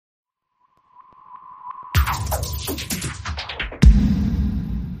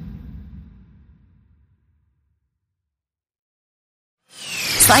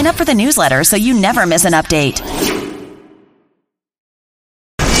Sign up for the newsletter so you never miss an update.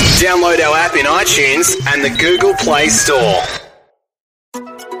 Download our app in iTunes and the Google Play Store.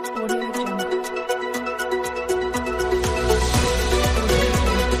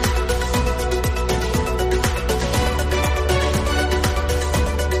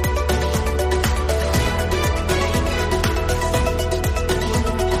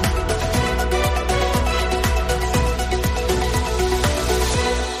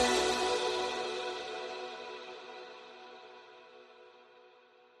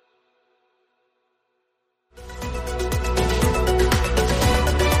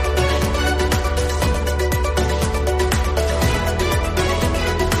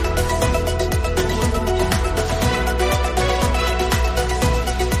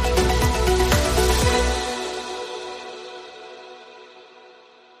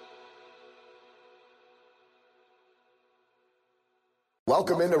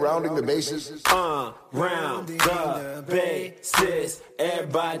 Welcome into Rounding the Bases. Round the bases.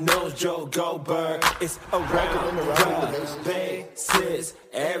 Everybody knows Joe Goldberg. It's around the bases.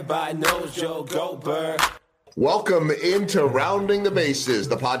 Everybody knows Joe Goldberg. Welcome into Rounding the Bases,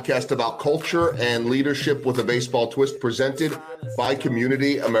 the podcast about culture and leadership with a baseball twist, presented by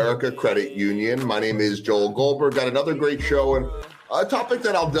Community America Credit Union. My name is Joel Goldberg. Got another great show and a topic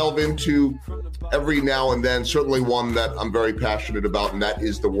that I'll delve into every now and then, certainly one that I'm very passionate about, and that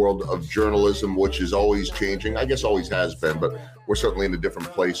is the world of journalism, which is always changing. I guess always has been, but we're certainly in a different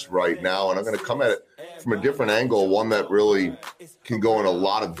place right now. And I'm going to come at it from a different angle, one that really can go in a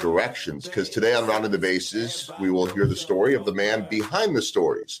lot of directions. Because today on Rounding the Bases, we will hear the story of the man behind the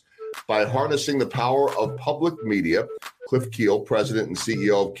stories. By harnessing the power of public media, Cliff Keel, president and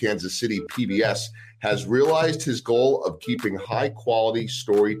CEO of Kansas City PBS, has realized his goal of keeping high-quality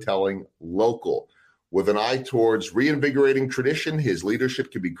storytelling local. With an eye towards reinvigorating tradition, his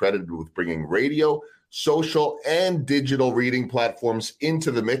leadership can be credited with bringing radio, social, and digital reading platforms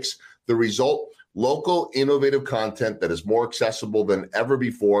into the mix. The result, local, innovative content that is more accessible than ever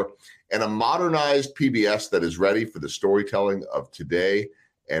before, and a modernized PBS that is ready for the storytelling of today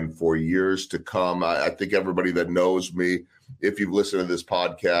and for years to come. I think everybody that knows me, if you've listened to this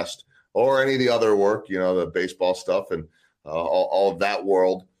podcast, or any of the other work, you know, the baseball stuff and all of that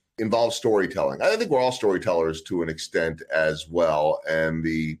world, involves storytelling. I think we're all storytellers to an extent as well. And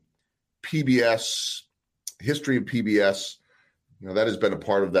the PBS, history of PBS, you know, that has been a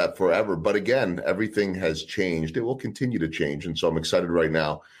part of that forever. But again, everything has changed. It will continue to change. And so I'm excited right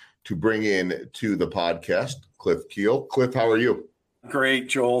now to bring in to the podcast, Cliff Keel. Cliff, how are you? Great,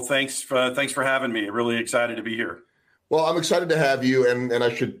 Joel. Thanks for having me. Really excited to be here. Well, I'm excited to have you. And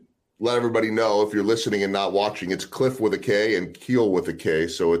I should let everybody know, if you're listening and not watching, it's Cliff with a K and Keel with a K.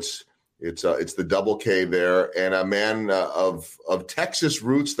 So it's the double K there, and a man of Texas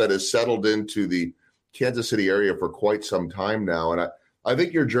roots that has settled into the Kansas City area for quite some time now. And I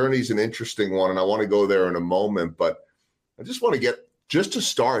think your journey is an interesting one, and I want to go there in a moment. But I just want to get, just to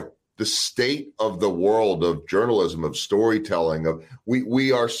start, the state of the world of journalism, of storytelling.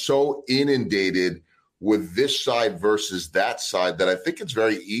 We are so inundated with this side versus that side that I think it's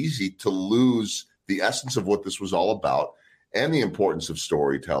very easy to lose the essence of what this was all about and the importance of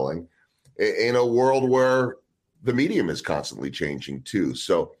storytelling in a world where the medium is constantly changing too.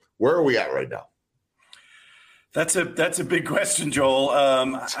 So where are we at right now? That's a big question, Joel.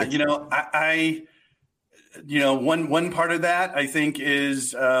 One part of that I think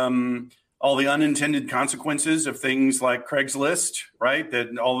is all the unintended consequences of things like Craigslist, right?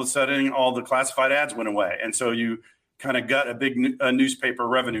 That all of a sudden all the classified ads went away. And so you kind of got a big newspaper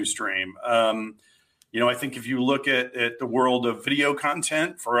revenue stream. I think if you look at the world of video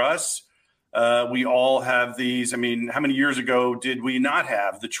content for us, we all have these. I mean, how many years ago did we not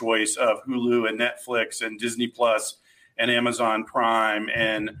have the choice of Hulu and Netflix and Disney Plus and Amazon Prime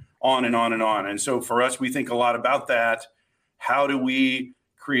and on and on and on? And so for us, we think a lot about that. How do we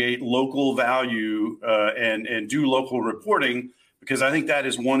create local value and do local reporting? Because I think that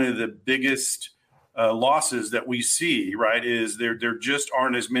is one of the biggest losses that we see, right? Is there just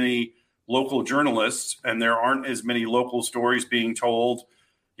aren't as many local journalists, and there aren't as many local stories being told.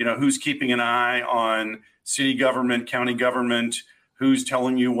 You know, who's keeping an eye on city government, county government, who's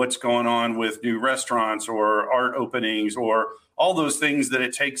telling you what's going on with new restaurants or art openings or all those things that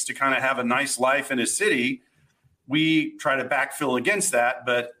it takes to kind of have a nice life in a city. We try to backfill against that,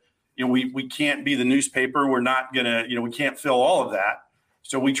 but we can't be the newspaper. We're not gonna, we can't fill all of that.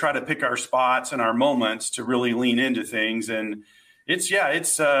 So we try to pick our spots and our moments to really lean into things. And it's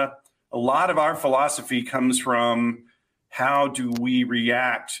a lot of our philosophy comes from how do we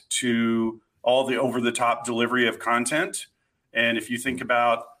react to all the over-the-top delivery of content And if you think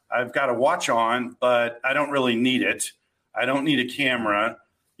about, I've got a watch on, but I don't really need it. I don't need a camera.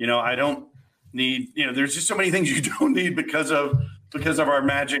 I don't need, there's just so many things you don't need because of our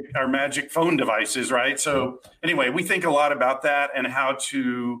magic phone devices, right? So anyway, we think a lot about that and how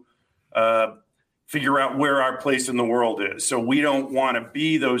to figure out where our place in the world is. So we don't want to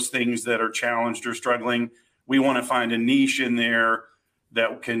be those things that are challenged or struggling. We want to find a niche in there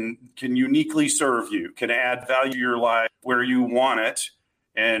that can uniquely serve you, can add value to your life where you want it.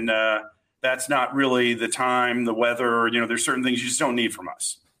 And that's not really the time, the weather, there's certain things you just don't need from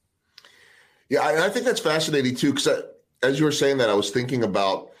us. Yeah, I think that's fascinating too, because as you were saying that, I was thinking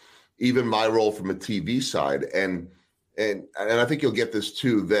about even my role from a TV side. And I think you'll get this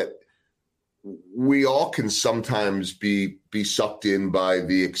too, that we all can sometimes be sucked in by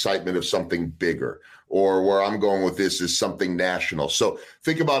the excitement of something bigger, or where I'm going with this is something national. So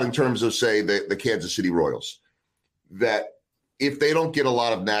think about in terms of, say, the Kansas City Royals, that if they don't get a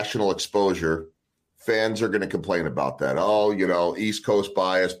lot of national exposure, fans are going to complain about that. Oh, East Coast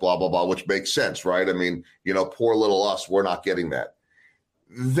bias, blah, blah, blah, which makes sense, right? I mean, poor little us, we're not getting that.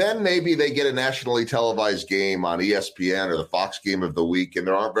 Then maybe they get a nationally televised game on ESPN or the Fox Game of the Week, and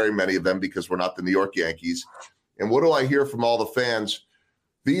there aren't very many of them because we're not the New York Yankees. And what do I hear from all the fans?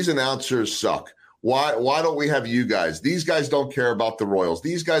 These announcers suck. Why don't we have you guys? These guys don't care about the Royals.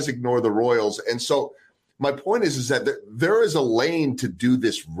 These guys ignore the Royals. And so my point is that there is a lane to do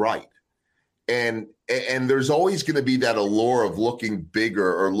this right. And there's always going to be that allure of looking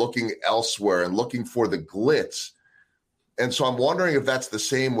bigger or looking elsewhere and looking for the glitz. And so I'm wondering if that's the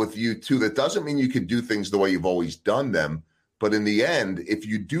same with you too. That doesn't mean you can do things the way you've always done them. But in the end, if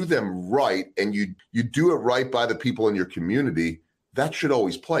you do them right and you do it right by the people in your community, that should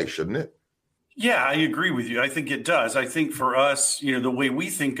always play, shouldn't it? Yeah, I agree with you. I think it does. I think for us, the way we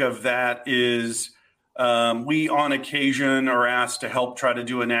think of that is we on occasion are asked to help try to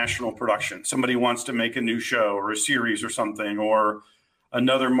do a national production. Somebody wants to make a new show or a series or something, or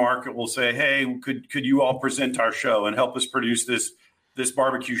another market will say, hey, could you all present our show and help us produce this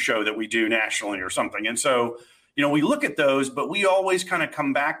barbecue show that we do nationally or something? And so, we look at those, but we always kind of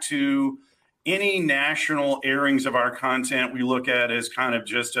come back to any national airings of our content we look at as kind of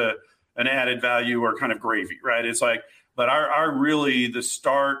just an added value or kind of gravy, right? It's like, but our really the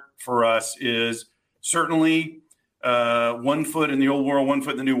start for us is certainly 1 foot in the old world, 1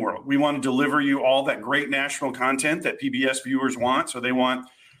 foot in the new world. We want to deliver you all that great national content that PBS viewers want. So they want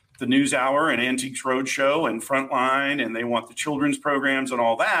the NewsHour and Antiques Roadshow and Frontline, and they want the children's programs and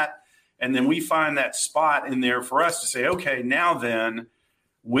all that. And then we find that spot in there for us to say, okay, now then,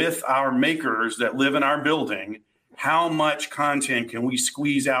 with our makers that live in our building, how much content can we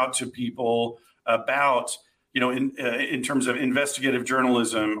squeeze out to people about, in terms of investigative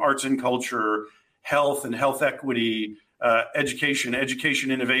journalism, arts and culture, health and health equity, education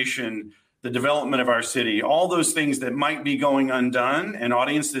innovation, the development of our city, all those things that might be going undone and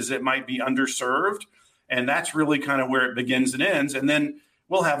audiences that might be underserved. And that's really kind of where it begins and ends. And then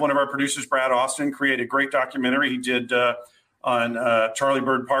we'll have one of our producers, Brad Austin, create a great documentary he did on Charlie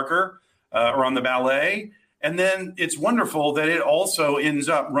Bird Parker or on the ballet. And then it's wonderful that it also ends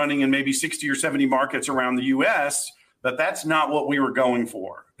up running in maybe 60 or 70 markets around the U.S., but that's not what we were going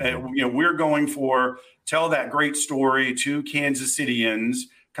for. We're going for tell that great story to Kansas Cityans,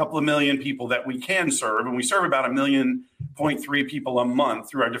 a couple of million people that we can serve. And we serve about 1.3 million people a month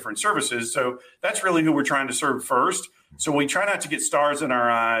through our different services. So that's really who we're trying to serve first. So we try not to get stars in our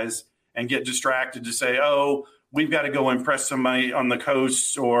eyes and get distracted to say, oh, we've got to go impress somebody on the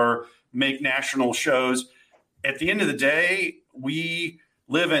coasts or make national shows. At the end of the day, we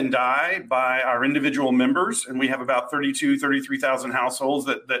live and die by our individual members, and we have about 33,000 households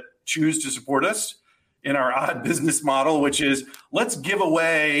that choose to support us in our odd business model, which is let's give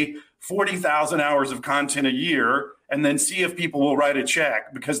away 40,000 hours of content a year and then see if people will write a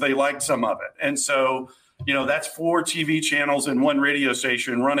check because they liked some of it. And so, that's 4 TV channels and 1 radio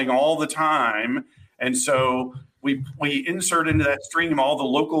station running all the time. And so we insert into that stream all the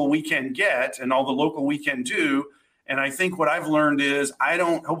local we can get and all the local we can do. And I think what I've learned is I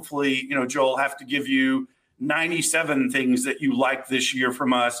don't, hopefully, Joel, have to give you 97 things that you like this year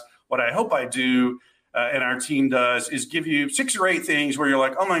from us. What I hope I do and our team does is give you 6 or 8 things where you're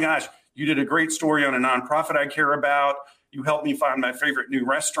like, oh my gosh, you did a great story on a nonprofit I care about. You helped me find my favorite new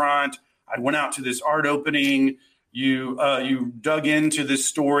restaurant. I went out to this art opening. You dug into this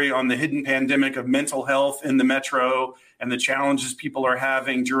story on the hidden pandemic of mental health in the metro and the challenges people are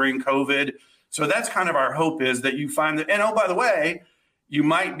having during COVID. So that's kind of our hope, is that you find that. And oh, by the way, you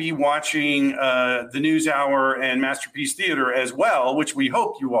might be watching the NewsHour and Masterpiece Theater as well, which we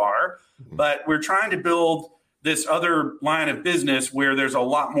hope you are. But we're trying to build this other line of business where there's a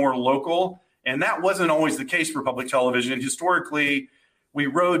lot more local. And that wasn't always the case for public television. Historically, we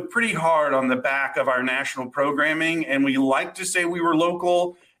rode pretty hard on the back of our national programming, and we like to say we were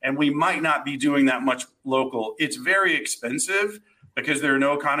local, and we might not be doing that much local. It's very expensive because there are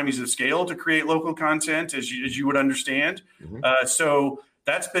no economies of scale to create local content, as you would understand. So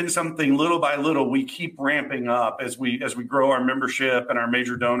that's been something little by little we keep ramping up as we grow our membership and our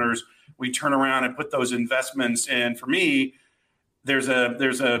major donors. We turn around and put those investments in. For me, there's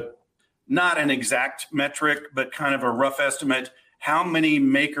a not an exact metric, but kind of a rough estimate. How many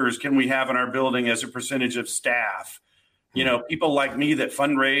makers can we have in our building as a percentage of staff? You know, people like me that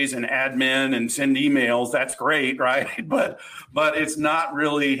fundraise and admin and send emails, that's great, right? But it's not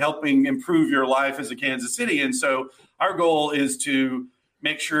really helping improve your life as a Kansas City. And so our goal is to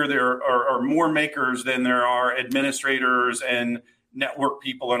make sure there are more makers than there are administrators and network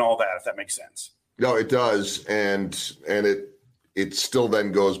people and all that, if that makes sense. No, it does. And it still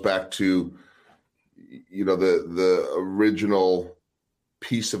then goes back to, you know, the original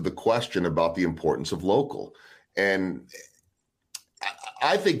piece of the question about the importance of local. And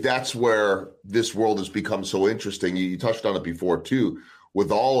I think that's where this world has become so interesting. You touched on it before too,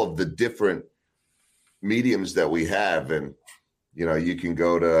 with all of the different mediums that we have. And, you know, you can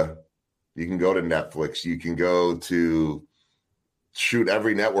go to Netflix, you can go to shoot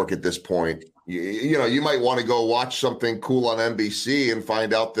every network at this point. You know, you might want to go watch something cool on NBC and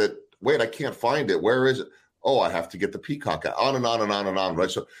find out that, wait, I can't find it. Where is it? Oh, I have to get the Peacock. On and on and on and on, right?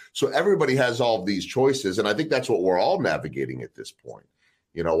 So everybody has all of these choices, and I think that's what we're all navigating at this point.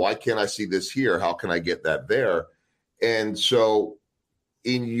 You know, why can't I see this here? How can I get that there? And so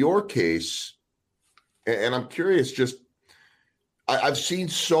in your case, and I'm curious, just I've seen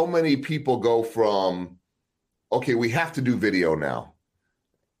so many people go from, okay, we have to do video now.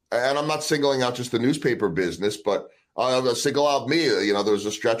 And I'm not singling out just the newspaper business, but I'll single out me. You know, there was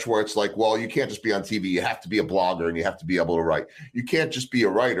a stretch where it's like, well, you can't just be on TV. You have to be a blogger and you have to be able to write. You can't just be a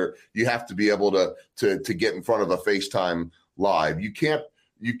writer. You have to be able to get in front of a FaceTime Live. You can't,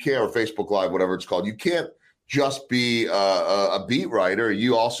 or Facebook Live, whatever it's called. You can't just be a beat writer.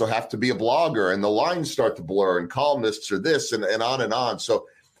 You also have to be a blogger, and the lines start to blur, and columnists are this and on and on. So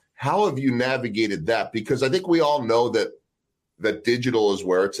how have you navigated that? Because I think we all know that digital is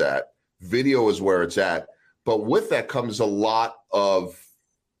where it's at. Video is where it's at. But with that comes a lot of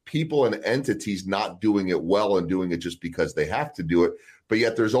people and entities not doing it well and doing it just because they have to do it. But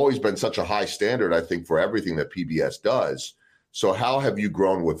yet there's always been such a high standard, I think, for everything that PBS does. So how have you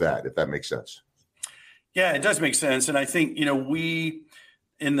grown with that, if that makes sense? Yeah, it does make sense. And I think, you know, we,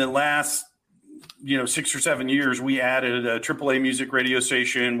 in the last, 6 or 7 years, we added a AAA music radio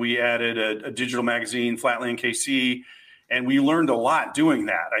station. We added a digital magazine, Flatland KC. And we learned a lot doing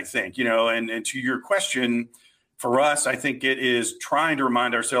that, I think, and to your question, for us, I think it is trying to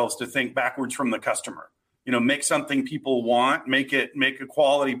remind ourselves to think backwards from the customer, make something people want, make a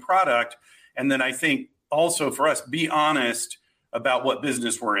quality product. And then I think also for us, be honest about what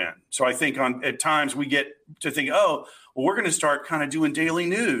business we're in. So I think at times we get to think, oh, well, we're going to start kind of doing daily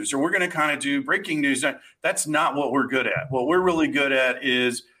news, or we're going to kind of do breaking news. That's not what we're good at. What we're really good at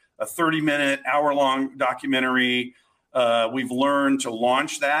is a 30-minute, hour-long documentary. We've learned to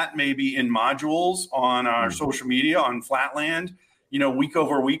launch that maybe in modules on our social media on Flatland, week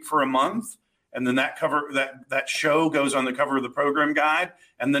over week for a month. And then that show goes on the cover of the program guide,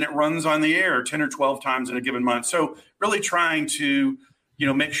 and then it runs on the air 10 or 12 times in a given month. So really trying to,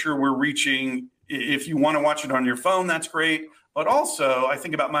 make sure we're reaching, if you want to watch it on your phone, that's great. But also I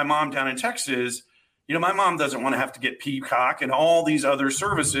think about my mom down in Texas. My mom doesn't want to have to get Peacock and all these other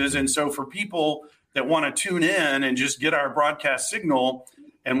services. And so for people that want to tune in and just get our broadcast signal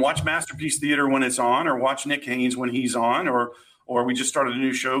and watch Masterpiece Theater when it's on, or watch Nick Haynes when he's on, or we just started a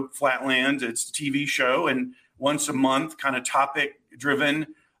new show, Flatland. It's a TV show, and once a month, kind of topic driven.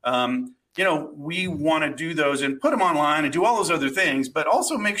 We want to do those and put them online and do all those other things, but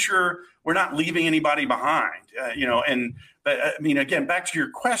also make sure we're not leaving anybody behind. Again, back to your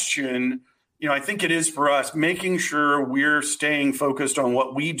question, I think it is for us making sure we're staying focused on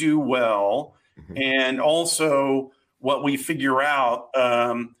what we do well. And also what we figure out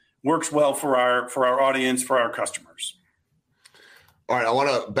works well for our audience, for our customers. All right, I want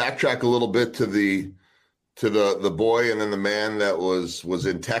to backtrack a little bit to the boy and then the man that was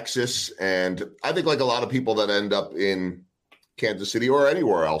in Texas, and I think like a lot of people that end up in Kansas City or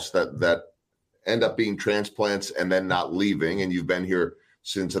anywhere else that end up being transplants and then not leaving. And you've been here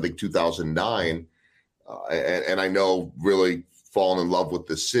since I think 2009, and I know really fallen in love with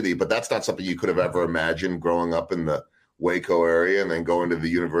the city, but that's not something you could have ever imagined growing up in the Waco area and then going to the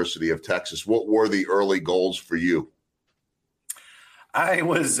University of Texas. What were the early goals for you? I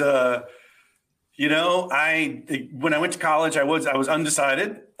was, when I went to college, I was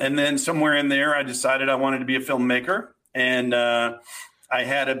undecided. And then somewhere in there, I decided I wanted to be a filmmaker. And I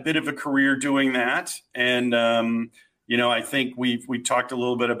had a bit of a career doing that. And, I think we talked a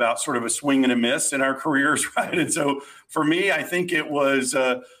little bit about sort of a swing and a miss in our careers, right? And so for me, I think it was,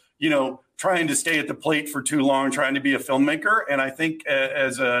 trying to stay at the plate for too long, trying to be a filmmaker. And I think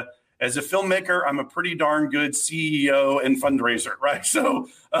as a filmmaker, I'm a pretty darn good CEO and fundraiser, right? So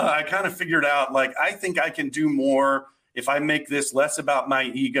I kind of figured out, I think I can do more if I make this less about my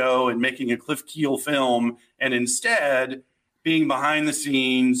ego and making a Cliff Keel film, and instead being behind the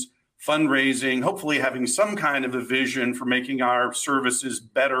scenes, fundraising, hopefully having some kind of a vision for making our services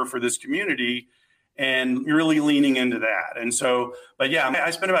better for this community, and really leaning into that. And so, but yeah,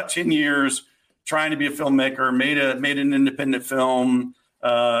 I spent about 10 years trying to be a filmmaker, made an independent film,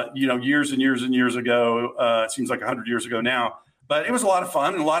 years and years and years ago. It seems like 100 years ago now, but it was a lot of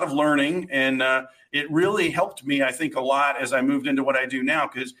fun and a lot of learning. And it really helped me, I think, a lot as I moved into what I do now,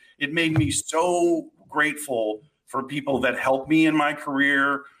 because it made me so grateful for people that help me in my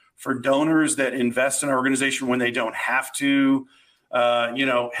career, for donors that invest in our organization when they don't have to,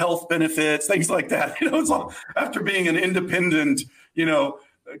 health benefits, things like that. It's all, after being an independent,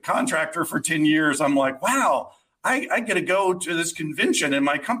 contractor for 10 years, I'm like, wow, I get to go to this convention and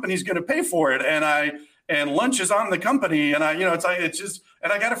my company's going to pay for it. And lunch is on the company. And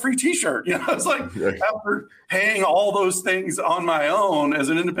and I got a free t-shirt, it's like after paying all those things on my own as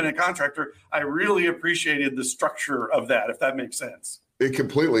an independent contractor, I really appreciated the structure of that, if that makes sense. It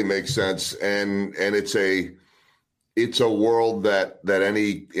completely makes sense. And it's a world that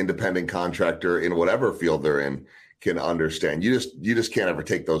any independent contractor in whatever field they're in can understand. You just can't ever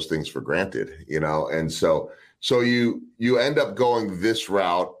take those things for granted, And so you end up going this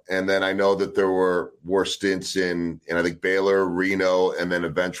route, and then I know that there were stints in I think Baylor, Reno, and then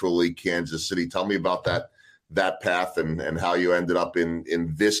eventually Kansas City. Tell me about that path and how you ended up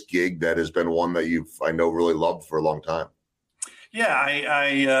in this gig that has been one that I know really loved for a long time. Yeah,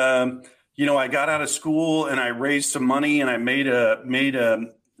 I got out of school and I raised some money, and I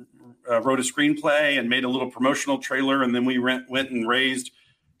wrote a screenplay and made a little promotional trailer, and then we went and raised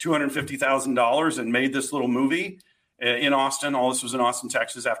 $250,000 and made this little movie in Austin. All this was in Austin,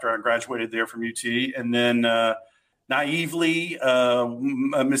 Texas, after I graduated there from UT, and then naively,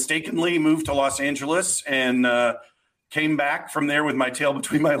 mistakenly moved to Los Angeles and came back from there with my tail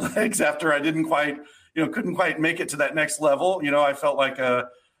between my legs after I couldn't quite make it to that next level. I felt like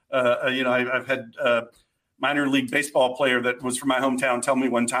I've had a minor league baseball player that was from my hometown tell me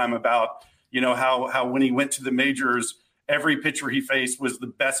one time about, how when he went to the majors, every pitcher he faced was the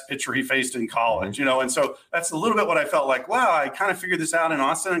best pitcher he faced in college, and so that's a little bit what I felt like. Wow, I kind of figured this out in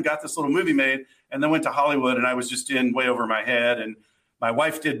Austin and got this little movie made, and then went to Hollywood, and I was just in way over my head. And my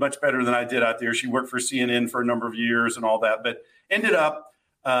wife did much better than I did out there. She worked for CNN for a number of years and all that, but ended up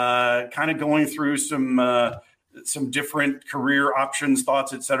kind of going through some different career options,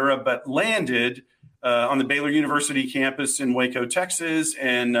 thoughts, et cetera, but landed on the Baylor University campus in Waco, Texas,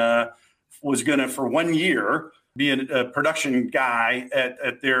 and was going to, for 1 year, be a production guy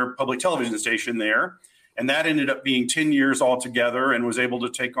at their public television station there. And that ended up being 10 years altogether, and was able to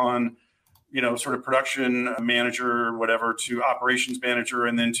take on, sort of production manager or whatever to operations manager,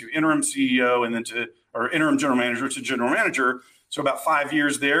 and then to interim CEO, and then or interim general manager to general manager. So about 5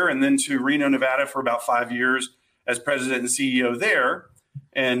 years there, and then to Reno, Nevada for about 5 years as president and CEO there.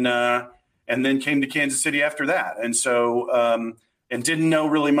 And then came to Kansas City after that. And so, and didn't know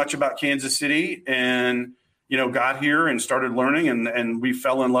really much about Kansas City, and, got here and started learning, and we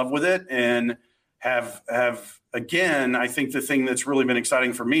fell in love with it, and have again, I think the thing that's really been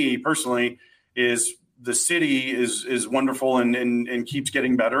exciting for me personally is the city is wonderful and keeps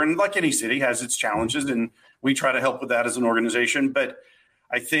getting better. And like any city, has its challenges, and we try to help with that as an organization. But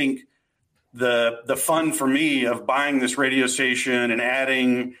I think the fun for me of buying this radio station and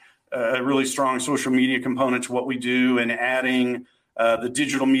adding a really strong social media component to what we do, and adding the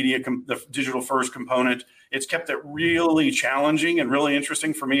digital media, the digital first component, it's kept it really challenging and really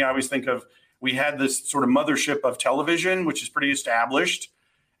interesting for me. I always think of, we had this sort of mothership of television, which is pretty established.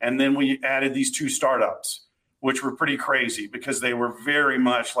 And then we added these two startups, which were pretty crazy because they were very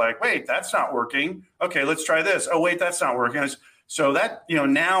much like, wait, that's not working. Okay, let's try this. Oh, wait, that's not working. So that,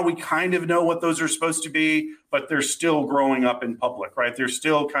 now we kind of know what those are supposed to be, but they're still growing up in public, right? They're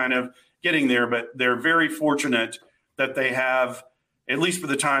still kind of getting there, but they're very fortunate that they have, at least for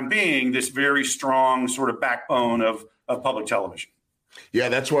the time being, this very strong sort of backbone of public television. Yeah,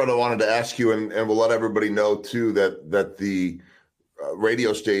 that's what I wanted to ask you, and we'll let everybody know too that the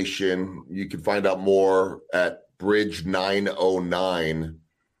radio station, you can find out more at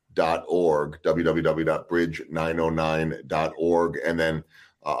bridge909.org, www.bridge909.org, and then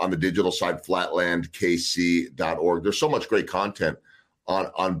on the digital side, flatlandkc.org. There's so much great content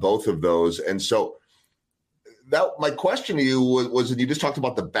on both of those, and so that my question to you was, and you just talked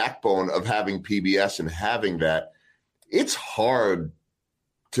about the backbone of having PBS and having that. It's hard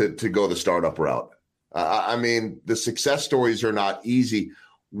to go the startup route. I mean, the success stories are not easy.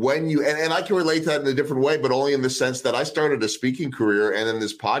 When you and I can relate to that in a different way, but only in the sense that I started a speaking career and in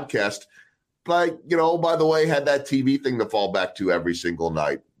this podcast, but by the way, had that TV thing to fall back to every single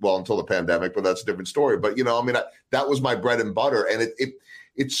night. Well, until the pandemic, but that's a different story. But that was my bread and butter, and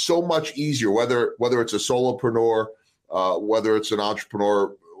it's so much easier whether it's a solopreneur, whether it's an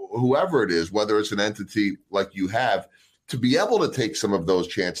entrepreneur, whoever it is, whether it's an entity like you have, to be able to take some of those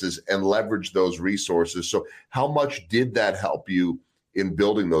chances and leverage those resources. So how much did that help you in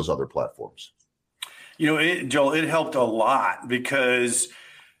building those other platforms? Joel, it helped a lot because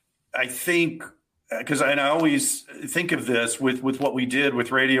I think, and I always think of this with what we did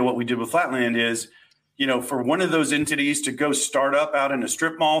with radio, what we did with Flatland is, for one of those entities to go start up out in a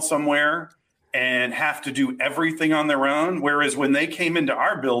strip mall somewhere and have to do everything on their own. Whereas when they came into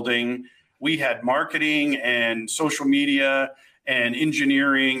our building, we had marketing and social media and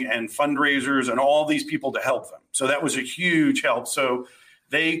engineering and fundraisers and all these people to help them. So that was a huge help. So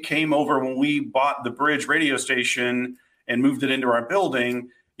they came over when we bought the Bridge radio station and moved it into our building.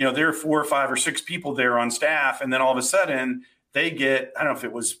 There are 4 or 5 or 6 people there on staff. And then all of a sudden they get, I don't know if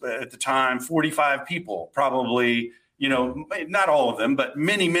it was at the time, 45 people, probably, not all of them, but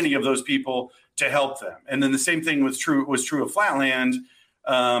many, many of those people to help them. And then the same thing was true of Flatland.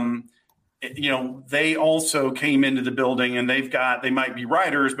 They also came into the building and they might be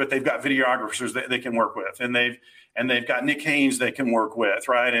writers, but they've got videographers that they can work with. And they've got Nick Haynes they can work with.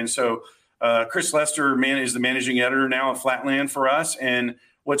 Right. And so Chris Lester is the managing editor now of Flatland for us. And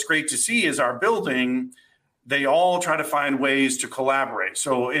what's great to see is our building, they all try to find ways to collaborate.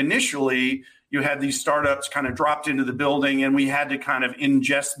 So initially you had these startups kind of dropped into the building and we had to kind of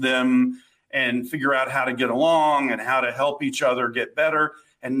ingest them and figure out how to get along and how to help each other get better.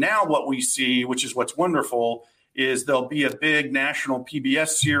 And now what we see, which is what's wonderful, is there'll be a big national PBS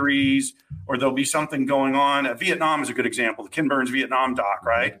series or there'll be something going on. Vietnam is a good example, the Ken Burns Vietnam doc,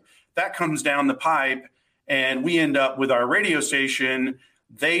 right? That comes down the pipe and we end up with our radio station.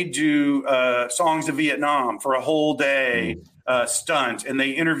 They do songs of Vietnam for a whole day stunt, and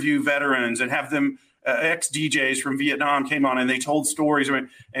they interview veterans and have them ex-DJs from Vietnam came on and they told stories.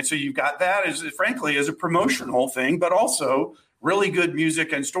 And so you've got that as a promotional thing, but also really good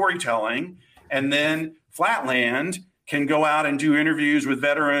music and storytelling. And then Flatland can go out and do interviews with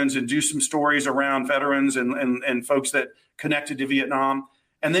veterans and do some stories around veterans and folks that connected to Vietnam.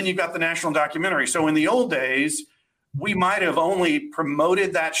 And then you've got the national documentary. So in the old days, we might have only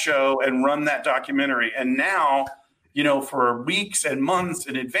promoted that show and run that documentary. And now, for weeks and months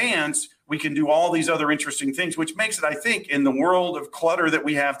in advance, we can do all these other interesting things, which makes it, I think, in the world of clutter that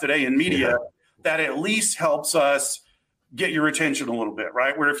we have today in media, that at least helps us get your attention a little bit,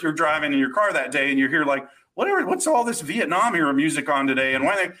 right? Where if you're driving in your car that day and you're here like, what's all this Vietnam era music on today?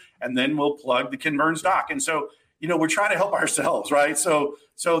 And then we'll plug the Ken Burns doc. And so, we're trying to help ourselves, right? So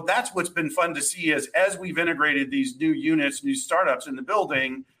that's what's been fun to see as we've integrated these new units, new startups in the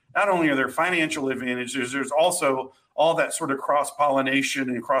building. Not only are there financial advantages, there's also all that sort of cross-pollination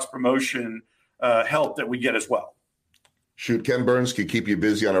and cross-promotion help that we get as well. Shoot, Ken Burns can keep you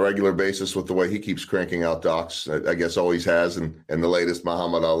busy on a regular basis with the way he keeps cranking out docs. I guess always has, and the latest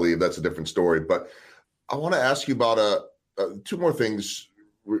Muhammad Ali. That's a different story. But I want to ask you about 2 more things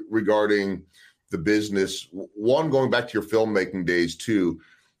regarding the business. One, going back to your filmmaking days too,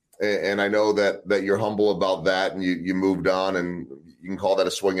 and I know that you're humble about that, and you moved on, and you can call that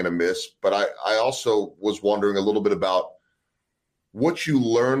a swing and a miss. But I also was wondering a little bit about what you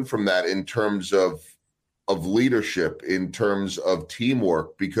learned from that in terms of leadership, in terms of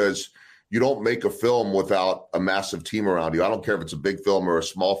teamwork, because you don't make a film without a massive team around you. I don't care if it's a big film or a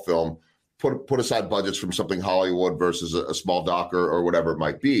small film. Put aside budgets from something Hollywood versus a small doc or whatever it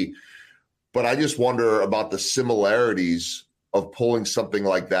might be. But I just wonder about the similarities of pulling something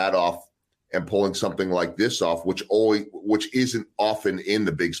like that off and pulling something like this off, which isn't often in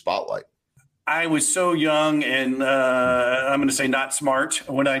the big spotlight. I was so young and I'm going to say not smart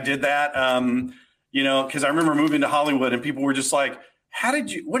when I did that. Because I remember moving to Hollywood and people were just like,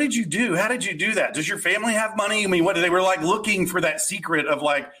 what did you do? How did you do that? Does your family have money? I mean, they were like looking for that secret of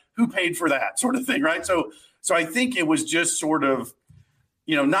like, who paid for that sort of thing, right? So I think it was just sort of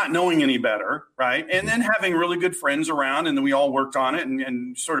not knowing any better, right? And then having really good friends around, and then we all worked on it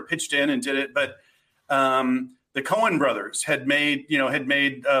and sort of pitched in and did it. But the Coen brothers had made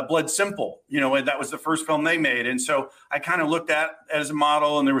Blood Simple, and that was the first film they made. And so I kind of looked at it as a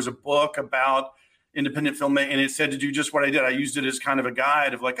model, and there was a book about independent filmmaking, and it said to do just what I did. I used it as kind of a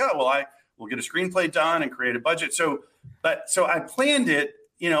guide of like, I will get a screenplay done and create a budget. So I planned it,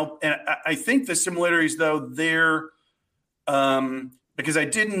 and I think the similarities though there, because I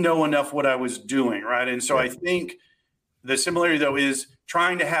didn't know enough what I was doing, right? And so I think the similarity though is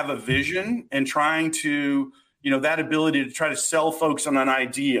trying to have a vision and trying to, that ability to try to sell folks on an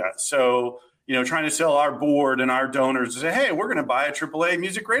idea. So, trying to sell our board and our donors to say, hey, we're going to buy a AAA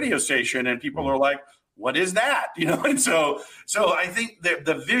music radio station. And people are like, what is that? And so I think that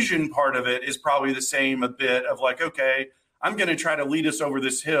the vision part of it is probably the same a bit of like, okay, I'm going to try to lead us over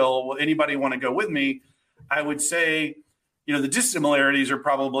this hill. Will anybody want to go with me? I would say, the dissimilarities are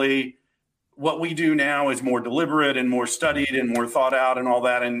probably what we do now is more deliberate and more studied and more thought out and all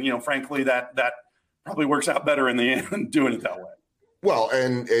that. And, frankly, that probably works out better in the end doing it that way. Well,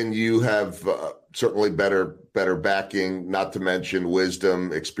 and you have certainly better backing, not to mention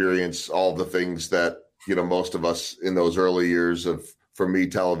wisdom, experience, all the things that, most of us in those early years of, for me,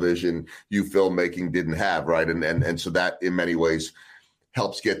 television, filmmaking didn't have, right? And so that in many ways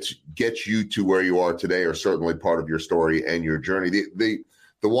helps get you to where you are today, or certainly part of your story and your journey. The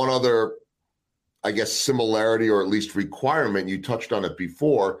one other, I guess, similarity or at least requirement, you touched on it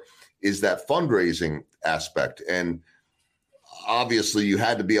before, is that fundraising aspect. And obviously you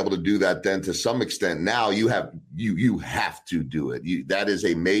had to be able to do that then to some extent. Now you have to do it. That is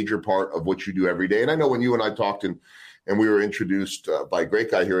a major part of what you do every day. And I know when you and I talked and we were introduced by a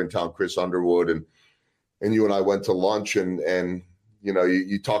great guy here in town, Chris Underwood, and you and I went to lunch and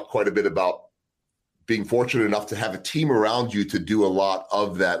you talked quite a bit about being fortunate enough to have a team around you to do a lot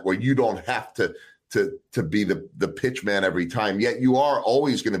of that, where you don't have to be the pitch man every time. Yet you are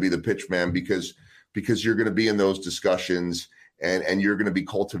always going to be the pitch man because you're going to be in those discussions and you're going to be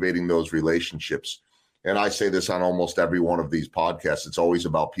cultivating those relationships. And I say this on almost every one of these podcasts. It's always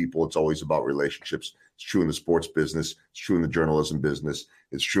about people. It's always about relationships. It's true in the sports business. It's true in the journalism business.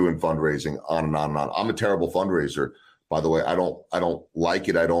 It's true in fundraising, on and on and on. I'm a terrible fundraiser, by the way. I don't like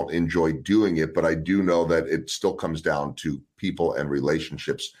it. I don't enjoy doing it, but I do know that it still comes down to people and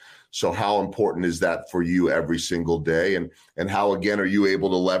relationships. So how important is that for you every single day? And how, again, are you able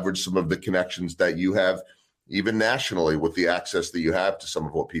to leverage some of the connections that you have, even nationally, with the access that you have to some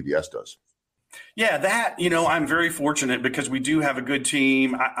of what PBS does? Yeah, that, I'm very fortunate because we do have a good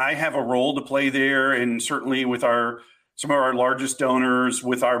team. I have a role to play there, and certainly with some of our largest donors,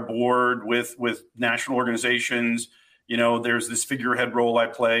 with our board, with national organizations, there's this figurehead role I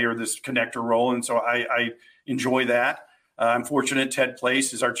play, or this connector role. And so I enjoy that. I'm fortunate Ted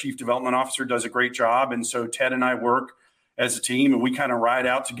Place is our chief development officer, does a great job. And so Ted and I work as a team, and we kind of ride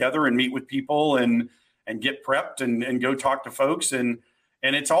out together and meet with people and get prepped and go talk to folks. And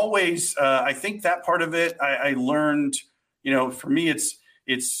it's always, I think that part of it, I learned, for me, it's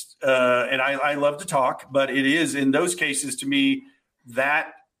and I love to talk, but it is in those cases to me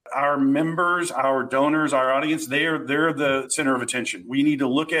that our members, our donors, our audience, they're the center of attention. We need to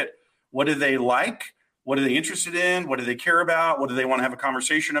look at what do they like? What are they interested in? What do they care about? What do they want to have a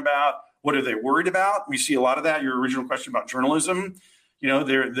conversation about? What are they worried about? We see a lot of that. Your original question about journalism,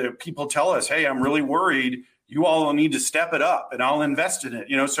 the people tell us, hey, I'm really worried. You all need to step it up and I'll invest in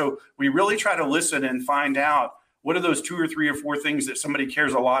it. So we really try to listen and find out what are those 2 or 3 or 4 things that somebody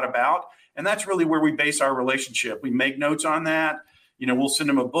cares a lot about. And that's really where we base our relationship. We make notes on that. We'll send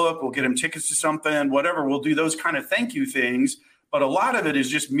them a book. We'll get them tickets to something, whatever. We'll do those kind of thank you things. But a lot of it is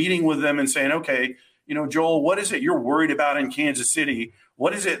just meeting with them and saying, okay, Joel, what is it you're worried about in Kansas City?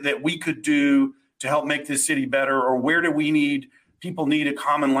 What is it that we could do to help make this city better? Or where do people need a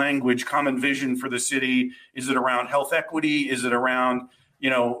common language, common vision for the city? Is it around health equity? Is it around,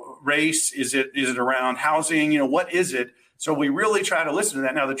 race? Is it around housing? What is it? So we really try to listen to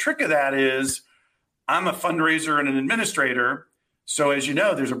that. Now, the trick of that is I'm a fundraiser and an administrator. So as you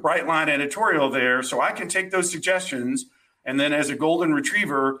know, there's a bright line editorial there. So I can take those suggestions. And then as a golden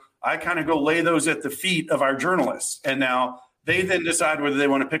retriever, I kind of go lay those at the feet of our journalists. And now they then decide whether they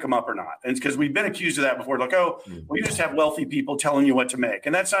want to pick them up or not. And because we've been accused of that before, like, you just have wealthy people telling you what to make.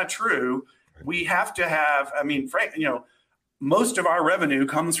 And that's not true. We have to have, most of our revenue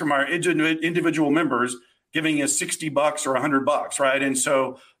comes from our individual members giving us $60 or $100, right? And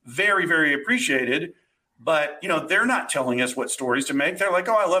so very, very appreciated. But, they're not telling us what stories to make. They're like,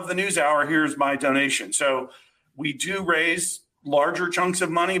 oh, I love the NewsHour. Here's my donation. So we do raise larger chunks of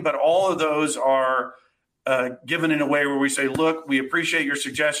money, but all of those are given in a way where we say, look, we appreciate your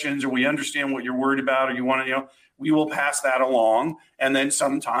suggestions, or we understand what you're worried about, or you want to, we will pass that along. And then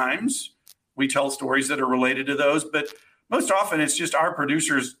sometimes we tell stories that are related to those, but most often it's just our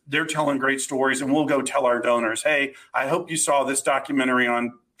producers, they're telling great stories, and we'll go tell our donors, hey, I hope you saw this documentary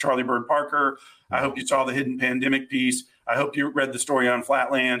on Charlie Bird Parker. I hope you saw the Hidden Pandemic piece. I hope you read the story on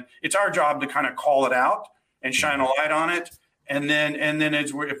Flatland. It's our job to kind of call it out and shine a light on it. And then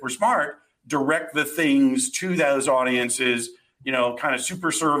if we're smart, direct the things to those audiences, kind of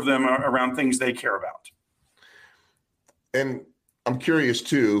super serve them around things they care about. And I'm curious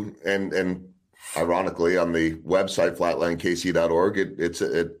too, and ironically, on the website flatlandkc.org,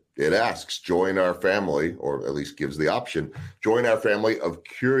 it asks, join our family, or at least gives the option, join our family of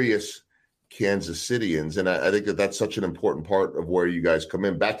curious Kansas Cityans. And I think that's such an important part of where you guys come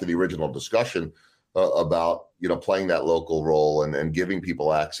in. Back to the original discussion about playing that local role and giving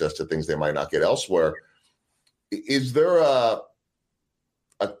people access to things they might not get elsewhere. Is there a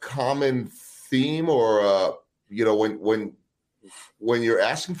common theme, or when you're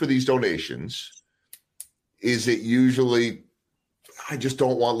asking for these donations, is it usually, I just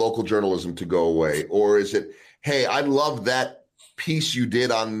don't want local journalism to go away? Or is it, hey, I love that piece you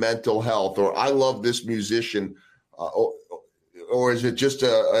did on mental health, or I love this musician, or is it just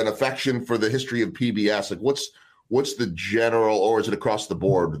an affection for the history of PBS? Like what's the general, or is it across the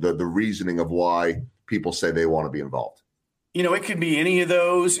board, the reasoning of why people say they want to be involved? It could be any of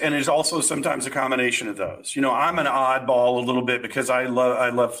those, and it's also sometimes a combination of those. I'm an oddball a little bit because I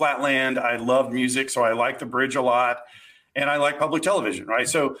love Flatland, I love music, so I like the Bridge a lot, and I like public television, right?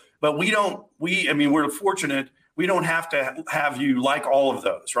 So, but we're fortunate. We don't have to have you like all of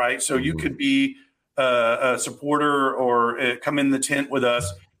those, right? So you could be a supporter or come in the tent with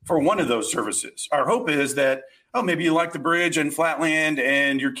us for one of those services. Our hope is that, maybe you like the Bridge and Flatland,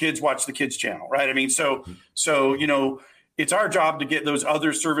 and your kids watch the Kids Channel, right? I mean, so it's our job to get those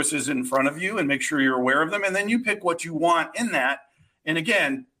other services in front of you and make sure you're aware of them. And then you pick what you want in that. And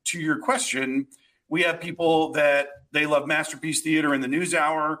again, to your question, we have people that they love Masterpiece Theater and the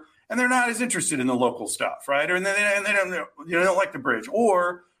NewsHour, and they're not as interested in the local stuff, right? Or they don't like the Bridge.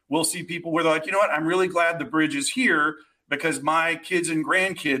 Or we'll see people where they're like, I'm really glad the Bridge is here because my kids and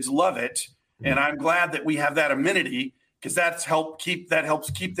grandkids love it. And I'm glad that we have that amenity because that helps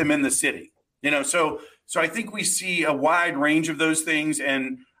keep them in the city. So I think we see a wide range of those things.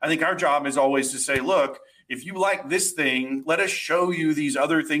 And I think our job is always to say, look, if you like this thing, let us show you these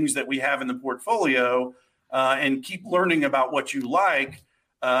other things that we have in the portfolio and keep learning about what you like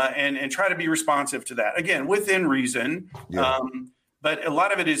and try to be responsive to that. Again, within reason. Yeah. But a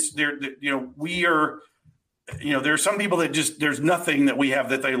lot of it is we are, there are some people that just, there's nothing that we have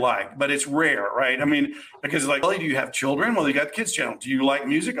that they like, but it's rare, right? I mean, because like, do you have children? Well, you got the Kids Channel. Do you like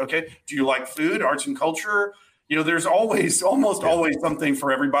music? Okay. Do you like food, arts and culture? There's always something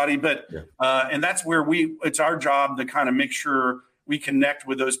for everybody, but, and that's where it's our job to kind of make sure we connect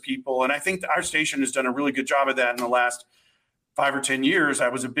with those people. And I think our station has done a really good job of that in the last 5 or 10 years.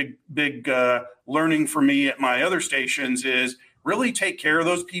 That was a big learning for me at my other stations is really take care of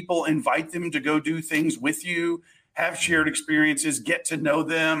those people, invite them to go do things with you, have shared experiences, get to know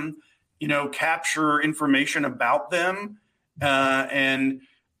them, capture information about them. And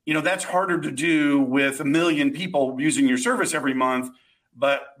that's harder to do with 1 million people using your service every month.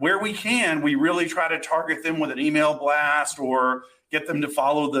 But where we can, we really try to target them with an email blast or get them to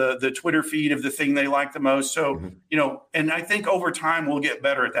follow the Twitter feed of the thing they like the most. So, and I think over time we'll get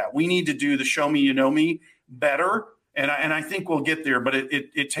better at that. We need to do the show me, you know me better. And I think we'll get there, but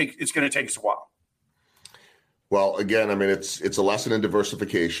it's going to take us a while. Well, again, I mean, it's a lesson in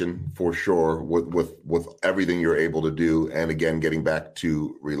diversification for sure with everything you're able to do. And again, getting back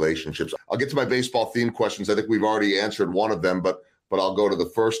to relationships. I'll get to my baseball themed questions. I think we've already answered one of them, but I'll go to the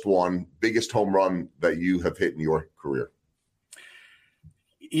first one. Biggest home run that you have hit in your career?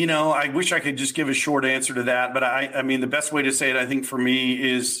 I wish I could just give a short answer to that, but I mean, the best way to say it, I think for me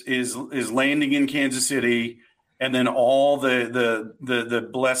is landing in Kansas City. And then all the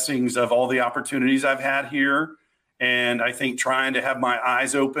blessings of all the opportunities I've had here. And I think trying to have my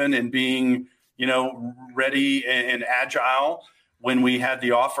eyes open and being, ready and agile when we had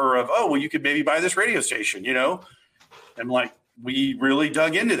the offer of, you could maybe buy this radio station, And like, we really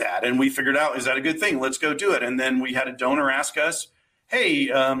dug into that and we figured out, is that a good thing? Let's go do it. And then we had a donor ask us, hey,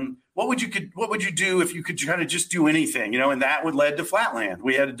 what would you do if you could kind of just do anything, and that would lead to Flatland.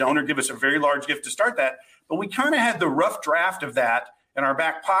 We had a donor give us a very large gift to start that. But we kind of had the rough draft of that in our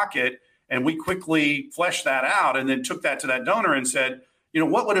back pocket, and we quickly fleshed that out and then took that to that donor and said,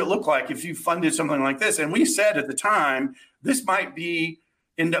 what would it look like if you funded something like this? And we said at the time, this might be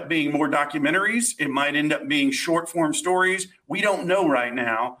end up being more documentaries. It might end up being short form stories. We don't know right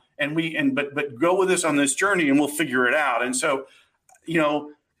now. But go with us on this journey and we'll figure it out. And so,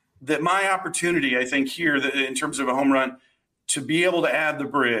 that my opportunity, I think here that in terms of a home run, to be able to add the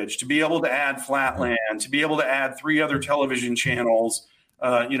bridge, to be able to add Flatland, to be able to add 3 other television channels,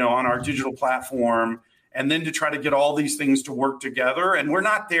 on our digital platform, and then to try to get all these things to work together. And we're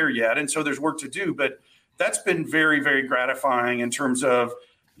not there yet. And so there's work to do, but that's been very, very gratifying in terms of,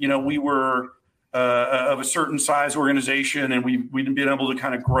 we were of a certain size organization and we've been able to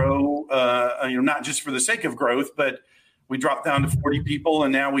kind of grow, not just for the sake of growth, but we dropped down to 40 people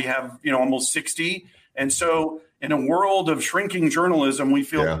and now we have, almost 60. And so in a world of shrinking journalism, we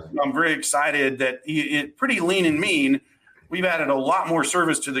feel I'm very excited that it pretty lean and mean. We've added a lot more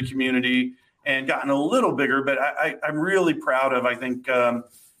service to the community and gotten a little bigger, but I'm really proud of, I think,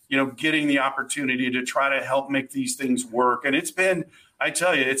 getting the opportunity to try to help make these things work. And it's been, I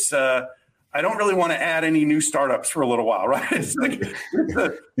tell you, it's, I don't really want to add any new startups for a little while, right? It's like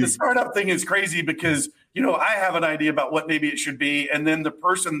the startup thing is crazy because, I have an idea about what maybe it should be. And then the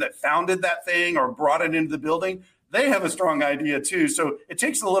person that founded that thing or brought it into the building, they have a strong idea too. So it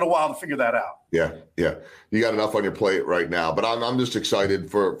takes a little while to figure that out. Yeah. You got enough on your plate right now, but I'm just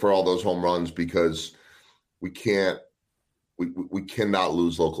excited for all those home runs because we cannot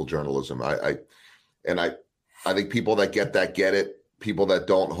lose local journalism. I think people that get it. People that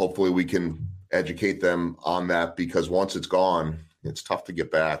don't, hopefully we can educate them on that because once it's gone, it's tough to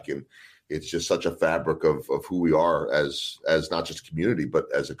get back. And it's just such a fabric of who we are as not just a community, but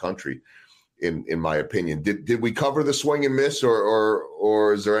as a country, in my opinion. Did we cover the swing and miss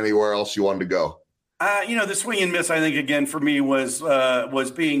or is there anywhere else you wanted to go? The swing and miss, I think, again, for me was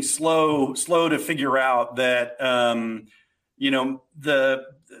being slow to figure out that, the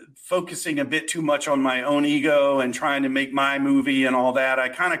focusing a bit too much on my own ego and trying to make my movie and all that. I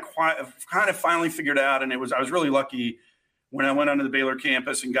kind of finally figured out, and I was really lucky when I went onto the Baylor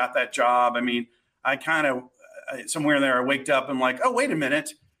campus and got that job. I mean, I kind of somewhere in there, I waked up and like, oh, wait a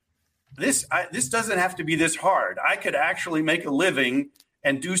minute, this doesn't have to be this hard. I could actually make a living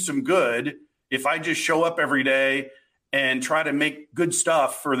and do some good if I just show up every day and try to make good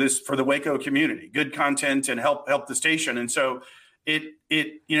stuff for the Waco community, good content, and help the station. And so it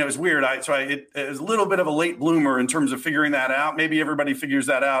was weird. It was a little bit of a late bloomer in terms of figuring that out. Maybe everybody figures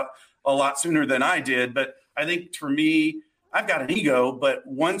that out a lot sooner than I did. But I think for me, I've got an ego, but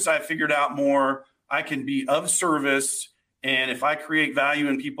once I figured out more, I can be of service. And if I create value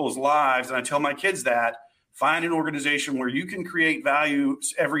in people's lives, and I tell my kids that, find an organization where you can create value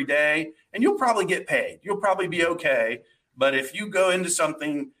every day and you'll probably get paid. You'll probably be okay. But if you go into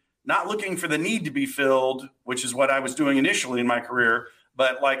something not looking for the need to be filled, which is what I was doing initially in my career,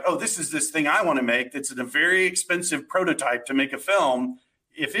 but like, oh, this is this thing I want to make that's a very expensive prototype to make a film.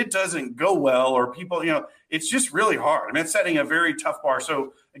 If it doesn't go well or people, it's just really hard. I mean, it's setting a very tough bar.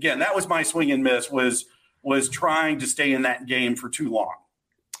 So again, that was my swing and miss was trying to stay in that game for too long.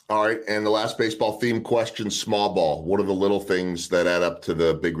 All right. And the last baseball theme question, small ball. What are the little things that add up to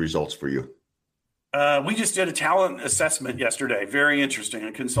the big results for you? We just did a talent assessment yesterday. Very interesting.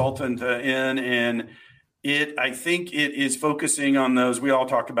 A consultant and I think it is focusing on those. We all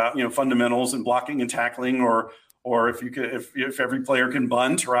talked about, fundamentals and blocking and tackling, or if every player can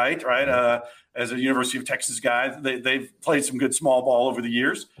bunt, right. As a University of Texas guy, they've played some good small ball over the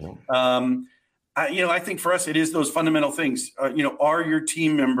years. I think for us, it is those fundamental things. Are your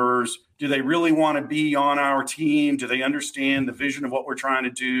team members, do they really want to be on our team? Do they understand the vision of what we're trying to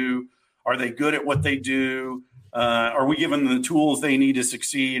do? Are they good at what they do? Are we giving them the tools they need to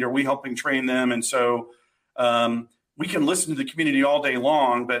succeed? Are we helping train them? And so we can listen to the community all day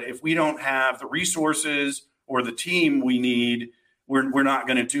long, but if we don't have the resources or the team we need, we're not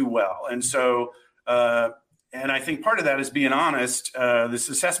going to do well. And so, and I think part of that is being honest. This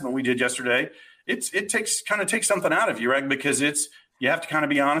assessment we did yesterday, it takes something out of you, right? Because you have to kind of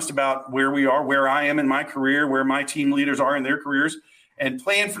be honest about where we are, where I am in my career, where my team leaders are in their careers, and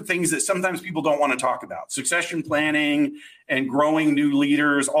plan for things that sometimes people don't want to talk about, succession planning and growing new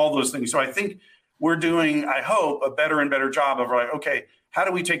leaders, all those things. So I think we're doing, I hope, a better and better job of like, okay, how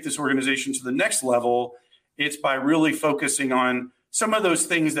do we take this organization to the next level? It's by really focusing on some of those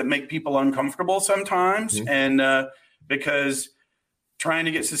things that make people uncomfortable sometimes. Mm-hmm. And because trying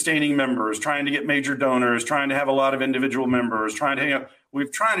to get sustaining members, trying to get major donors, trying to have a lot of individual members, we're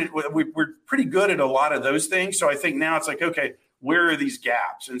pretty good at a lot of those things. So I think now it's like, okay, where are these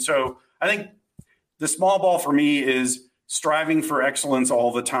gaps? And so I think the small ball for me is striving for excellence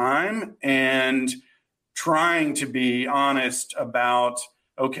all the time and trying to be honest about,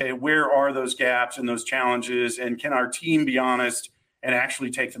 okay, where are those gaps and those challenges? And can our team be honest and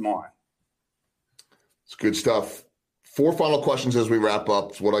actually take them on. It's good stuff. 4 final questions as we wrap up.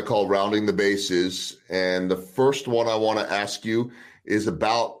 It's what I call rounding the bases. And the first one I want to ask you is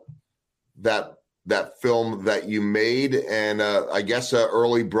about that film that you made, and I guess an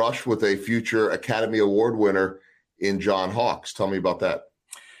early brush with a future Academy Award winner in John Hawkes. Tell me about that.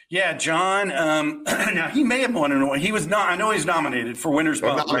 Yeah, John. Now he may have won an award. He was not. I know he's nominated for Winner's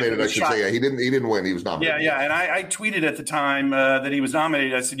Bump. Nominated, right? I should say. Yeah, he didn't win. He was nominated. Yeah. And I tweeted at the time that he was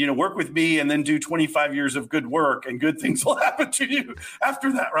nominated. I said, work with me and then do 25 years of good work, and good things will happen to you after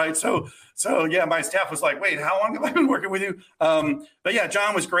that, right? So yeah, my staff was like, wait, how long have I been working with you? But yeah,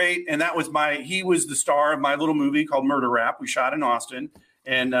 John was great, and he was the star of my little movie called Murder Rap. We shot in Austin,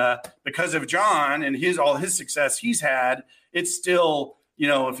 and because of John and all his success he's had, it's still.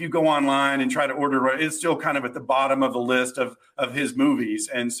 If you go online and try to order, it's still kind of at the bottom of the list of his movies.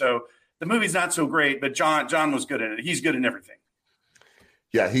 And so the movie's not so great, but John was good at it. He's good in everything.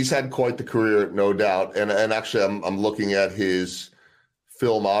 Yeah, he's had quite the career, no doubt. And actually, I'm looking at his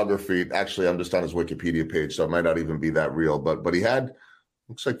filmography. Actually, I'm just on his Wikipedia page, so it might not even be that real. But he had,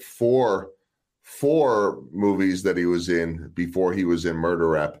 looks like four movies that he was in before he was in Murder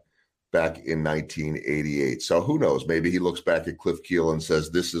Rap back in 1988. So who knows? Maybe he looks back at Cliff Keel and says,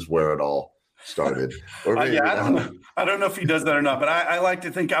 "This is where it all started." Or maybe, I don't know if he does that or not, but I like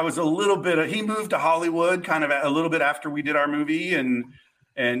to think I was a little bit. He moved to Hollywood kind of a little bit after we did our movie, and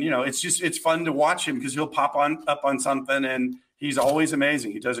it's fun to watch him because he'll pop up on something, and he's always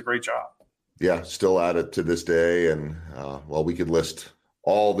amazing. He does a great job. Yeah, still at it to this day, and we could list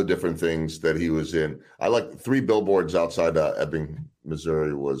all the different things that he was in. I like 3 Billboards Outside Ebbing,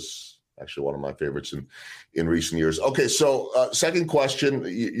 Missouri was actually one of my favorites in recent years. Okay, so second question,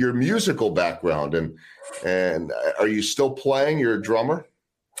 your musical background, and are you still playing? You're a drummer?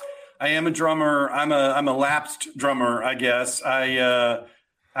 I am a drummer. I'm a lapsed drummer, I guess. I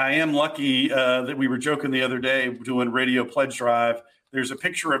am lucky that we were joking the other day doing Radio Pledge Drive. There's a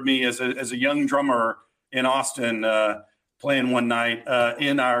picture of me as a young drummer in Austin playing one night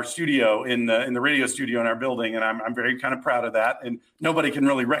in our studio, in the radio studio in our building. And I'm very kind of proud of that. And nobody can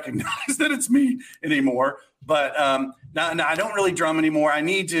really recognize that it's me anymore. But now I don't really drum anymore. I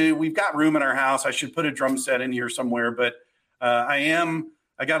need to. We've got room in our house. I should put a drum set in here somewhere. But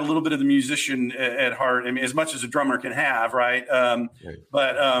I got a little bit of the musician at heart. I mean, as much as a drummer can have, right?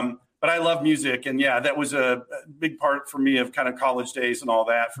 But I love music. And yeah, that was a big part for me of kind of college days and all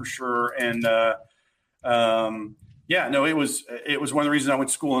that for sure. And yeah, no, it was one of the reasons I went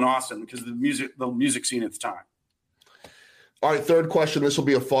to school in Austin, because of the music scene at the time. All right, third question. This will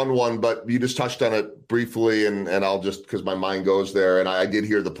be a fun one, but you just touched on it briefly, and I'll just, because my mind goes there, and I did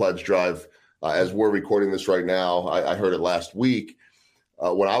hear the pledge drive as we're recording this right now. I heard it last week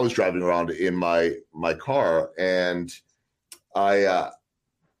when I was driving around in my car, and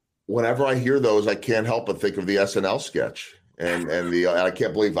whenever I hear those, I can't help but think of the SNL sketch. And I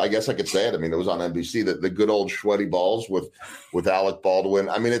can't believe, I guess I could say it. I mean, it was on NBC, the good old Sweaty Balls with Alec Baldwin.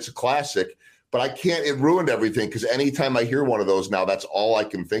 I mean, it's a classic, but it ruined everything, because anytime I hear one of those now, that's all I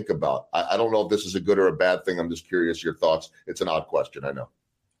can think about. I don't know if this is a good or a bad thing. I'm just curious your thoughts. It's an odd question, I know.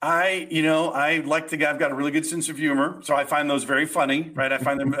 I like the guy. I've got a really good sense of humor, so I find those very funny, right? I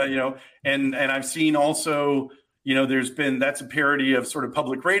find them, and I've seen also, that's a parody of sort of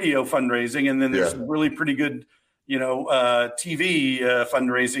public radio fundraising, and then there's some really pretty good TV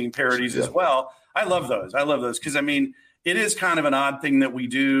fundraising parodies as well. I love those because, I mean, it is kind of an odd thing that we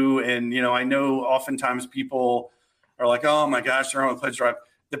do. And, I know oftentimes people are like, oh my gosh, they're on a pledge drive.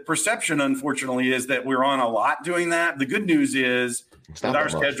 The perception, unfortunately, is that we're on a lot doing that. The good news is with our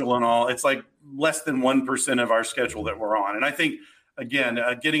schedule and all, it's like less than 1% of our schedule that we're on. And I think, again,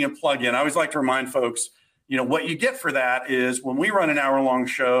 getting a plug in, I always like to remind folks, what you get for that is when we run an hour-long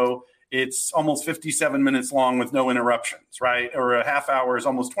show, it's almost 57 minutes long with no interruptions, right? Or a half hour is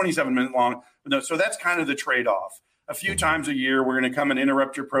almost 27 minutes long. So that's kind of the trade-off. A few times a year, we're going to come and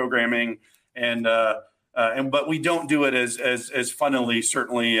interrupt your programming, but we don't do it as funnily,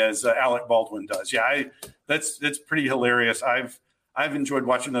 certainly, as Alec Baldwin does. Yeah, that's pretty hilarious. I've enjoyed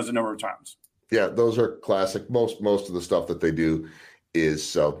watching those a number of times. Yeah, those are classic. Most of the stuff that they do is,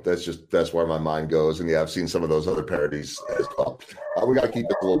 so that's where my mind goes. And yeah, I've seen some of those other parodies as well. We got to keep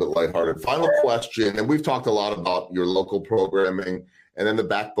it a little bit lighthearted. Final question, and we've talked a lot about your local programming and then the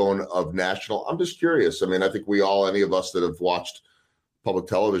backbone of national. I'm just curious. I mean, I think any of us that have watched public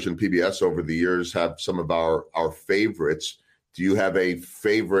television, PBS over the years, have some of our favorites. Do you have a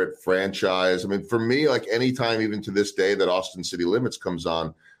favorite franchise? I mean, for me, like anytime, even to this day, that Austin City Limits comes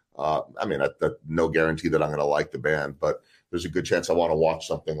on, I mean, no guarantee that I'm going to like the band, but there's a good chance I want to watch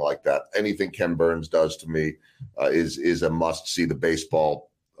something like that. Anything Ken Burns does to me is a must see. The baseball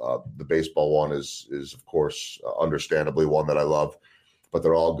one is of course understandably one that I love, but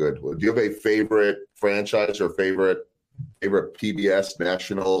they're all good. Do you have a favorite franchise or favorite PBS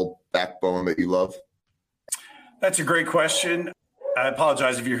national backbone that you love? That's a great question. I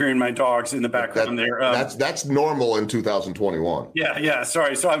apologize if you're hearing my dogs in the background there. That's normal in 2021. Yeah.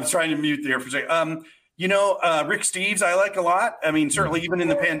 Sorry. So I was trying to mute there for a second. Rick Steves, I like a lot. I mean, certainly even in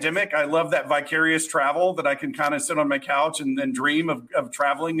the pandemic, I love that vicarious travel that I can kind of sit on my couch and dream of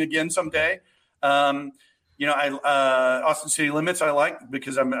traveling again someday. Austin City Limits I like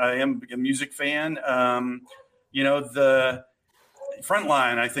because I am a music fan. The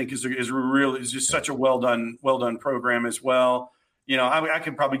Frontline I think is just such a well done program as well. I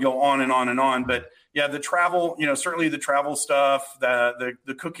could probably go on and on and on, but yeah, the travel, certainly the travel stuff, the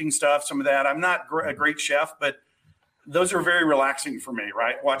cooking stuff, some of that. I'm not a great chef, but those are very relaxing for me,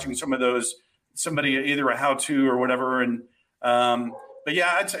 right? Watching some of those, somebody either a how-to or whatever. And, but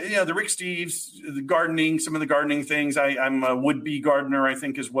yeah, I'd say, the Rick Steves, the gardening, some of the gardening things. I'm a would-be gardener, I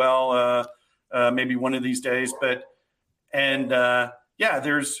think, as well, maybe one of these days.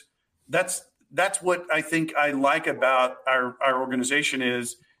 That's what I think I like about our organization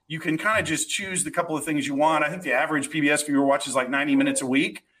is you can kind of just choose the couple of things you want. I think the average PBS viewer watches like 90 minutes a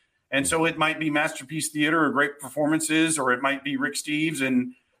week. And so it might be Masterpiece Theater or great performances, or it might be Rick Steves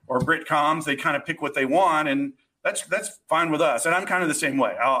or Brit Combs. They kind of pick what they want, and that's fine with us. And I'm kind of the same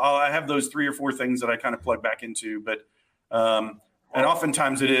way. I have those 3 or 4 things that I kind of plug back into, but and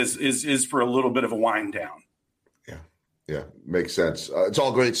oftentimes it is for a little bit of a wind down. Yeah, makes sense. It's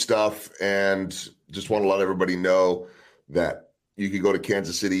all great stuff, and just want to let everybody know that you can go to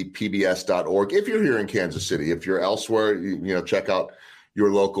kansascitypbs.org if you're here in Kansas City. If you're elsewhere, check out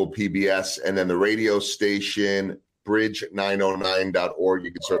your local PBS, and then the radio station, bridge909.org.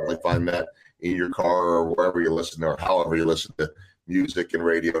 You can certainly find that in your car or wherever you listen, or however you listen to music and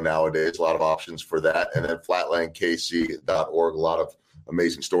radio nowadays. A lot of options for that. And then flatlandkc.org, a lot of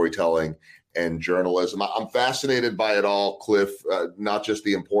amazing storytelling and journalism. I'm fascinated by it all, Cliff, not just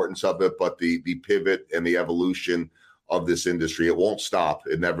the importance of it, but the pivot and the evolution of this industry. It won't stop.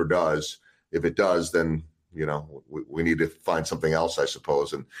 It never does. If it does, then, we need to find something else, I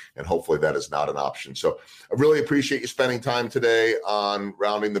suppose. And hopefully that is not an option. So I really appreciate you spending time today on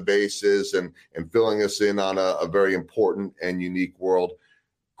Rounding the Bases and filling us in on a very important and unique world.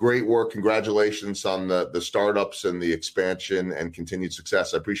 Great work. Congratulations on the startups and the expansion and continued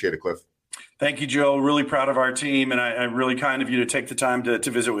success. I appreciate it, Cliff. Thank you, Joe. Really proud of our team, and I really kind of you to take the time to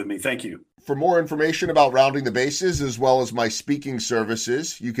visit with me. Thank you. For more information about Rounding the Bases, as well as my speaking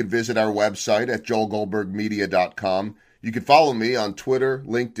services, you can visit our website at joelgoldbergmedia.com. You can follow me on Twitter,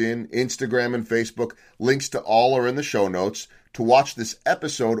 LinkedIn, Instagram, and Facebook. Links to all are in the show notes. To watch this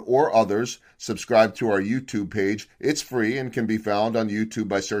episode or others, subscribe to our YouTube page. It's free and can be found on YouTube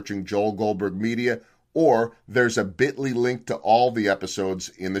by searching Joel Goldberg Media, or there's a bit.ly link to all the episodes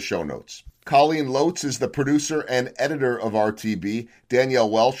in the show notes. Colleen Lotz is the producer and editor of RTB.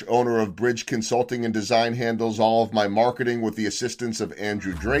 Danielle Welsh, owner of Bridge Consulting and Design, handles all of my marketing with the assistance of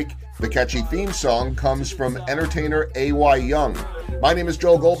Andrew Drake. The catchy theme song comes from entertainer A.Y. Young. My name is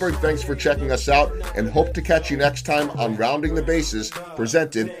Joel Goldberg. Thanks for checking us out, and hope to catch you next time on Rounding the Bases,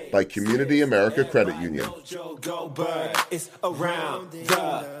 presented by Community America Credit Union. Joel Goldberg, it's around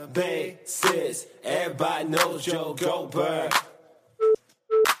the bases. Everybody knows Joel Goldberg.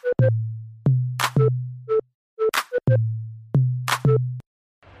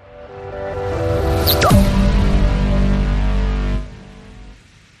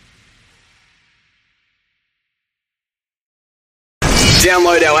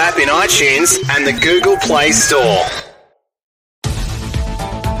 Download our app in iTunes and the Google Play Store.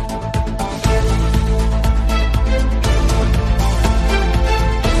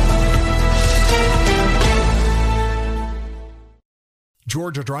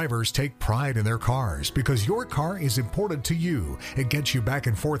 Georgia drivers take pride in their cars because your car is important to you. It gets you back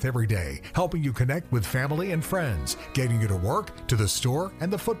and forth every day, helping you connect with family and friends, getting you to work, to the store, and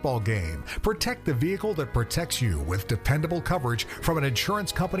the football game. Protect the vehicle that protects you with dependable coverage from an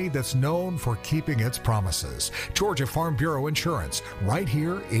insurance company that's known for keeping its promises. Georgia Farm Bureau Insurance, right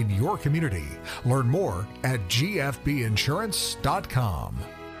here in your community. Learn more at gfbinsurance.com.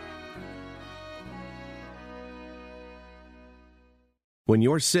 When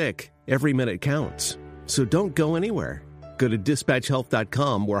you're sick, every minute counts. So don't go anywhere. Go to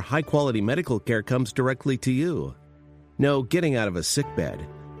dispatchhealth.com, where high-quality medical care comes directly to you. No getting out of a sickbed.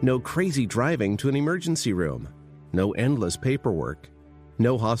 No crazy driving to an emergency room. No endless paperwork.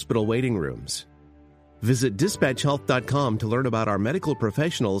 No hospital waiting rooms. Visit DispatchHealth.com to learn about our medical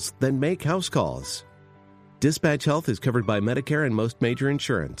professionals, then make house calls. Dispatch Health is covered by Medicare and most major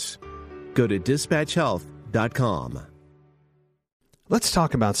insurance. Go to DispatchHealth.com. Let's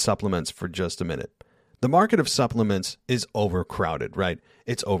talk about supplements for just a minute. The market of supplements is overcrowded, right?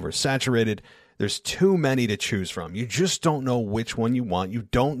 It's oversaturated. There's too many to choose from. You just don't know which one you want. You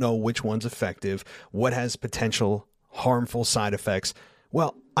don't know which one's effective, what has potential harmful side effects.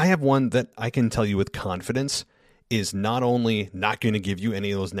 Well, I have one that I can tell you with confidence is not only not going to give you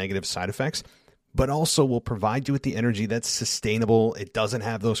any of those negative side effects, but also will provide you with the energy that's sustainable. It doesn't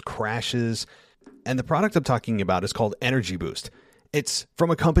have those crashes. And the product I'm talking about is called Energy Boost. It's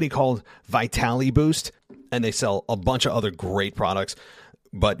from a company called Vitali Boost, and they sell a bunch of other great products.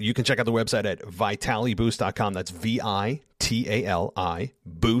 But you can check out the website at vitaliboost.com. That's VITALI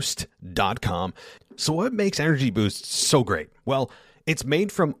boost.com. So what makes Energy Boost so great? Well, it's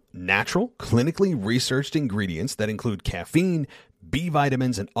made from natural, clinically researched ingredients that include caffeine, B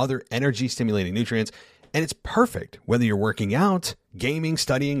vitamins, and other energy-stimulating nutrients. And it's perfect whether you're working out, gaming,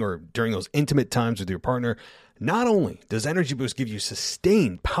 studying, or during those intimate times with your partner. Not only does Energy Boost give you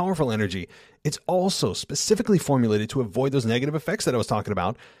sustained, powerful energy, it's also specifically formulated to avoid those negative effects that I was talking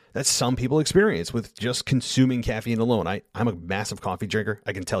about that some people experience with just consuming caffeine alone. I'm a massive coffee drinker.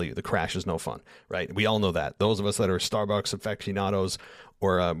 I can tell you the crash is no fun, right? We all know that. Those of us that are Starbucks aficionados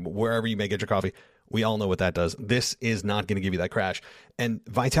or wherever you may get your coffee, we all know what that does. This is not going to give you that crash. And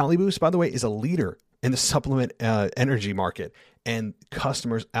Vitali Boost, by the way, is a leader in the supplement energy market, and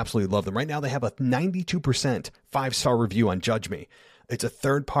customers absolutely love them. Right now, they have a 92% 5-star review on Judge Me. It's a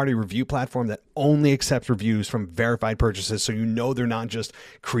third-party review platform that only accepts reviews from verified purchases, so you know they're not just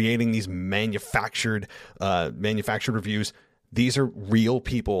creating these manufactured reviews. These are real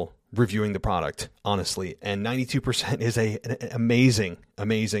people reviewing the product, honestly, and 92% is an amazing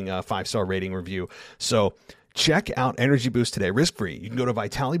 5-star rating review. So check out Energy Boost today, risk-free. You can go to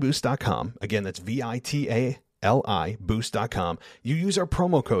vitaliboost.com. Again, that's VITALI boost.com. You use our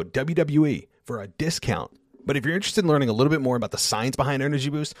promo code WWE for a discount. But if you're interested in learning a little bit more about the science behind Energy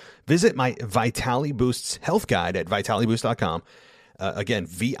Boost, visit my Vitali Boost's health guide at vitaliboost.com. Again,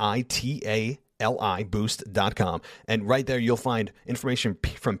 VITALI boost.com. And right there, you'll find information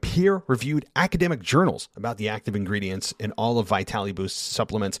from peer-reviewed academic journals about the active ingredients in all of Vitali Boost's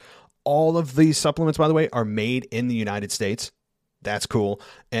supplements. All of these supplements, by the way, are made in the United States. That's cool.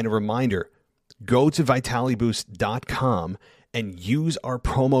 And a reminder, go to vitaliboost.com and use our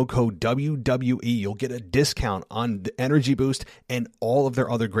promo code WWE. You'll get a discount on the Energy Boost and all of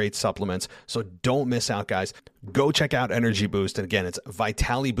their other great supplements. So don't miss out, guys. Go check out Energy Boost. And again, it's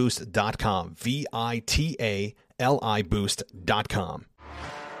vitaliboost.com, VITALI boost.com.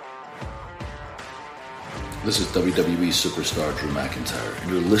 This is WWE superstar Drew McIntyre,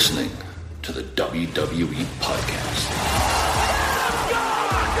 and you're listening to the WWE Podcast.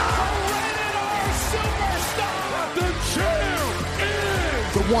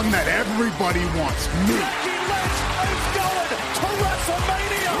 The one that everybody wants, me. Becky Lynch is going to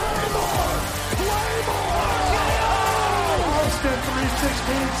WrestleMania. Claymore! Austin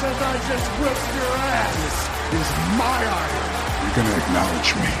 316 says I just whipped your ass. This is my iron. You're going to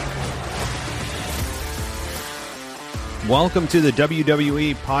acknowledge me. Welcome to the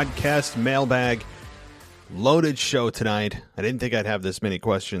WWE Podcast Mailbag. Loaded show tonight. I didn't think I'd have this many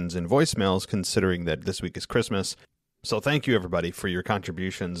questions and voicemails considering that this week is Christmas. So thank you, everybody, for your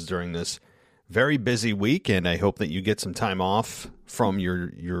contributions during this very busy week, and I hope that you get some time off from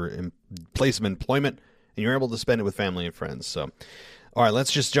your place of employment, and you're able to spend it with family and friends. So, all right,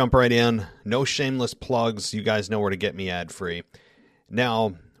 let's just jump right in. No shameless plugs. You guys know where to get me ad-free.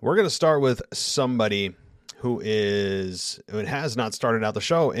 Now, we're going to start with somebody who has not started out the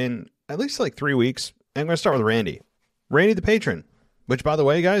show in at least like 3 weeks. I'm going to start with Randy. Randy the patron, which, by the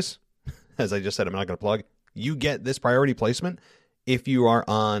way, guys, as I just said, I'm not going to plug. You get this priority placement if you are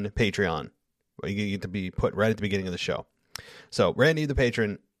on Patreon. You get to be put right at the beginning of the show. So Randy the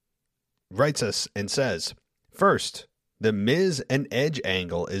patron writes us and says, first, the Miz and Edge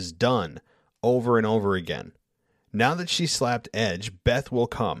angle is done over and over again. Now that she slapped Edge, Beth will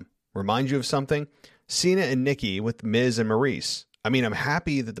come. Remind you of something? Cena and Nikki with Miz and Maurice. I mean, I'm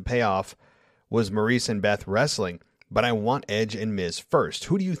happy that the payoff was Maurice and Beth wrestling, but I want Edge and Miz first.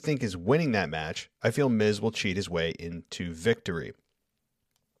 Who do you think is winning that match? I feel Miz will cheat his way into victory.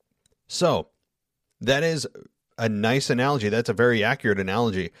 So, that is a nice analogy. That's a very accurate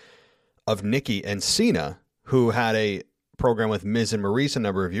analogy of Nikki and Cena, who had a program with Miz and Maurice a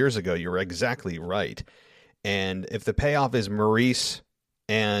number of years ago. You're exactly right. And if the payoff is Maurice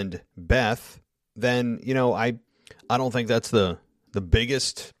and Beth, then, I don't think that's the the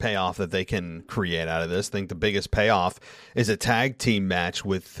biggest payoff that they can create out of this. I think the biggest payoff is a tag team match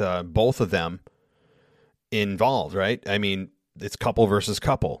with both of them involved, right? I mean, it's couple versus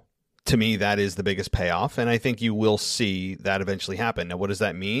couple. To me, that is the biggest payoff, and I think you will see that eventually happen. Now, what does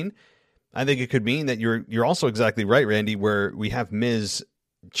that mean? I think it could mean that you're also exactly right, Randy, where we have Miz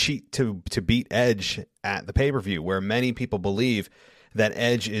cheat to beat Edge at the pay-per-view, where many people believe that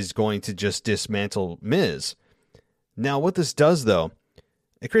Edge is going to just dismantle Miz. Now, what this does, though,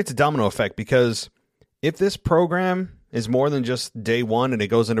 it creates a domino effect, because if this program is more than just day one and it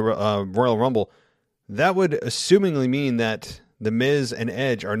goes into Royal Rumble, that would assumingly mean that the Miz and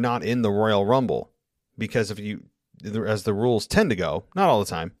Edge are not in the Royal Rumble, because as the rules tend to go, not all the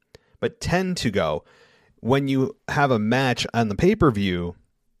time, but tend to go, when you have a match on the pay-per-view,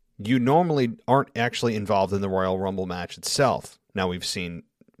 you normally aren't actually involved in the Royal Rumble match itself. Now, we've seen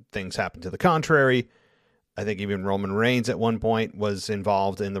things happen to the contrary. I think even Roman Reigns at one point was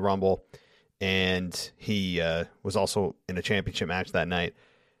involved in the Rumble, and he was also in a championship match that night,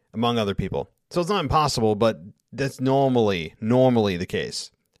 among other people. So it's not impossible, but that's normally the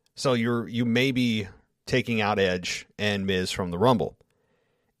case. So you may be taking out Edge and Miz from the Rumble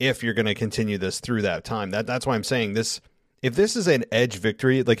if you're going to continue this through that time. That's why I'm saying this. If this is an Edge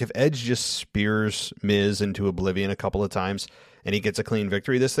victory, like if Edge just spears Miz into oblivion a couple of times and he gets a clean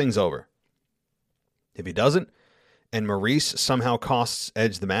victory, this thing's over. If he doesn't, and Maurice somehow costs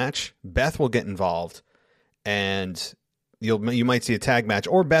Edge the match, Beth will get involved, and you might see a tag match,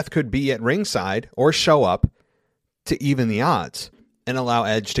 or Beth could be at ringside or show up to even the odds and allow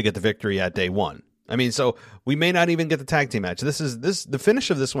Edge to get the victory at day one. I mean, so we may not even get the tag team match. The finish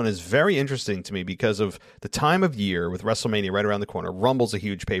of this one is very interesting to me because of the time of year with WrestleMania right around the corner. Rumble's a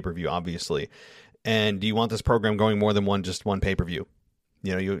huge pay-per-view, obviously. And do you want this program going more than just one pay-per-view?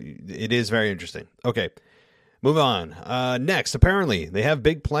 It is very interesting. Okay, move on. Next, apparently, they have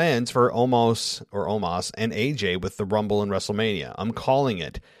big plans for Omos and AJ with the Rumble and WrestleMania. I'm calling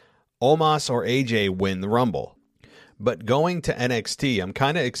it. Omos or AJ win the Rumble. But going to NXT, I'm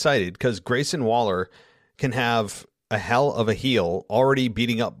kind of excited because Grayson Waller can have a hell of a heel already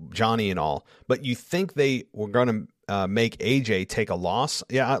beating up Johnny and all. But you think they were going to make AJ take a loss?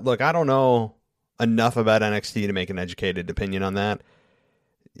 Yeah, look, I don't know enough about NXT to make an educated opinion on that.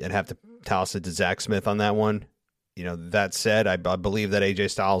 I'd have to toss it to Zach Smith on that one. That said, I believe that AJ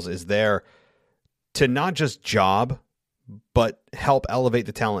Styles is there to not just job, but help elevate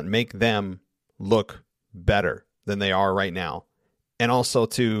the talent, make them look better than they are right now, and also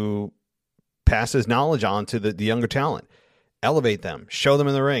to pass his knowledge on to the younger talent, elevate them, show them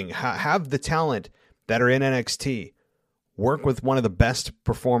in the ring, have the talent that are in NXT work with one of the best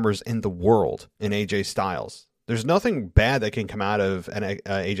performers in the world in AJ Styles. There's nothing bad that can come out of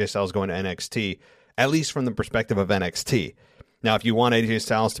AJ Styles going to NXT, at least from the perspective of NXT. Now, if you want AJ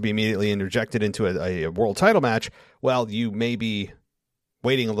Styles to be immediately interjected into a world title match, well, you may be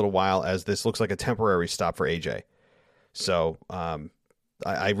waiting a little while, as this looks like a temporary stop for AJ. So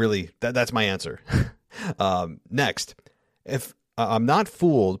I really, that's my answer. Next, if I'm not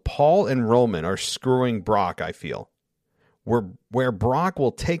fooled, Paul and Roman are screwing Brock, I feel. Where Brock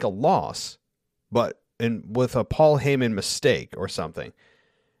will take a loss, but with a Paul Heyman mistake or something.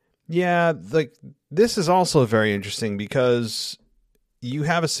 Yeah, this is also very interesting because you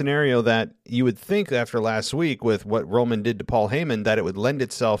have a scenario that you would think after last week with what Roman did to Paul Heyman that it would lend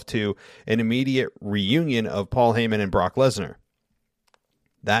itself to an immediate reunion of Paul Heyman and Brock Lesnar.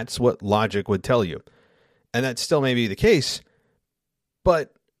 That's what logic would tell you. And that still may be the case,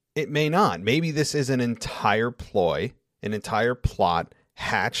 but it may not. Maybe this is an entire ploy, an entire plot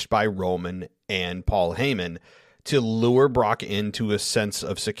hatched by Roman and Paul Heyman to lure Brock into a sense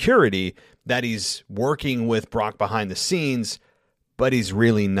of security that he's working with Brock behind the scenes, but he's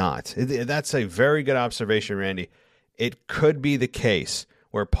really not. That's a very good observation, Randy. It could be the case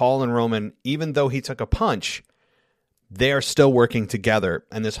where Paul and Roman, even though he took a punch, they are still working together,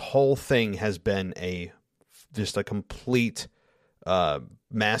 and this whole thing has been just a complete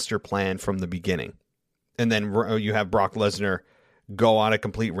master plan from the beginning. And then you have Brock Lesnar go on a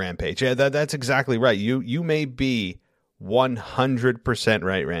complete rampage. Yeah, that's exactly right. You may be 100%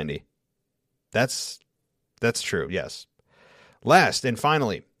 right, Randy. That's true, yes. Last and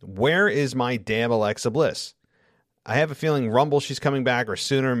finally, where is my damn Alexa Bliss? I have a feeling Rumble she's coming back, or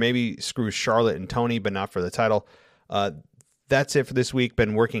sooner. Maybe screw Charlotte and Tony, but not for the title. That's it for this week.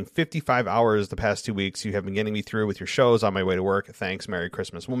 Been working 55 hours the past 2 weeks. You have been getting me through with your shows on my way to work. Thanks. Merry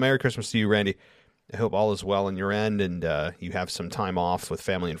Christmas. Well, Merry Christmas to you, Randy. I hope all is well on your end, and you have some time off with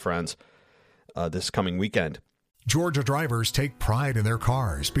family and friends this coming weekend. Georgia drivers take pride in their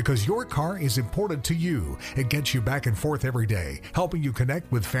cars because your car is important to you. It gets you back and forth every day, helping you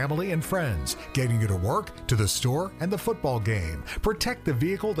connect with family and friends, getting you to work, to the store, and the football game. Protect the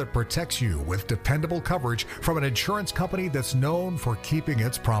vehicle that protects you with dependable coverage from an insurance company that's known for keeping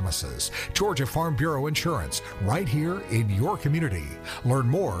its promises. Georgia Farm Bureau Insurance, right here in your community. Learn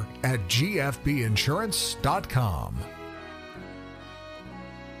more at gfbinsurance.com.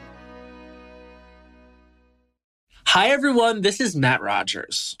 Hi, everyone. This is Matt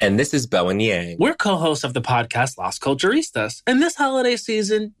Rogers. And this is Bowen Yang. We're co-hosts of the podcast Las Culturistas. And this holiday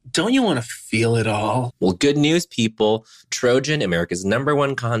season, don't you want to feel it all? Well, good news, people. Trojan, America's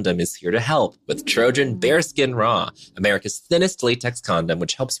 #1 condom, is here to help with Trojan Bearskin Raw, America's thinnest latex condom,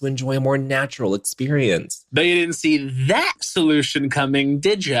 which helps you enjoy a more natural experience. But you didn't see that solution coming,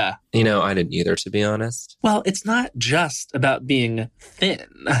 did ya? You know, I didn't either, to be honest. Well, it's not just about being thin.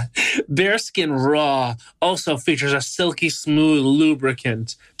 Bearskin Raw also features a silky smooth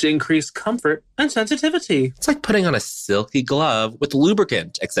lubricant to increase comfort and sensitivity. It's like putting on a silky glove with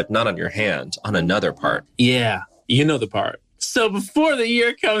lubricant, except not on your hand, on another part. Yeah, you know the part. So before the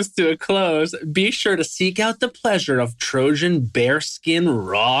year comes to a close, be sure to seek out the pleasure of Trojan Bearskin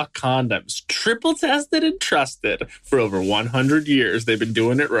Raw condoms. Triple tested and trusted. For over 100 years, they've been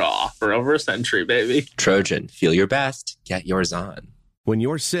doing it raw. For over a century, baby. Trojan, feel your best. Get yours on. When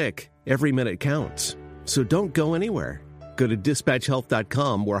you're sick, every minute counts. So don't go anywhere. Go to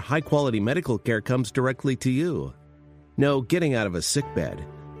dispatchhealth.com where high-quality medical care comes directly to you. No getting out of a sick bed.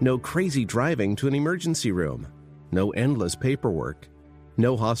 No crazy driving to an emergency room. No endless paperwork.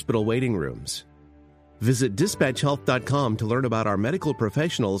 No hospital waiting rooms. Visit dispatchhealth.com to learn about our medical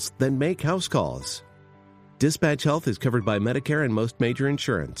professionals, then make house calls. Dispatch Health is covered by Medicare and most major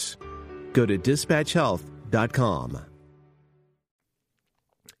insurance. Go to dispatchhealth.com.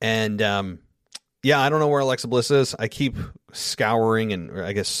 And, yeah, I don't know where Alexa Bliss is. I keep scouring or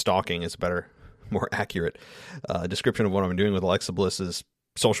I guess stalking is better, more accurate description of what I'm doing with Alexa Bliss's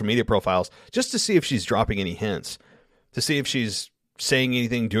social media profiles, just to see if she's dropping any hints, to see if she's saying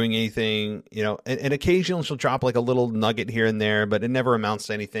anything, doing anything, you know, and occasionally she'll drop like a little nugget here and there, but it never amounts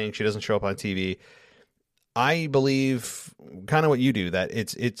to anything. She doesn't show up on TV. I believe kind of what you do, that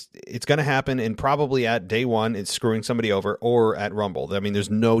it's going to happen, and probably at day one, it's screwing somebody over, or at Rumble. I mean, there's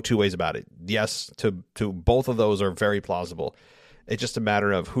no two ways about it. Yes, to both of those are very plausible. It's just a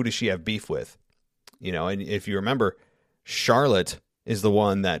matter of who does she have beef with, you know. And if you remember, Charlotte is the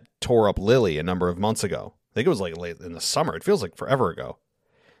one that tore up Lily a number of months ago. I think it was like late in the summer. It feels like forever ago.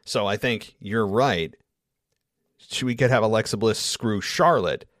 So I think you're right. We could have Alexa Bliss screw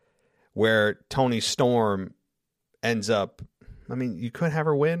Charlotte, where Toni Storm ends up, I mean, you could have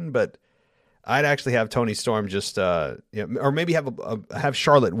her win, but I'd actually have Toni Storm just, or maybe have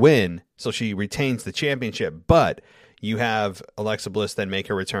Charlotte win so she retains the championship, but you have Alexa Bliss then make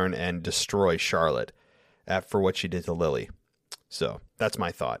her return and destroy Charlotte for what she did to Lily. So that's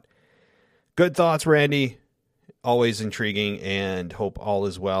my thought. Good thoughts, Randy. Always intriguing, and hope all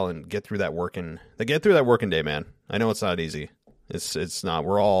is well and get through that working day, man. I know it's not easy. It's not.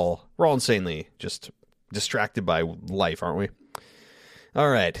 We're all insanely just distracted by life, aren't we? All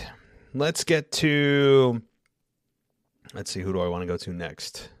right. Let's see, who do I want to go to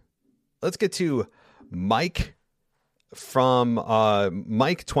next? Let's get to Mike from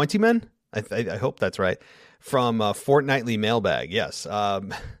Mike 20man. I hope that's right. From Fortnightly Mailbag. Yes.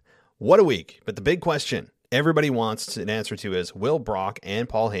 What a week. But the big question everybody wants an answer to is, will Brock and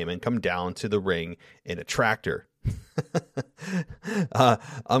Paul Heyman come down to the ring in a tractor?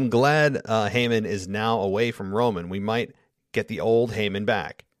 I'm glad Heyman is now away from Roman. We might get the old Heyman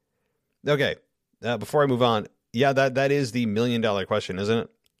back. Okay. Before I move on, yeah, that is the $1 million question, isn't it?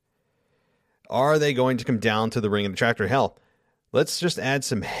 Are they going to come down to the ring in a tractor? Hell, let's just add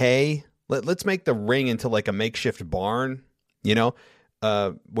some hay. Let's make the ring into like a makeshift barn, you know,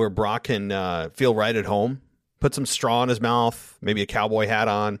 where Brock can feel right at home. Put some straw in his mouth, maybe a cowboy hat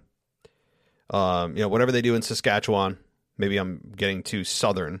on. Whatever they do in Saskatchewan. Maybe I'm getting too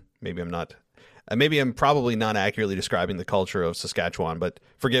southern. Maybe I'm not. Maybe I'm probably not accurately describing the culture of Saskatchewan, but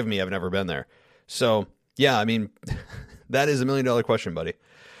forgive me, I've never been there. So, yeah, I mean, that is $1 million question, buddy.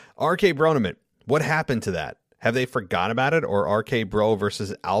 RK Bronament, what happened to that? Have they forgot about it, or RK Bro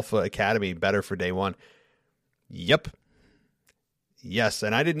versus Alpha Academy better for day one? Yep. Yes,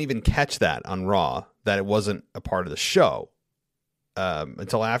 and I didn't even catch that on Raw, that it wasn't a part of the show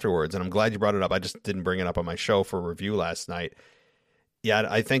until afterwards, and I'm glad you brought it up. I just didn't bring it up on my show for review last night. Yeah,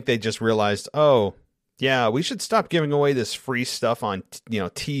 I think they just realized, oh, yeah, we should stop giving away this free stuff on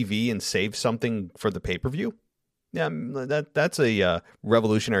TV and save something for the pay-per-view. Yeah, that's a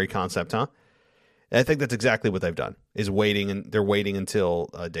revolutionary concept, huh? And I think that's exactly what they've done, is waiting, and they're waiting until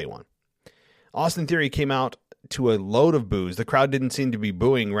day one. Austin Theory came out to a load of boos. The crowd didn't seem to be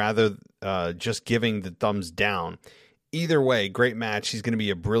booing, rather just giving the thumbs down. Either way, great match. He's going to be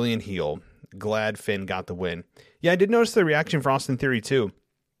a brilliant heel. Glad Finn got the win. Yeah, I did notice the reaction for Austin Theory too.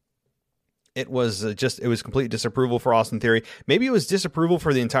 It was it was complete disapproval for Austin Theory. Maybe it was disapproval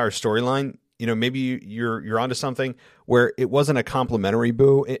for the entire storyline. You know, maybe you're onto something where it wasn't a complimentary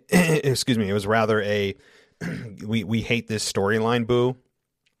boo. Excuse me. It was rather a we hate this storyline boo.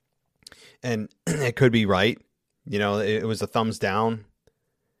 And it could be right. You know, it was a thumbs down.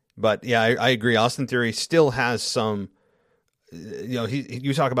 But yeah, I agree. Austin Theory still has some, you know,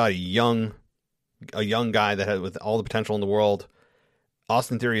 you talk about a young guy that had with all the potential in the world.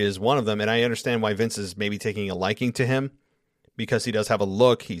 Austin Theory is one of them. And I understand why Vince is maybe taking a liking to him, because he does have a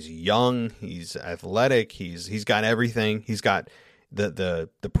look. He's young. He's athletic. He's got everything. He's got the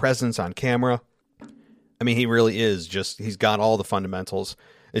presence on camera. I mean, he really is he's got all the fundamentals.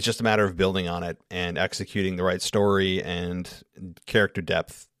 It's just a matter of building on it and executing the right story and character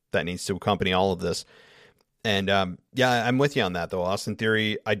depth that needs to accompany all of this. And yeah, I'm with you on that, though. Austin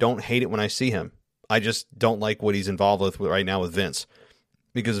Theory, I don't hate it when I see him. I just don't like what he's involved with right now with Vince,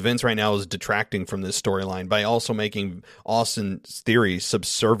 because Vince right now is detracting from this storyline by also making Austin Theory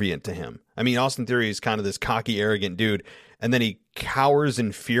subservient to him. I mean, Austin Theory is kind of this cocky, arrogant dude, and then he cowers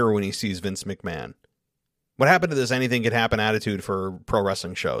in fear when he sees Vince McMahon. What happened to this anything could happen attitude for pro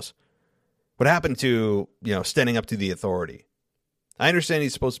wrestling shows? What happened to, you know, standing up to the authority? I understand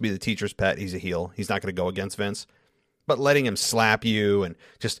he's supposed to be the teacher's pet. He's a heel. He's not going to go against Vince. But letting him slap you and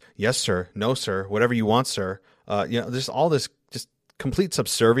just, yes, sir, no, sir, whatever you want, sir. You know, there's all this just complete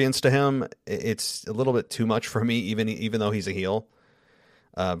subservience to him. It's a little bit too much for me, even though he's a heel.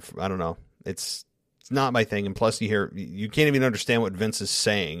 I don't know. It's not my thing. And plus you can't even understand what Vince is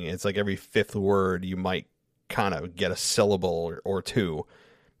saying. It's like every fifth word you might kind of get a syllable or two,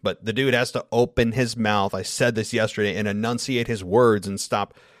 but the dude has to open his mouth. I said this yesterday, and enunciate his words and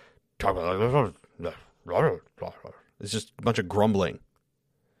stop talking. It's just a bunch of grumbling.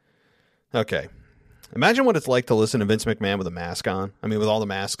 Okay. Imagine what it's like to listen to Vince McMahon with a mask on. I mean, with all the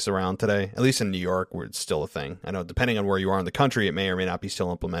masks around today, at least in New York, where it's still a thing. I know depending on where you are in the country, it may or may not be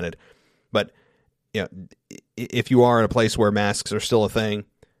still implemented, but you know, if you are in a place where masks are still a thing,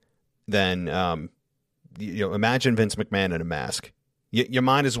 then, you know, imagine Vince McMahon in a mask. You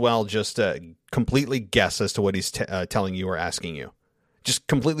might as well just completely guess as to what he's telling you or asking you. Just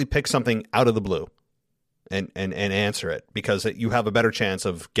completely pick something out of the blue and answer it, because you have a better chance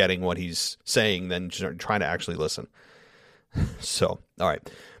of getting what he's saying than trying to actually listen. So, all right,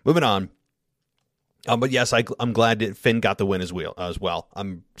 moving on. But yes, I'm glad that Finn got the win as well.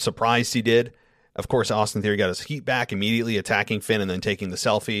 I'm surprised he did. Of course, Austin Theory got his heat back immediately, attacking Finn and then taking the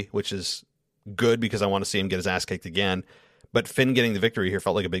selfie, which is good because I want to see him get his ass kicked again. But Finn getting the victory here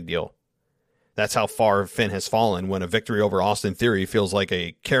felt like a big deal. That's how far Finn has fallen, when a victory over Austin Theory feels like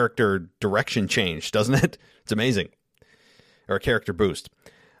a character direction change, doesn't it? It's amazing. Or a character boost.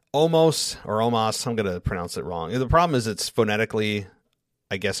 Omos, I'm going to pronounce it wrong. The problem is it's phonetically,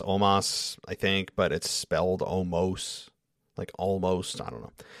 I guess, Omos, I think, but it's spelled Omos, like almost, I don't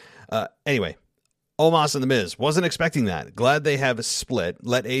know. Anyway, Omos and The Miz. Wasn't expecting that. Glad they have a split.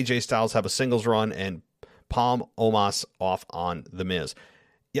 Let AJ Styles have a singles run and palm Omos off on The Miz.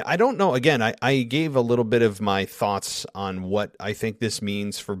 Yeah, I don't know. Again, I gave a little bit of my thoughts on what I think this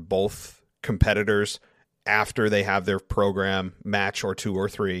means for both competitors after they have their program match or 2 or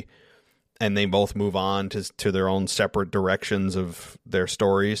 3, and they both move on to their own separate directions of their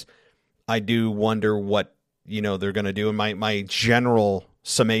stories. I do wonder what, you know, they're going to do. And my general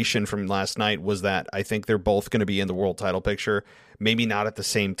summation from last night was that I think they're both going to be in the world title picture. Maybe not at the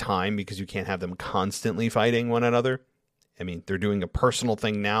same time, because you can't have them constantly fighting one another. I mean, they're doing a personal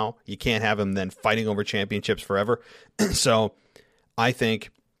thing now. You can't have them then fighting over championships forever. So I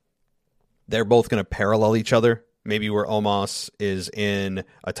think they're both going to parallel each other. Maybe where Omos is in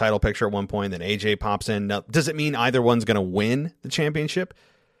a title picture at one point, then AJ pops in. Now, does it mean either one's going to win the championship?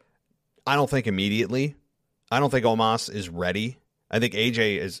 I don't think immediately. I don't think Omos is ready. I think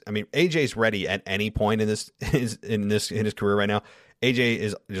AJ's ready at any point in his career right now. AJ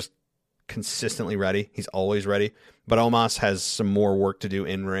is just consistently ready. He's always ready. But Omos has some more work to do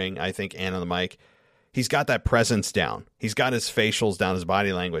in ring, I think, and on the mic. He's got that presence down. He's got his facials down, his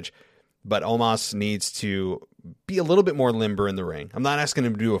body language. But Omos needs to be a little bit more limber in the ring. I'm not asking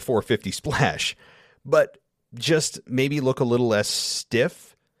him to do a 450 splash, but just maybe look a little less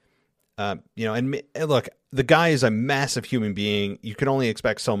stiff. And look, the guy is a massive human being. You can only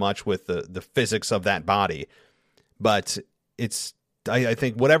expect so much with the physics of that body, but it's I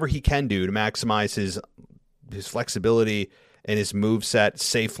think whatever he can do to maximize his flexibility and his moveset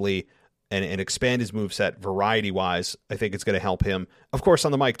safely and expand his moveset variety-wise, I think it's going to help him. Of course,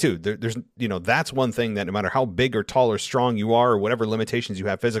 on the mic, too. There's that's one thing that no matter how big or tall or strong you are or whatever limitations you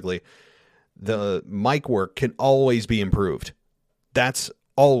have physically, the mic work can always be improved. That's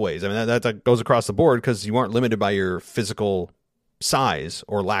always. I mean, that goes across the board because you aren't limited by your physical size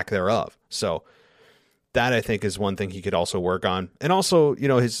or lack thereof. So that, I think, is one thing he could also work on. And also,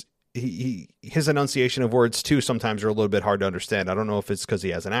 his enunciation of words too sometimes are a little bit hard to understand. I don't know if it's because he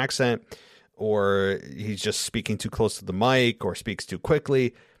has an accent or he's just speaking too close to the mic or speaks too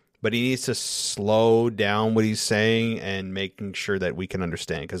quickly, but he needs to slow down what he's saying and making sure that we can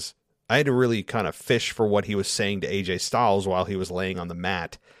understand, because I had to really kind of fish for what he was saying to AJ Styles while he was laying on the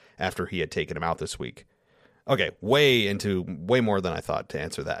mat after he had taken him out this week. Okay, way more than I thought to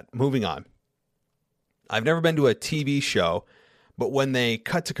answer that. Moving on. I've never been to a TV show, but when they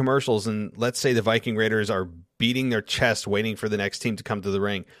cut to commercials and let's say the Viking Raiders are beating their chest waiting for the next team to come to the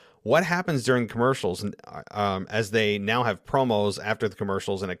ring, what happens during commercials? And as they now have promos after the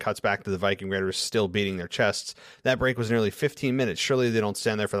commercials and it cuts back to the Viking Raiders still beating their chests, that break was nearly 15 minutes. Surely they don't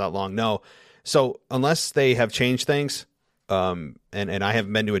stand there for that long. No. So unless they have changed things, and I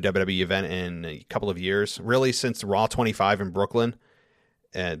haven't been to a WWE event in a couple of years, really since Raw 25 in Brooklyn,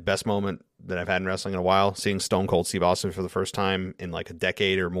 and best moment that I've had in wrestling in a while, seeing Stone Cold Steve Austin for the first time in like a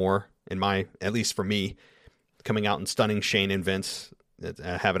decade or more, at least for me, coming out and stunning Shane and Vince.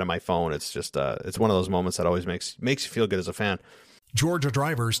 I have it on my phone. It's just it's one of those moments that always makes you feel good as a fan. Georgia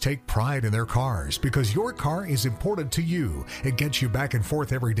drivers take pride in their cars because your car is important to you. It gets you back and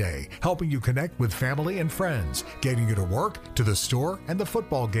forth every day, helping you connect with family and friends, getting you to work, to the store, and the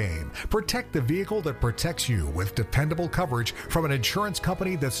football game. Protect the vehicle that protects you with dependable coverage from an insurance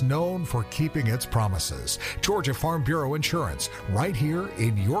company that's known for keeping its promises. Georgia Farm Bureau Insurance, right here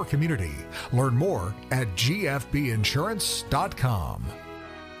in your community. Learn more at gfbinsurance.com.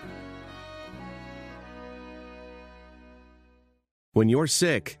 When you're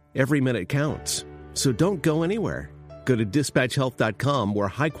sick, every minute counts. So don't go anywhere. Go to DispatchHealth.com where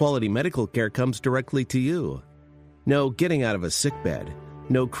high-quality medical care comes directly to you. No getting out of a sick bed.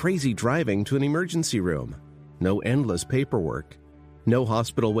 No crazy driving to an emergency room. No endless paperwork. No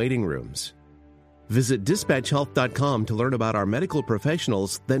hospital waiting rooms. Visit DispatchHealth.com to learn about our medical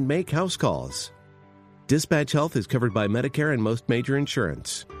professionals, then make house calls. Dispatch Health is covered by Medicare and most major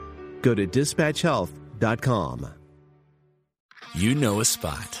insurance. Go to DispatchHealth.com. You know a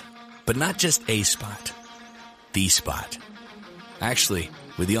spot, but not just a spot, the spot. Actually,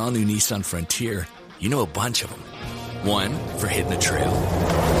 with the all-new Nissan Frontier, you know a bunch of them. One for hitting a trail.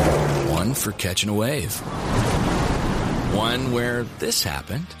 One for catching a wave. One where this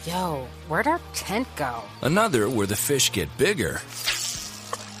happened. Yo, where'd our tent go? Another where the fish get bigger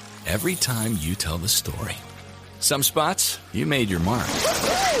every time you tell the story. Some spots, you made your mark.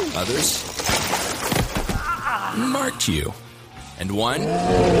 Others marked you. And one?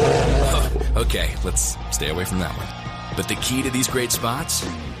 Oh, okay, let's stay away from that one. But the key to these great spots?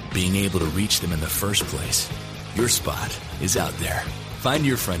 Being able to reach them in the first place. Your spot is out there. Find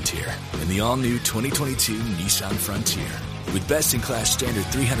your frontier in the all-new 2022 Nissan Frontier. With best-in-class standard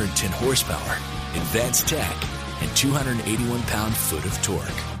 310 horsepower, advanced tech, and 281 pound-foot of torque.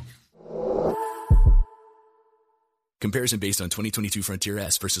 Comparison based on 2022 Frontier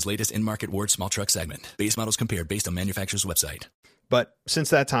S versus latest in-market Ward small truck segment. Base models compared based on manufacturer's website. But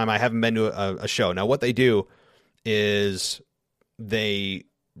since that time, I haven't been to a show. Now, what they do is they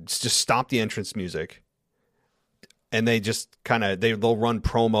just stop the entrance music, and they just they'll run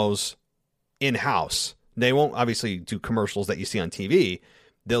promos in-house. They won't obviously do commercials that you see on TV.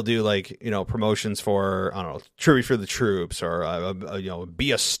 They'll do promotions for, I don't know, Tribute for the Troops or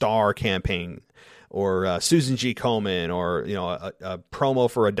Be a Star campaign, or Susan G. Komen, or a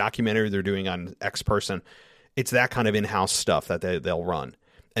promo for a documentary they're doing on X person. It's that kind of in-house stuff that they'll run.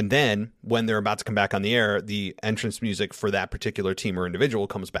 And then when they're about to come back on the air, the entrance music for that particular team or individual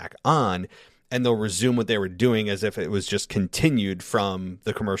comes back on, and they'll resume what they were doing as if it was just continued from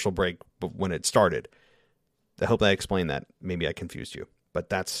the commercial break when it started. I hope I explained that. Maybe I confused you, but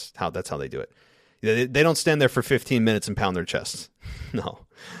that's how they do it. They don't stand there for 15 minutes and pound their chests. No.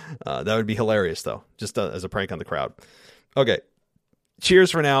 That would be hilarious, though, just as a prank on the crowd. Okay.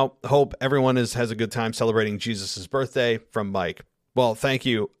 Cheers for now. Hope everyone has a good time celebrating Jesus' birthday, from Mike. Well, thank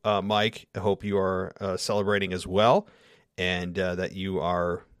you, Mike. I hope you are celebrating as well, and that you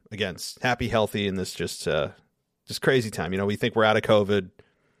are, again, happy, healthy in this just crazy time. We think we're out of COVID.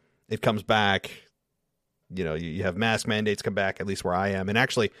 It comes back. You have mask mandates come back, at least where I am. And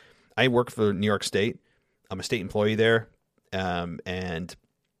actually, I work for New York State. I'm a state employee there. And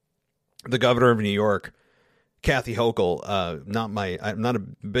the governor of New York, Kathy Hochul, I'm not a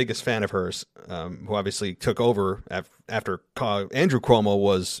biggest fan of hers, who obviously took over after Andrew Cuomo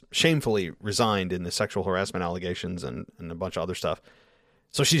was shamefully resigned in the sexual harassment allegations and a bunch of other stuff.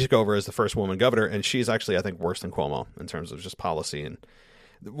 So she took over as the first woman governor, and she's actually, I think, worse than Cuomo in terms of just policy. And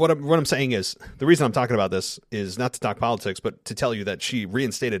what I'm saying is, the reason I'm talking about this is not to talk politics, but to tell you that she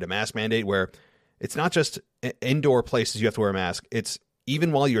reinstated a mask mandate where it's not just indoor places you have to wear a mask. It's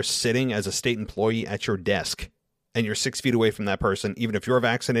even while you're sitting as a state employee at your desk and you're 6 feet away from that person, even if you're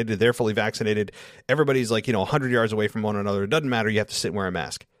vaccinated, they're fully vaccinated, everybody's 100 yards away from one another. It doesn't matter. You have to sit and wear a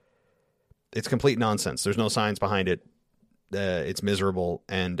mask. It's complete nonsense. There's no science behind it. It's miserable.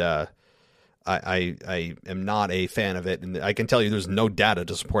 And I am not a fan of it. And I can tell you there's no data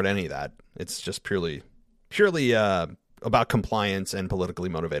to support any of that. It's just purely about compliance and politically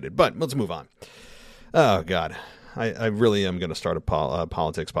motivated. But let's move on. Oh, God. I really am going to start a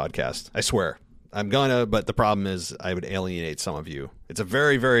politics podcast. I swear. I'm gonna, but the problem is I would alienate some of you. It's a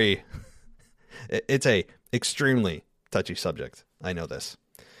very, very, it's a extremely touchy subject. I know this.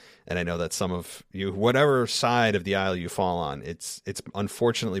 And I know that some of you, whatever side of the aisle you fall on, it's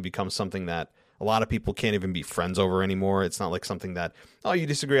unfortunately become something that a lot of people can't even be friends over anymore. It's not like something that, oh, you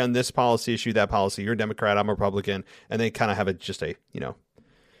disagree on this policy issue, that policy, you're a Democrat, I'm a Republican, and they kind of have just a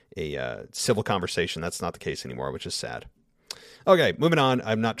civil conversation. That's not the case anymore, which is sad. Okay, moving on.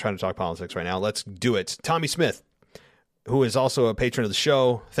 I'm not trying to talk politics right now. Let's do it. Tommy Smith, who is also a patron of the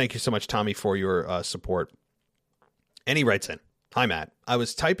show. Thank you so much, Tommy, for your support. And he writes in, "Hi, Matt. I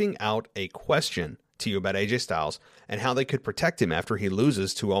was typing out a question to you about AJ Styles and how they could protect him after he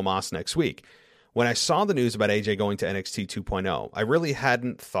loses to Omos next week. When I saw the news about AJ going to NXT 2.0, I really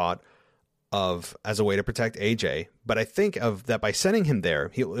hadn't thought of as a way to protect AJ, but I think of that by sending him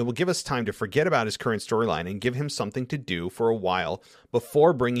there, it will give us time to forget about his current storyline and give him something to do for a while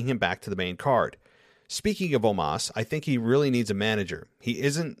before bringing him back to the main card. Speaking of Omos, I think he really needs a manager. He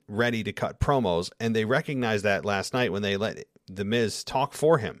isn't ready to cut promos, and they recognized that last night when they let The Miz talk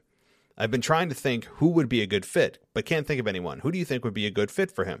for him. I've been trying to think who would be a good fit, but can't think of anyone. Who do you think would be a good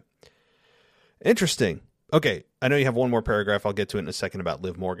fit for him?" Interesting. Okay, I know you have one more paragraph. I'll get to it in a second about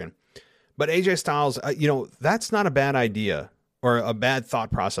Liv Morgan. But AJ Styles, that's not a bad idea or a bad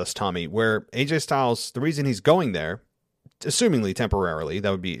thought process, Tommy, where AJ Styles, the reason he's going there, assumingly temporarily, that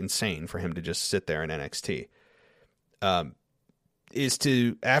would be insane for him to just sit there in NXT, is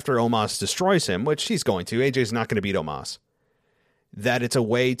to, after Omos destroys him, which he's going to, AJ's not going to beat Omos, that it's a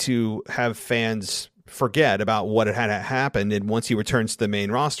way to have fans forget about what had happened. And once he returns to the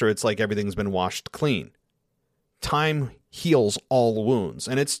main roster, it's like everything's been washed clean. Time heals all wounds.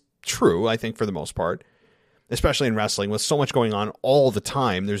 And it's true, I think, for the most part, especially in wrestling with so much going on all the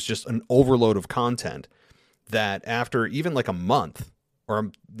time. There's just an overload of content that after even like a month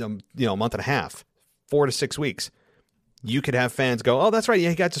or a month and a half, 4 to 6 weeks, you could have fans go, "Oh, that's right, yeah,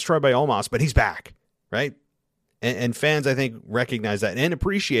 he got destroyed by Omos, but he's back," right? And fans, I think, recognize that and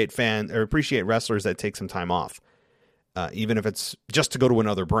appreciate wrestlers that take some time off, even if it's just to go to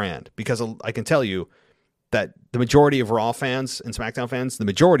another brand. Because I can tell you that the majority of Raw fans and SmackDown fans, the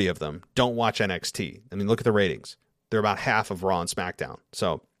majority of them don't watch NXT. I mean, look at the ratings. They're about half of Raw and SmackDown.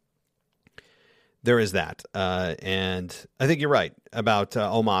 So there is that. And I think you're right about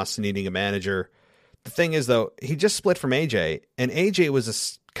Omos needing a manager. The thing is, though, he just split from AJ, and AJ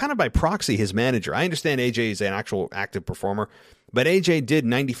was kind of by proxy his manager. I understand AJ is an actual active performer, but AJ did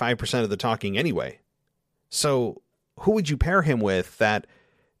 95% of the talking anyway. So who would you pair him with that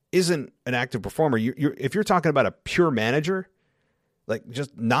isn't an active performer? If you're talking about a pure manager, like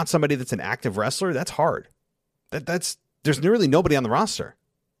just not somebody that's an active wrestler, that's hard. There's really nobody on the roster.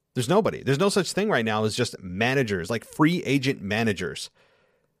 There's nobody. There's no such thing right now as just managers, like free agent managers,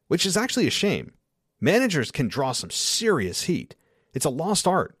 which is actually a shame. Managers can draw some serious heat. It's a lost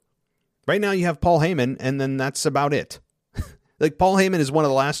art. Right now you have Paul Heyman, and then that's about it. Like, Paul Heyman is one of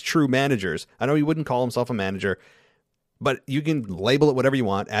the last true managers. I know he wouldn't call himself a manager, but you can label it whatever you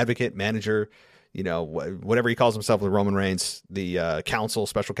want. Advocate, manager, whatever he calls himself with Roman Reigns, the counsel,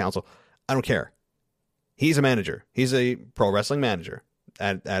 special counsel. I don't care. He's a manager. He's a pro wrestling manager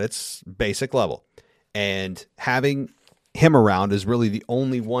at its basic level. And having him around is really the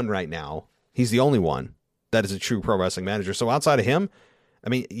only one right now. He's the only one that is a true pro wrestling manager. So outside of him, I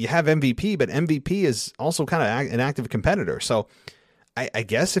mean, you have MVP, but MVP is also kind of an active competitor. So I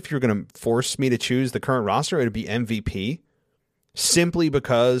guess if you're going to force me to choose the current roster, it would be MVP, simply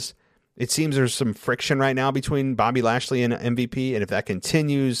because it seems there's some friction right now between Bobby Lashley and MVP. And if that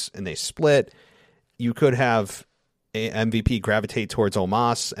continues and they split, you could have MVP gravitate towards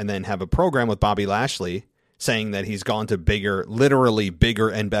Omos and then have a program with Bobby Lashley saying that he's gone to literally bigger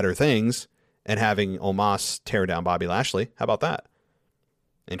and better things, and having Omos tear down Bobby Lashley. How about that?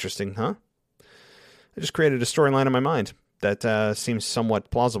 Interesting, huh? I just created a storyline in my mind that seems somewhat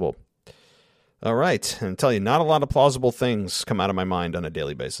plausible. All right, and I tell you, not a lot of plausible things come out of my mind on a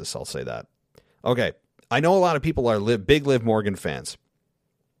daily basis, I'll say that. Okay, I know a lot of people are big Liv Morgan fans,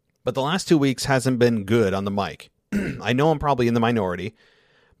 but the last 2 weeks hasn't been good on the mic. I know I'm probably in the minority,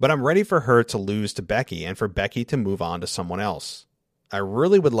 but I'm ready for her to lose to Becky and for Becky to move on to someone else. I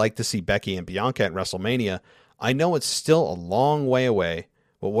really would like to see Becky and Bianca at WrestleMania. I know it's still a long way away,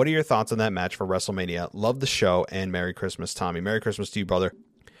 but what are your thoughts on that match for WrestleMania? Love the show, and Merry Christmas, Tommy. Merry Christmas to you, brother.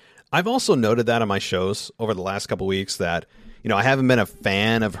 I've also noted that on my shows over the last couple of weeks that, I haven't been a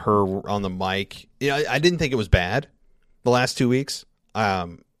fan of her on the mic. I didn't think it was bad the last 2 weeks.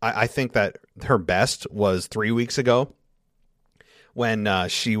 I think that her best was 3 weeks ago when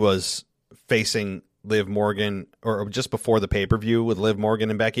she was facing Liv Morgan, or just before the pay-per-view with Liv Morgan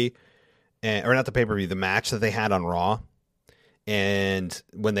and Becky, or not the pay-per-view, the match that they had on Raw, and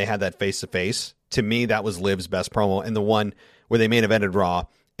when they had that face-to-face. To me, that was Liv's best promo, and the one where they main evented Raw,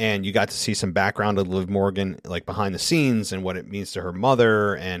 and you got to see some background of Liv Morgan, like behind the scenes, and what it means to her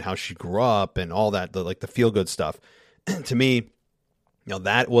mother, and how she grew up, and all that, the feel-good stuff. To me,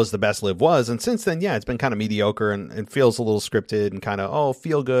 that was the best Liv was. And since then, it's been kind of mediocre and feels a little scripted and kind of,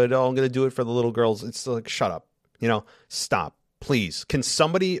 feel good. I'm going to do it for the little girls. It's like, shut up, stop, please. Can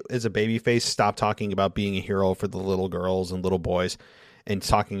somebody as a babyface stop talking about being a hero for the little girls and little boys and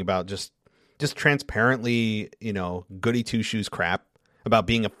talking about just transparently, goody two shoes crap about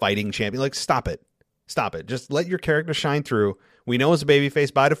being a fighting champion? Like, stop it. Just let your character shine through. We know as a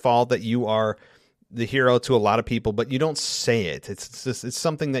babyface by default that you are the hero to a lot of people, but you don't say it. It's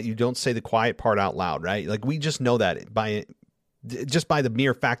something that you don't say the quiet part out loud, right? Like, we just know that by the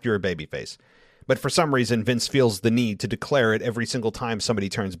mere fact you're a babyface. But for some reason, Vince feels the need to declare it every single time somebody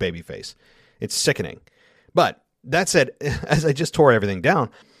turns babyface. It's sickening. But that said, as I just tore everything down,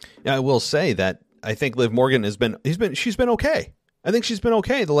 I will say that I think Liv Morgan she's been okay. I think she's been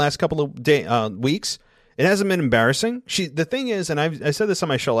okay the last couple of weeks. It hasn't been embarrassing. The thing is, and I said this on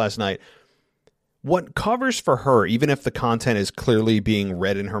my show last night, what covers for her, even if the content is clearly being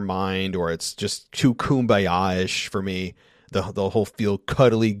read in her mind or it's just too kumbaya-ish for me, the whole feel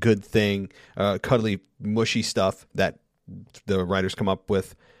cuddly good thing, cuddly mushy stuff that the writers come up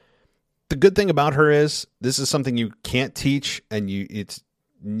with. The good thing about her is this is something you can't teach, and it's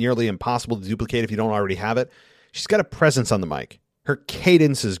nearly impossible to duplicate if you don't already have it. She's got a presence on the mic. Her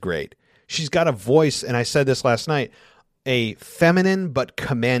cadence is great. She's got a voice, and I said this last night, a feminine but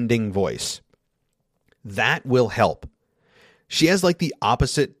commanding voice. That will help. She has like the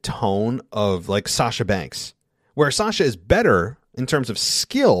opposite tone of like Sasha Banks, where Sasha is better in terms of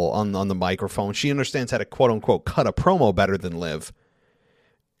skill on the microphone. She understands how to quote unquote cut a promo better than Liv.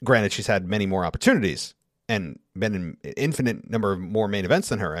 Granted, she's had many more opportunities and been in an infinite number of more main events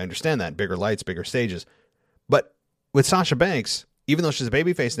than her. I understand that. Bigger lights, bigger stages. But with Sasha Banks, even though she's a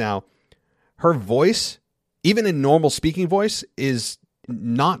babyface now, her voice, even in normal speaking voice, is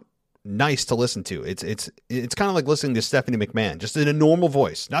not nice to listen to. It's kind of like listening to Stephanie McMahon, just in a normal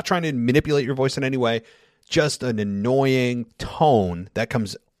voice, not trying to manipulate your voice in any way, just an annoying tone that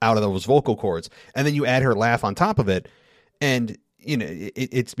comes out of those vocal cords. And then you add her laugh on top of it, and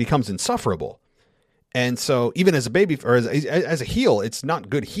it becomes insufferable. And so even as a baby, or as a heel, it's not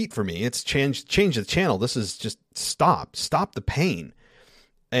good heat for me. It's change the channel. This is just stop the pain.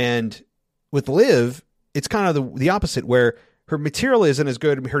 And with Liv, it's kind of the opposite, where her material isn't as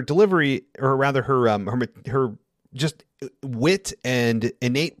good. Her delivery, or rather her just wit and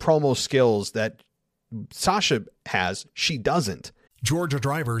innate promo skills that Sasha has, she doesn't. Georgia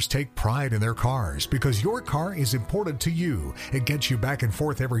drivers take pride in their cars because your car is important to you. It gets you back and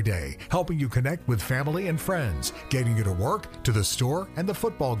forth every day, helping you connect with family and friends, getting you to work, to the store, and the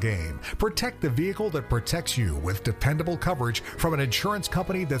football game. Protect the vehicle that protects you with dependable coverage from an insurance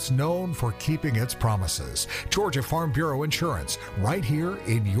company that's known for keeping its promises. Georgia Farm Bureau Insurance, right here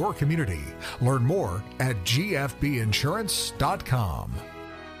in your community. Learn more at gfbinsurance.com.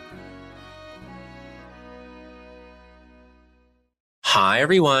 Hi,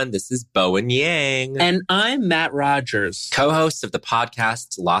 everyone. This is Bowen Yang. And I'm Matt Rogers, co-host of the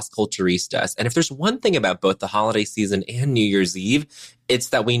podcast Las Culturistas. And if there's one thing about both the holiday season and New Year's Eve, it's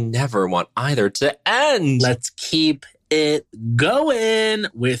that we never want either to end. Let's keep it going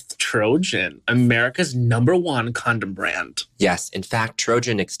with Trojan, America's #1 condom brand. Yes, in fact,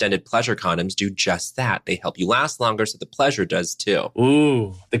 Trojan Extended Pleasure condoms do just that. They help you last longer, so the pleasure does too.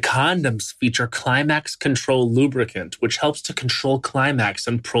 Ooh, the condoms feature Climax Control lubricant, which helps to control climax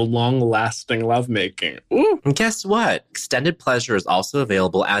and prolong lasting lovemaking. Ooh. And guess what? Extended Pleasure is also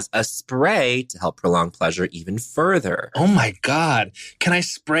available as a spray to help prolong pleasure even further. Oh my God. Can I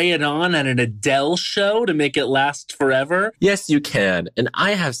spray it on at an Adele show to make it last forever? Yes, you can. And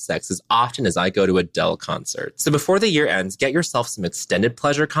I have sex as often as I go to Adele concerts. So before the year ends, get yourself some Extended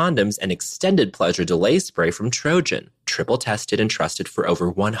Pleasure condoms and Extended Pleasure delay spray from Trojan. Triple tested and trusted for over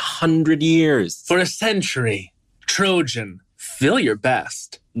 100 years. For a century. Trojan. Feel your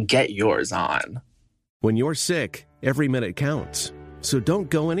best. Get yours on. When you're sick, every minute counts. So don't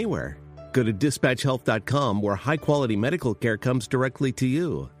go anywhere. Go to DispatchHealth.com, where high-quality medical care comes directly to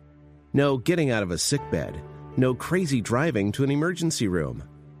you. No getting out of a sick bed. No crazy driving to an emergency room.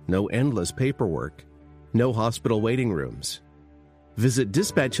 No endless paperwork. No hospital waiting rooms. Visit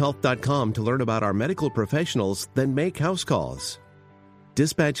DispatchHealth.com to learn about our medical professionals, then make house calls.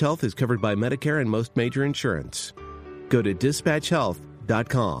 Dispatch Health is covered by Medicare and most major insurance. Go to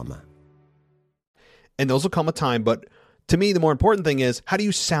DispatchHealth.com. And those will come a time, but to me, the more important thing is, how do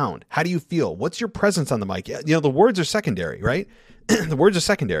you sound? How do you feel? What's your presence on the mic? You know, the words are secondary, right? The words are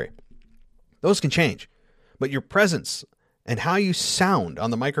secondary. Those can change. But your presence and how you sound on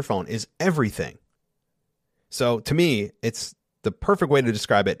the microphone is everything. So to me, it's the perfect way to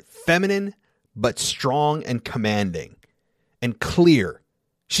describe it. Feminine, but strong and commanding and clear.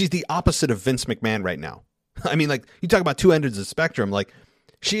 She's the opposite of Vince McMahon right now. I mean, like, you talk about two ends of the spectrum. Like,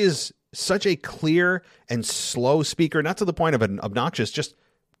 she is such a clear and slow speaker, not to the point of an obnoxious, just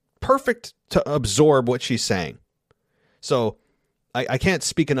perfect to absorb what she's saying. So I can't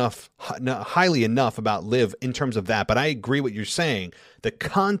speak highly enough about Liv in terms of that, but I agree what you're saying. The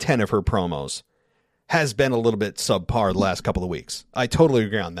content of her promos has been a little bit subpar the last couple of weeks. I totally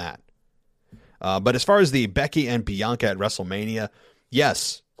agree on that. But as far as the Becky and Bianca at WrestleMania,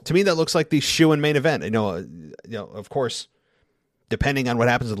 yes, to me that looks like the shoe-in main event. You know, of course, depending on what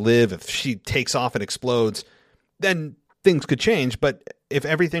happens with Liv, if she takes off and explodes, then things could change. But if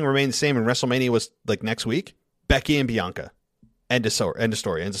everything remained the same and WrestleMania was like next week, Becky and Bianca. End of story, end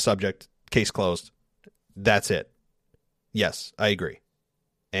of subject, case closed. That's it. Yes, I agree.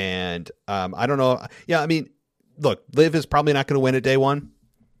 And I don't know. Yeah, I mean, look, Liv is probably not going to win at day one,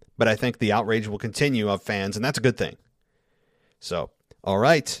 but I think the outrage will continue of fans, and that's a good thing. So, all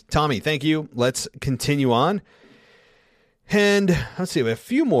right, Tommy, thank you. Let's continue on. And let's see, we have a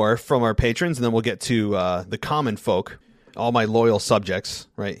few more from our patrons, and then we'll get to the common folk, all my loyal subjects,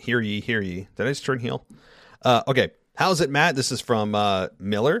 right? Hear ye, hear ye. Did I just turn heel? Okay. How's it, Matt? This is from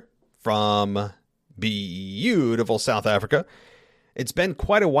Miller from beautiful South Africa. It's been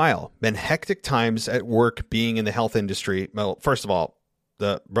quite a while. Been hectic times at work being in the health industry. Well, first of all,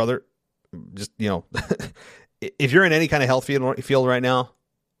 the brother, just, you know, if you're in any kind of health field right now,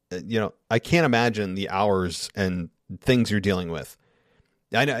 you know, I can't imagine the hours and things you're dealing with.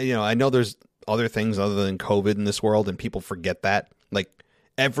 I know there's other things other than COVID in this world, and people forget that. Like,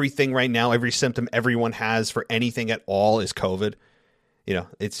 everything right now, every symptom everyone has for anything at all is COVID. You know,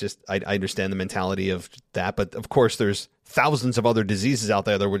 it's just, I understand the mentality of that, but of course there's thousands of other diseases out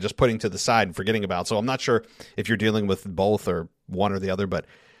there that we're just putting to the side and forgetting about. So I'm not sure if you're dealing with both or one or the other, but,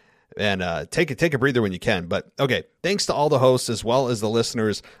 and take a breather when you can. But okay, thanks to all the hosts as well as the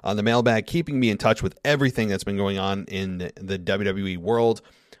listeners on the mailbag, keeping me in touch with everything that's been going on in the WWE world.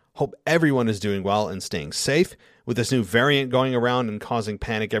 Hope everyone is doing well and staying safe with this new variant going around and causing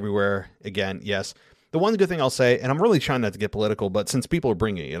panic everywhere. Again, yes. The one good thing I'll say, and I'm really trying not to get political, but since people are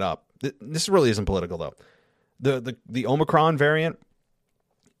bringing it up, this really isn't political though. The Omicron variant,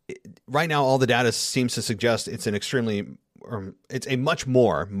 right now all the data seems to suggest it's it's a much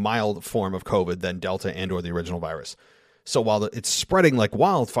more mild form of COVID than Delta and or the original virus. So while it's spreading like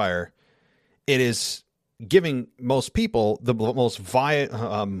wildfire, it is giving most people the most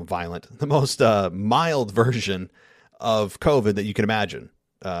violent, the most mild version of COVID that you can imagine,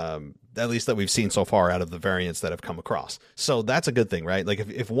 at least that we've seen so far out of the variants that have come across. So that's a good thing, right? Like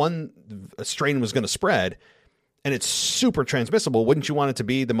if one strain was going to spread and it's super transmissible, wouldn't you want it to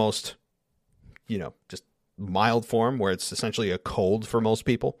be the most, just mild form where it's essentially a cold for most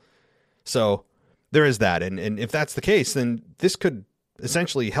people? So there is that. And if that's the case, then this could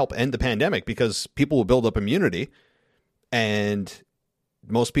essentially help end the pandemic because people will build up immunity and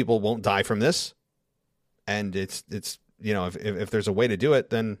most people won't die from this. And it's if there's a way to do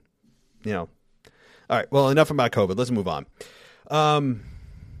it, then, all right, well, enough about COVID. Let's move on.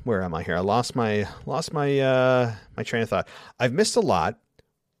 where am I here? I lost my train of thought. I've missed a lot,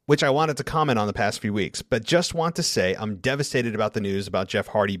 which I wanted to comment on the past few weeks, but just want to say I'm devastated about the news about Jeff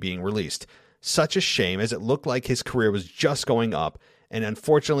Hardy being released. Such a shame, as it looked like his career was just going up, and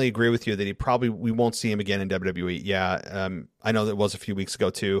unfortunately agree with you that we won't see him again in WWE. Yeah, I know that was a few weeks ago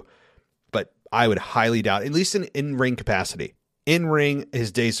too, but I would highly doubt, at least in ring capacity. In ring,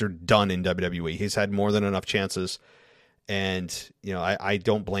 his days are done in WWE. He's had more than enough chances, and I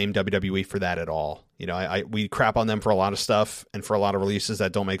don't blame WWE for that at all. We crap on them for a lot of stuff and for a lot of releases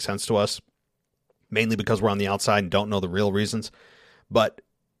that don't make sense to us, mainly because we're on the outside and don't know the real reasons. But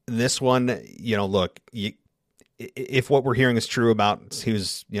this one, look, if what we're hearing is true about he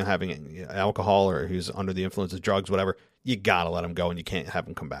was having alcohol or he was under the influence of drugs, whatever, you gotta let him go and you can't have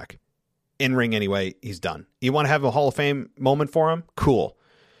him come back. In ring anyway, he's done. You want to have a Hall of Fame moment for him? Cool.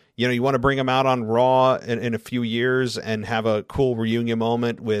 You want to bring him out on Raw in a few years and have a cool reunion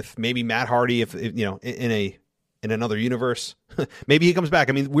moment with maybe Matt Hardy, if in another universe. Maybe he comes back.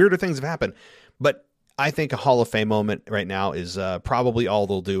 I mean, weirder things have happened, but I think a Hall of Fame moment right now is probably all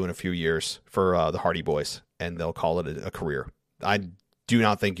they'll do in a few years for the Hardy Boys, and they'll call it a career. I do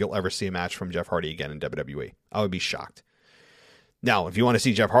not think you'll ever see a match from Jeff Hardy again in WWE. I would be shocked. Now, if you want to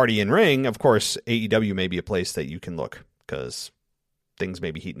see Jeff Hardy in ring, of course, AEW may be a place that you can look because things may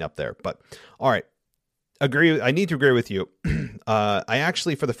be heating up there. But all right, I need to agree with you. I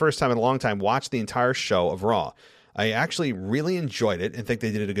actually, for the first time in a long time, watched the entire show of Raw. I actually really enjoyed it and think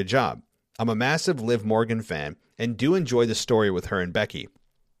they did a good job. I'm a massive Liv Morgan fan and do enjoy the story with her and Becky.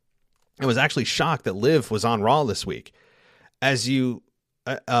 I was actually shocked that Liv was on Raw this week. As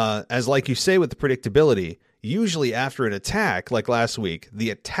like you say with the predictability, usually after an attack, like last week, the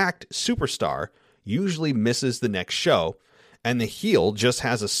attacked superstar usually misses the next show, and the heel just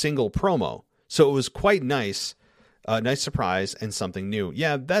has a single promo. So it was quite nice, nice surprise and something new.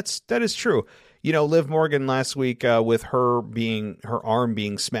 Yeah, that is true. Liv Morgan last week with her arm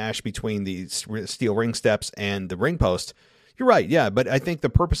being smashed between the steel ring steps and the ring post. You're right, yeah, but I think the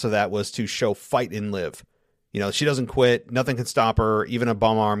purpose of that was to show fight in Liv. She doesn't quit, nothing can stop her, even a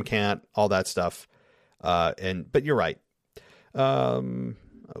bum arm can't, all that stuff. But you're right.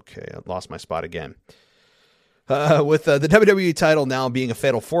 Okay, I lost my spot again. With the WWE title now being a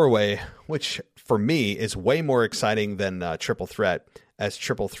fatal 4-way, which for me is way more exciting than Triple Threat, as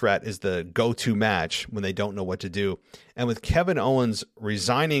Triple Threat is the go-to match when they don't know what to do. And with Kevin Owens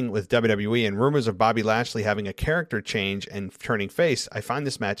resigning with WWE and rumors of Bobby Lashley having a character change and turning face, I find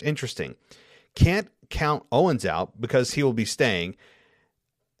this match interesting. Can't count Owens out because he will be staying.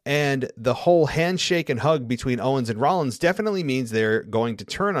 And the whole handshake and hug between Owens and Rollins definitely means they're going to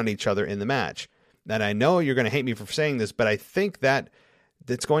turn on each other in the match. And I know you're going to hate me for saying this, but I think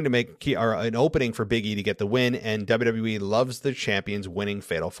that's going to make an opening for Big E to get the win, and WWE loves the champions winning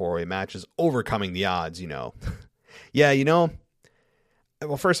fatal 4-way matches, overcoming the odds, Yeah,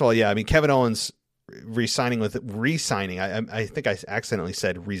 well, first of all, yeah, I mean, Kevin Owens re-signing. I think I accidentally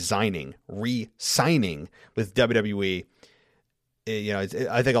said re-signing with WWE.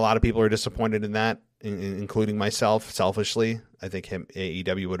 I think a lot of people are disappointed in that, including myself, selfishly. I think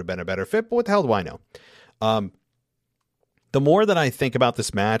AEW would have been a better fit, but what the hell do I know? The more that I think about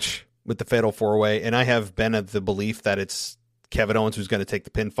this match with the Fatal 4-Way, and I have been of the belief that it's Kevin Owens who's going to take the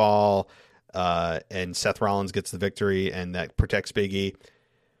pinfall, and Seth Rollins gets the victory, and that protects Big E.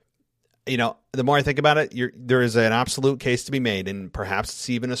 The more I think about it, there is an absolute case to be made, and perhaps it's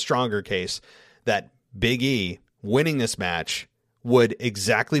even a stronger case, that Big E winning this match would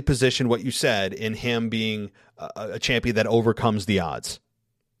exactly position what you said in him being a champion that overcomes the odds.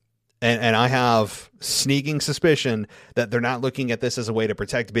 And I have sneaking suspicion that they're not looking at this as a way to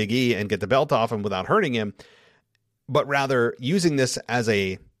protect Big E and get the belt off him without hurting him, but rather using this as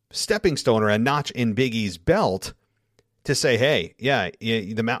a stepping stone or a notch in Big E's belt to say, hey, yeah,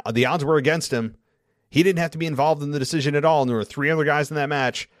 the odds were against him. He didn't have to be involved in the decision at all. And there were 3 other guys in that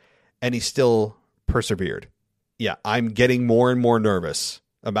match, and he still persevered. Yeah, I'm getting more and more nervous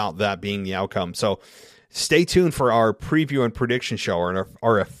about that being the outcome. So stay tuned for our preview and prediction show, or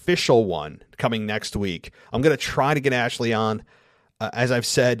our official one coming next week. I'm going to try to get Ashley on. As I've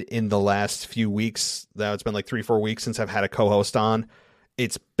said in the last few weeks, it's been like 3-4 weeks since I've had a co-host on.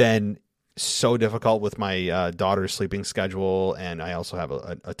 It's been so difficult with my daughter's sleeping schedule, and I also have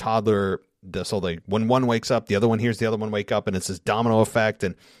a toddler. So when one wakes up, the other one hears the other one wake up, and it's this domino effect,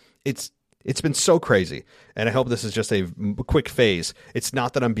 and it's been so crazy, and I hope this is just a quick phase. It's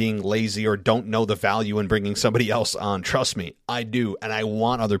not that I'm being lazy or don't know the value in bringing somebody else on. Trust me, I do, and I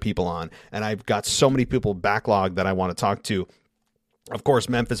want other people on, and I've got so many people backlogged that I want to talk to. Of course,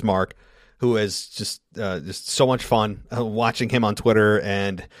 Memphis Mark, who is just so much fun watching him on Twitter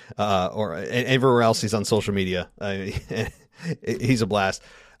and everywhere else he's on social media. He's a blast.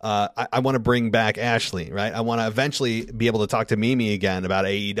 I want to bring back Ashley, right? I want to eventually be able to talk to Mimi again about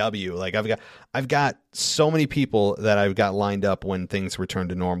AEW. Like I've got so many people that I've got lined up when things return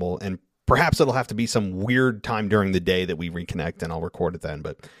to normal, and perhaps it'll have to be some weird time during the day that we reconnect, and I'll record it then.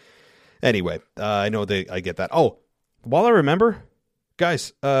 But anyway, I know I get that. Oh, while I remember,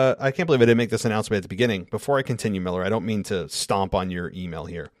 guys, I can't believe I didn't make this announcement at the beginning. Before I continue, Miller, I don't mean to stomp on your email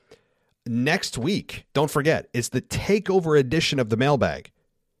here. Next week, don't forget, it's the takeover edition of the mailbag.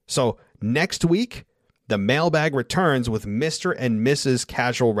 So next week, the mailbag returns with Mr. and Mrs.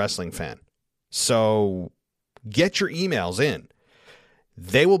 Casual Wrestling Fan. So get your emails in.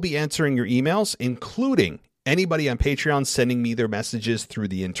 They will be answering your emails, including anybody on Patreon sending me their messages through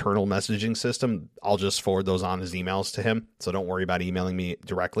the internal messaging system. I'll just forward those on as emails to him. So don't worry about emailing me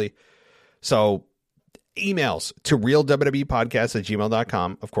directly. So emails to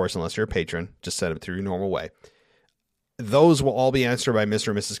realwwepodcast@gmail.com. Of course, unless you're a patron, just send it through your normal way. Those will all be answered by Mr.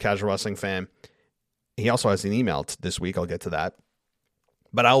 and Mrs. Casual Wrestling Fan. He also has an email this week. I'll get to that.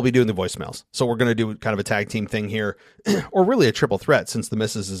 But I will be doing the voicemails. So we're going to do kind of a tag team thing here, or really a triple threat since the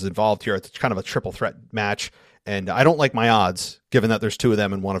Missus is involved here. It's kind of a triple threat match. And I don't like my odds, given that there's two of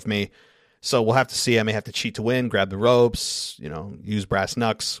them and one of me. So we'll have to see. I may have to cheat to win, grab the ropes, use brass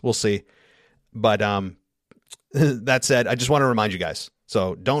knucks. We'll see. But that said, I just want to remind you guys.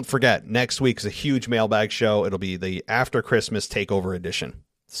 So don't forget, next week is a huge mailbag show. It'll be the after Christmas takeover edition.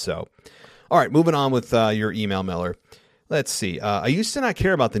 So, all right, moving on with your email, Miller. Let's see. I used to not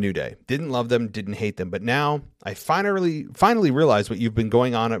care about the New Day. Didn't love them, didn't hate them. But now I finally realized what you've been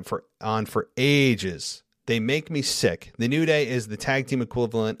going on for ages. They make me sick. The New Day is the tag team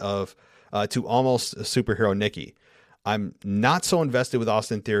equivalent of to almost a superhero Nikki. I'm not so invested with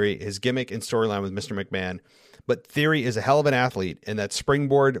Austin Theory, his gimmick and storyline with Mr. McMahon. But Theory is a hell of an athlete, and that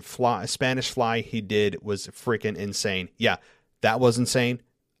springboard Spanish fly he did was freaking insane. Yeah, that was insane.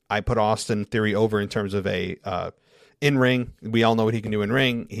 I put Austin Theory over in terms of a in-ring. We all know what he can do in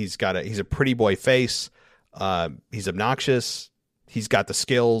ring. He's a pretty boy face. He's obnoxious. He's got the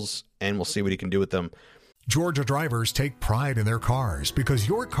skills, and we'll see what he can do with them. Georgia drivers take pride in their cars because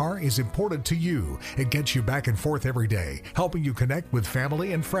your car is important to you. It gets you back and forth every day, helping you connect with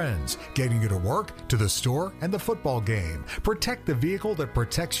family and friends, getting you to work, to the store, and the football game. Protect the vehicle that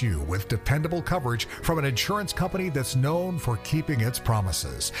protects you with dependable coverage from an insurance company that's known for keeping its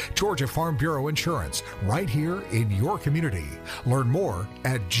promises. Georgia Farm Bureau Insurance, right here in your community. Learn more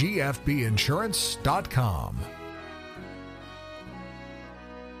at gfbinsurance.com.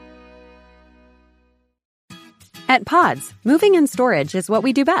 At Pods, moving and storage is what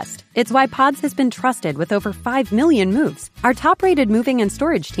we do best. It's why Pods has been trusted with over 5 million moves. Our top-rated moving and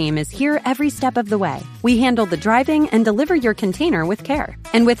storage team is here every step of the way. We handle the driving and deliver your container with care.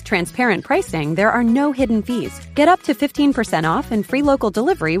 And with transparent pricing, there are no hidden fees. Get up to 15% off and free local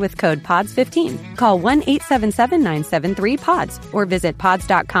delivery with code PODS15. Call 1-877-973-PODS or visit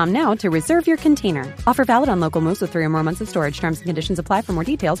pods.com now to reserve your container. Offer valid on local moves with 3 or more months of storage. Terms and conditions apply. For more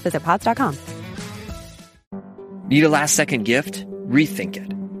details, visit pods.com. Need a last-second gift? Rethink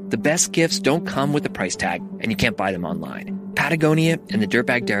it. The best gifts don't come with a price tag, and you can't buy them online. Patagonia and the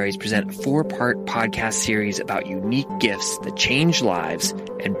Dirtbag Diaries present a 4-part podcast series about unique gifts that change lives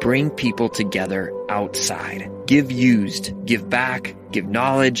and bring people together outside. Give used, give back, give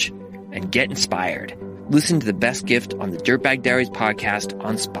knowledge, and get inspired. Listen to The Best Gift on the Dirtbag Diaries podcast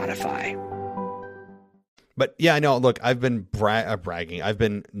on Spotify. But yeah, I know. Look, I've been bragging. I've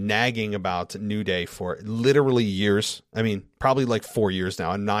been nagging about New Day for literally years. I mean, probably like 4 years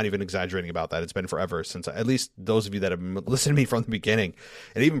now. I'm not even exaggerating about that. It's been forever since, at least those of you that have been listening to me from the beginning,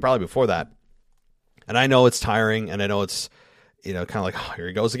 and even probably before that. And I know it's tiring, and I know it's, kind of like, oh, here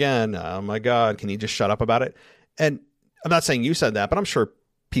he goes again. Oh my God, can you just shut up about it? And I'm not saying you said that, but I'm sure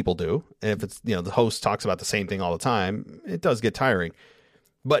people do. And if it's, the host talks about the same thing all the time, it does get tiring.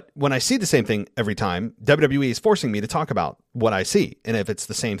 But when I see the same thing every time, WWE is forcing me to talk about what I see. And if it's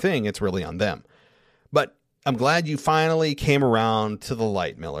the same thing, it's really on them. But I'm glad you finally came around to the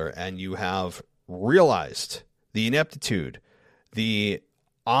light, Miller, and you have realized the ineptitude, the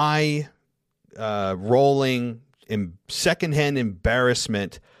eye-rolling, secondhand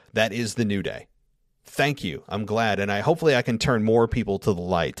embarrassment that is the New Day. Thank you. I'm glad. And hopefully I can turn more people to the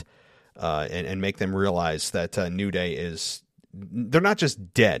light and make them realize that New Day is... They're not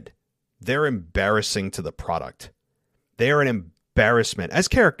just dead. They're embarrassing to the product. They are an embarrassment as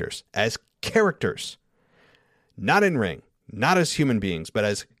characters. Not in ring, not as human beings, but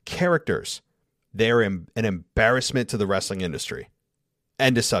as characters. They're an embarrassment to the wrestling industry.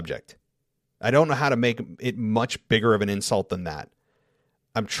 End of subject. I don't know how to make it much bigger of an insult than that.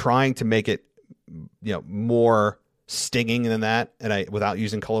 I'm trying to make it, more stinging than that, and without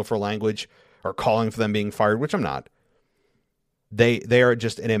using colorful language or calling for them being fired, which I'm not. They are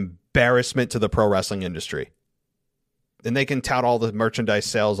just an embarrassment to the pro wrestling industry. And they can tout all the merchandise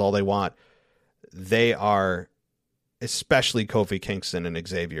sales all they want. They are, especially Kofi Kingston and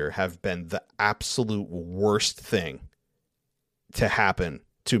Xavier, have been the absolute worst thing to happen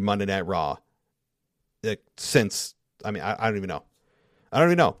to Monday Night Raw since, I don't even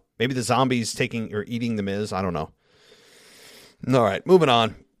know. Maybe the zombies taking or eating the Miz. I don't know. All right, moving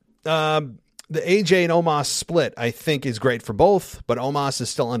on. The AJ and Omos split, I think, is great for both, but Omos is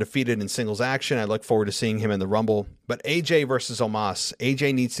still undefeated in singles action. I look forward to seeing him in the Rumble. But AJ versus Omos,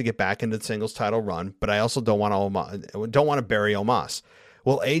 AJ needs to get back into the singles title run, but I also don't want to bury Omos.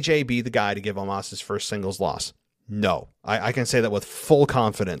 Will AJ be the guy to give Omos his first singles loss? No, I can say that with full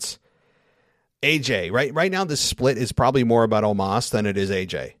confidence. AJ, right now, this split is probably more about Omos than it is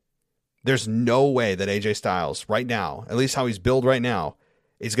AJ. There's no way that AJ Styles right now, at least how he's billed right now,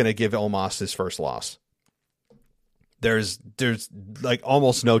 is going to give Omos his first loss. There's like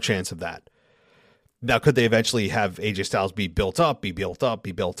almost no chance of that. Now, could they eventually have AJ Styles be built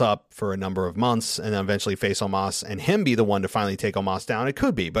up for a number of months and then eventually face Omos and him be the one to finally take Omos down? It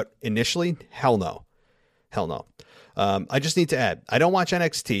could be, but initially, hell no. I just need to add, I don't watch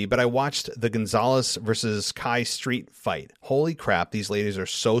NXT, but I watched the Gonzalez versus Kai Street fight. Holy crap, these ladies are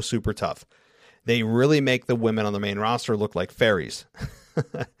so super tough. They really make the women on the main roster look like fairies.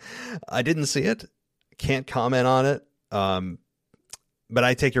 I didn't see it. Can't comment on it. But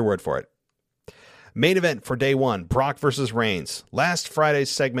I take your word for it. Main event for day one, Brock versus Reigns. Last Friday's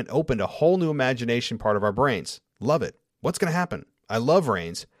segment opened a whole new imagination part of our brains. Love it. What's going to happen? I love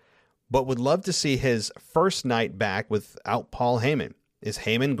Reigns, but would love to see his first night back without Paul Heyman. Is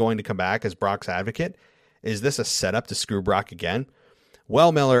Heyman going to come back as Brock's advocate? Is this a setup to screw Brock again?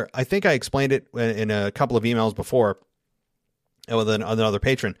 Well, Miller, I think I explained it in a couple of emails before with another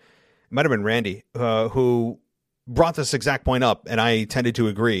patron. It might have been Randy, who brought this exact point up, and I tended to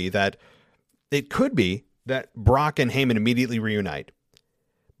agree that it could be that Brock and Heyman immediately reunite,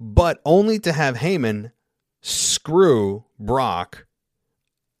 but only to have Heyman screw Brock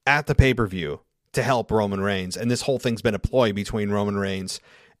at the pay-per-view to help Roman Reigns. And this whole thing's been a ploy between Roman Reigns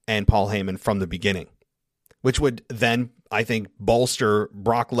and Paul Heyman from the beginning, which would then, I think, bolster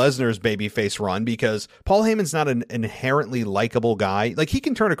Brock Lesnar's babyface run, because Paul Heyman's not an inherently likable guy. Like, he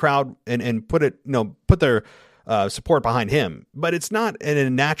can turn a crowd and put their support behind him, but it's not a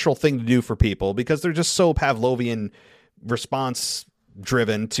natural thing to do for people because they're just so Pavlovian response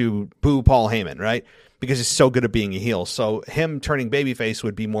driven to boo Paul Heyman, right? Because he's so good at being a heel. So him turning babyface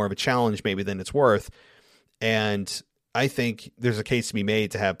would be more of a challenge maybe than it's worth. And I think there's a case to be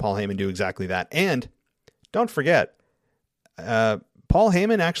made to have Paul Heyman do exactly that. And don't forget, Paul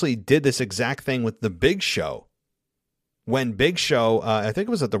Heyman actually did this exact thing with the Big Show. When Big Show, I think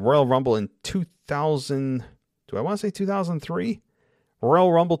it was at the Royal Rumble in 2000, do I want to say 2003?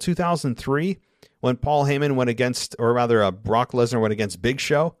 Royal Rumble 2003, when Paul Heyman went against, or rather Brock Lesnar went against Big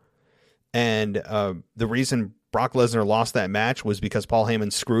Show. And the reason Brock Lesnar lost that match was because Paul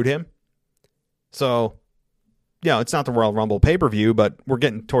Heyman screwed him. So, it's not the Royal Rumble pay-per-view, but we're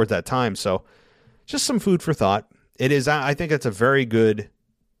getting towards that time. So just some food for thought. It is, I think it's a very good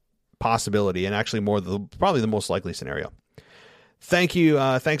possibility, and actually probably the most likely scenario. Thank you.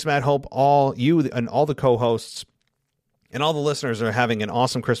 Thanks, Matt. Hope all you and all the co-hosts and all the listeners are having an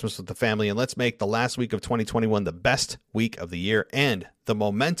awesome Christmas with the family. And let's make the last week of 2021 the best week of the year, and the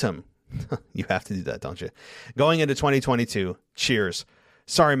momentum. You have to do that, don't you? Going into 2022. Cheers.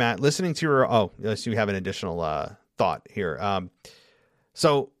 Sorry, Matt. Listening to your... yes, you have an additional thought here.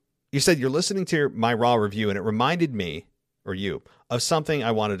 So you said you're listening to my Raw review, and it reminded me, or you, of something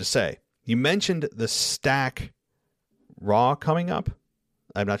I wanted to say. You mentioned the Stack Raw coming up.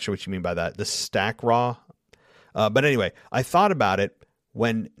 I'm not sure what you mean by that. The Stack Raw. But anyway, I thought about it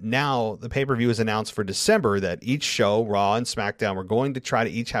when now the pay-per-view is announced for December, that each show, Raw and SmackDown, we're going to try to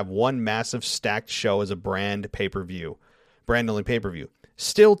each have one massive stacked show as a brand only pay-per-view.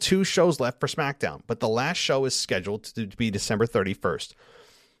 Still 2 shows left for SmackDown, but the last show is scheduled to be December 31st.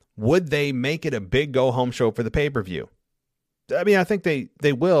 Would they make it a big go-home show for the pay-per-view? I mean, I think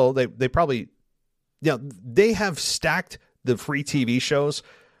they will. They probably, they have stacked the free TV shows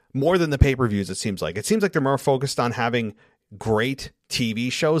more than the pay-per-views, it seems like. It seems like they're more focused on having great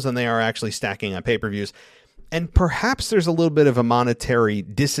TV shows than they are actually stacking on pay-per-views. And perhaps there's a little bit of a monetary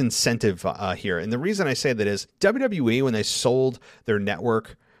disincentive here. And the reason I say that is WWE, when they sold their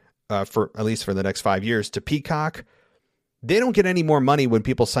network for at least for the next 5 years to Peacock, they don't get any more money when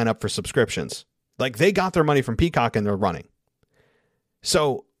people sign up for subscriptions. Like, they got their money from Peacock and they're running.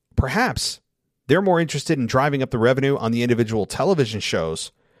 So perhaps they're more interested in driving up the revenue on the individual television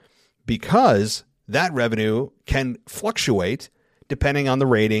shows, because that revenue can fluctuate depending on the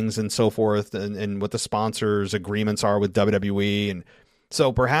ratings and so forth, and what the sponsors' agreements are with WWE. And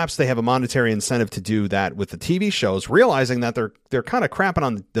so perhaps they have a monetary incentive to do that with the TV shows, realizing that they're kind of crapping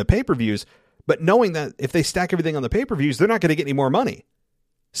on the pay-per-views, but knowing that if they stack everything on the pay-per-views, they're not going to get any more money.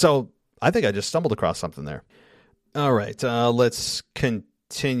 So I think I just stumbled across something there. All right, let's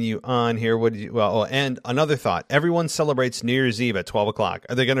continue on here. And another thought. Everyone celebrates New Year's Eve at 12 o'clock.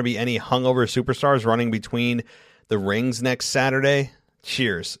 Are there going to be any hungover superstars running between the rings next Saturday?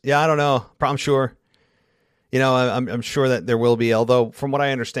 Cheers. Yeah, I don't know. I'm sure. I'm sure that there will be, although from what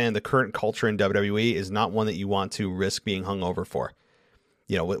I understand, the current culture in WWE is not one that you want to risk being hungover for.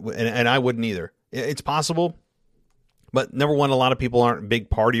 And I wouldn't either. It's possible, but number one, a lot of people aren't big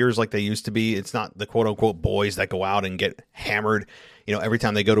partiers like they used to be. It's not the quote unquote boys that go out and get hammered, every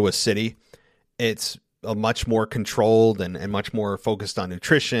time they go to a city. It's a much more controlled and much more focused on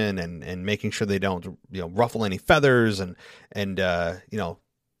nutrition and making sure they don't, ruffle any feathers.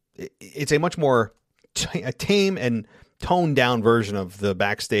 It's a much more tame and toned down version of the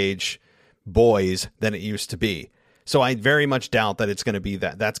backstage boys than it used to be. So I very much doubt that it's going to be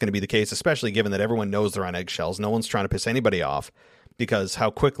that's going to be the case, especially given that everyone knows they're on eggshells. No one's trying to piss anybody off, because how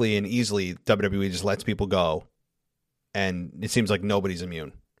quickly and easily WWE just lets people go, and it seems like nobody's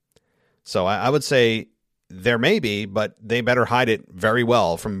immune. So I would say there may be, but they better hide it very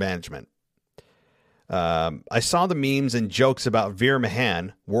well from management. I saw the memes and jokes about Veer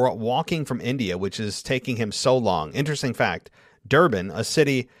Mahan walking from India, which is taking him so long. Interesting fact, Durban, a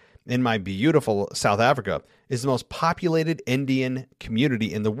city in my beautiful South Africa, is the most populated Indian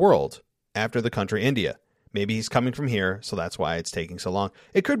community in the world after the country India. Maybe he's coming from here, so that's why it's taking so long.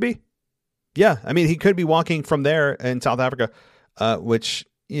 It could be. Yeah, I mean, he could be walking from there in South Africa, which,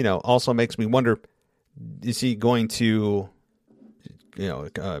 also makes me wonder, is he going to,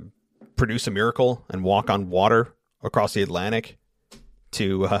 produce a miracle and walk on water across the Atlantic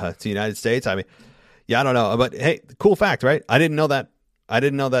to the United States? I mean, yeah, I don't know. But hey, cool fact, right? I didn't know that. I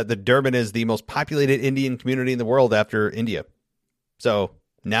didn't know that the Durban is the most populated Indian community in the world after India. So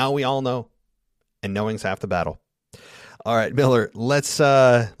now we all know, and knowing's half the battle. All right, Miller, let's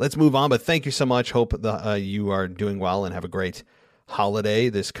move on. But thank you so much. Hope you are doing well and have a great holiday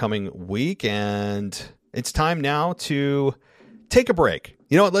this coming week. And it's time now to take a break.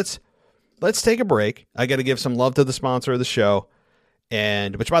 You know what? Let's take a break. I got to give some love to the sponsor of the show.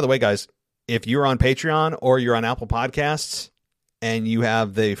 And which, by the way, guys, if you're on Patreon or you're on Apple Podcasts and you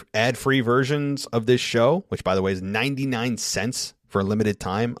have the ad-free versions of this show, which, by the way, is 99 cents for a limited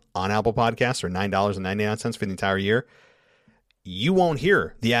time on Apple Podcasts, or $9.99 for the entire year, you won't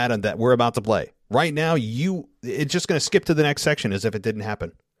hear the ad that we're about to play. Right now, it's just going to skip to the next section as if it didn't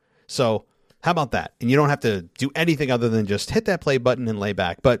happen. So how about that? And you don't have to do anything other than just hit that play button and lay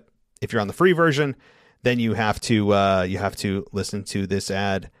back. But if you're on the free version, then you have to listen to this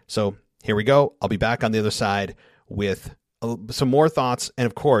ad. So here we go. I'll be back on the other side with some more thoughts, and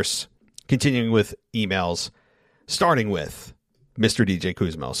of course, continuing with emails, starting with Mr. DJ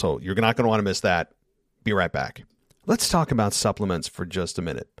Kuzmo. So you're not going to want to miss that. Be right back. Let's talk about supplements for just a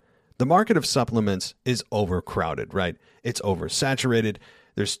minute. The market of supplements is overcrowded, right? It's oversaturated.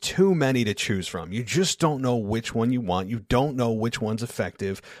 There's too many to choose from. You just don't know which one you want. You don't know which one's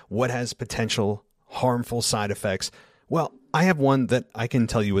effective, what has potential harmful side effects. Well, I have one that I can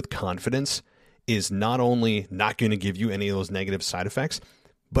tell you with confidence is not only not going to give you any of those negative side effects,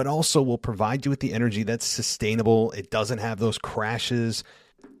 but also will provide you with the energy that's sustainable. It doesn't have those crashes.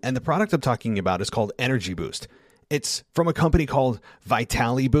 And the product I'm talking about is called Energy Boost. It's from a company called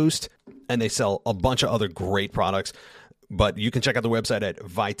Vitali Boost, and they sell a bunch of other great products. But you can check out the website at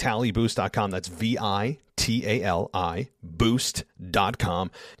vitaliboost.com. That's VITALI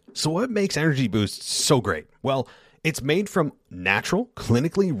boost.com. So what makes Energy Boost so great? Well, it's made from natural,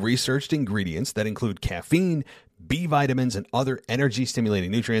 clinically researched ingredients that include caffeine, B vitamins, and other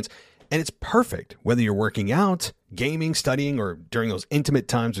energy-stimulating nutrients. And it's perfect whether you're working out, gaming, studying, or during those intimate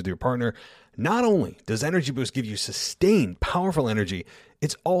times with your partner. Not only does Energy Boost give you sustained, powerful energy,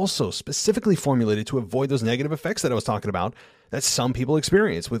 it's also specifically formulated to avoid those negative effects that I was talking about that some people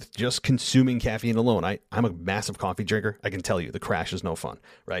experience with just consuming caffeine alone. I'm a massive coffee drinker. I can tell you the crash is no fun,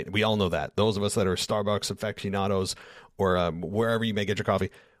 right? We all know that. Those of us that are Starbucks aficionados or wherever you may get your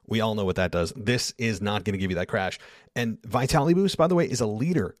coffee, we all know what that does. This is not going to give you that crash. And Vitali Boost, by the way, is a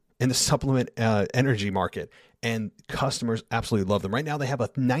leader in the supplement energy market, and customers absolutely love them. Right now, they have a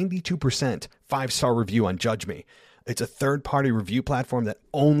 92% 5-star review on Judge Me. It's a third-party review platform that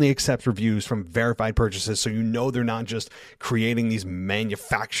only accepts reviews from verified purchases, so you know they're not just creating these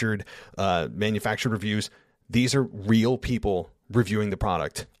manufactured reviews. These are real people reviewing the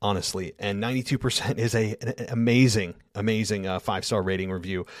product, honestly. And 92% is an amazing 5-star rating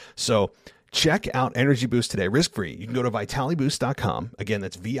review. So check out Energy Boost today, risk-free. You can go to vitaliboost.com. Again,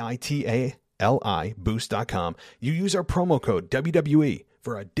 that's VITALI boost.com. You use our promo code WWE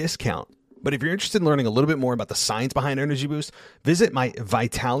for a discount. But if you're interested in learning a little bit more about the science behind Energy Boost, visit my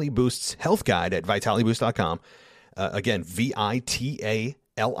Vitali Boost's health guide at vitaliboost.com. Again, VITALI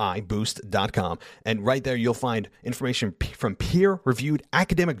boost.com. And right there, you'll find information from peer-reviewed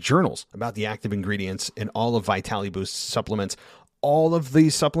academic journals about the active ingredients in all of Vitali Boost's supplements. All of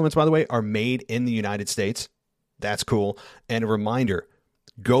these supplements, by the way, are made in the United States. That's cool. And a reminder,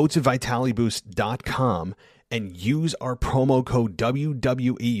 go to vitaliboost.com and use our promo code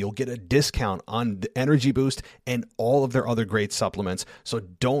WWE. You'll get a discount on the Energy Boost and all of their other great supplements. So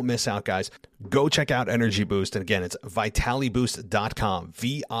don't miss out, guys. Go check out Energy Boost. And again, it's vitaliboost.com,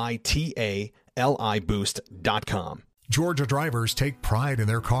 VITALI boost.com. Georgia drivers take pride in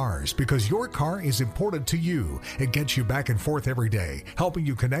their cars because your car is important to you. It gets you back and forth every day, helping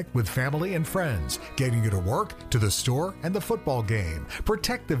you connect with family and friends, getting you to work, to the store, and the football game.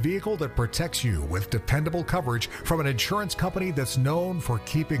 Protect the vehicle that protects you with dependable coverage from an insurance company that's known for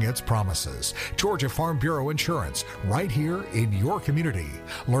keeping its promises. Georgia Farm Bureau Insurance, right here in your community.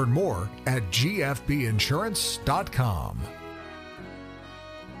 Learn more at gfbinsurance.com.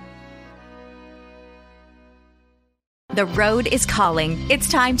 The road is calling.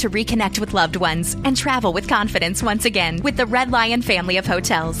 It's time to reconnect with loved ones and travel with confidence once again with the Red Lion family of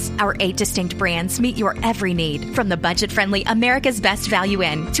hotels. Our 8 distinct brands meet your every need, from the budget-friendly America's Best Value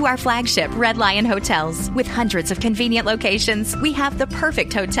Inn to our flagship Red Lion Hotels. With hundreds of convenient locations, we have the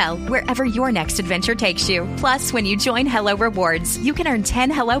perfect hotel wherever your next adventure takes you. Plus, when you join Hello Rewards, you can earn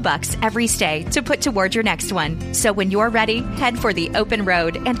 10 Hello Bucks every stay to put toward your next one. So when you're ready, head for the open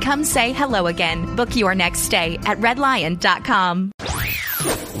road and come say hello again. Book your next stay at redlion.com. Welcome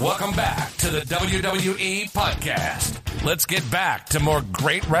back to the WWE Podcast. Let's get back to more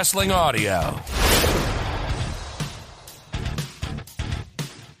great wrestling audio.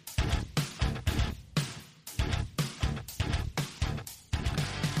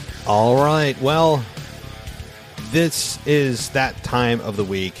 All right, well, this is that time of the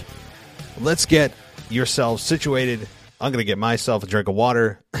week. Let's get yourselves situated. I'm going to get myself a drink of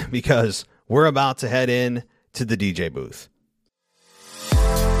water because we're about to head in to the DJ booth.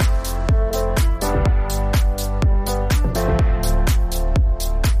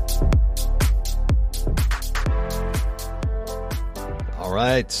 All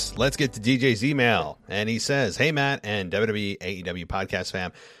right, let's get to DJ's email. And he says, "Hey, Matt and WWE AEW podcast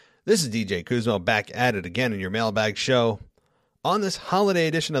fam. This is DJ Kuzmo back at it again in your mailbag show. On this holiday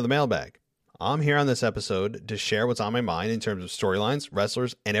edition of the mailbag, I'm here on this episode to share what's on my mind in terms of storylines,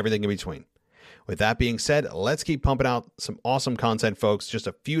 wrestlers, and everything in between. With that being said, let's keep pumping out some awesome content, folks. Just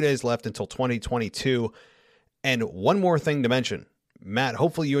a few days left until 2022. And one more thing to mention. Matt,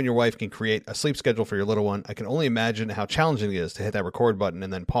 hopefully you and your wife can create a sleep schedule for your little one. I can only imagine how challenging it is to hit that record button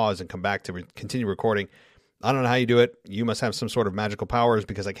and then pause and come back to continue recording. I don't know how you do it. You must have some sort of magical powers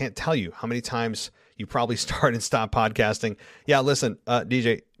because I can't tell you how many times you probably start and stop podcasting. Yeah, listen,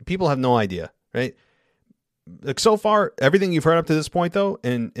 DJ, people have no idea, right? Like so far, everything you've heard up to this point, though,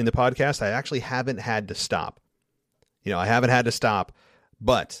 in the podcast, I actually haven't had to stop. You know, I haven't had to stop,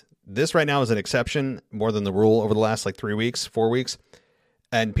 but this right now is an exception more than the rule over the last like 4 weeks.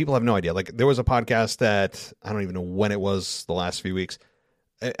 And people have no idea. Like there was a podcast that I don't even know when it was the last few weeks.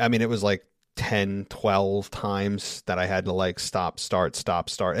 I mean, it was like 10, 12 times that I had to like stop, start.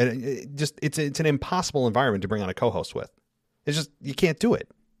 And it's an impossible environment to bring on a co-host with. It's just, you can't do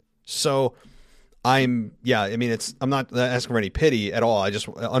it. So I'm not asking for any pity at all. I just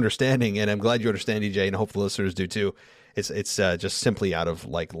understanding, and I'm glad you understand, DJ, and I hope the listeners do too. It's just simply out of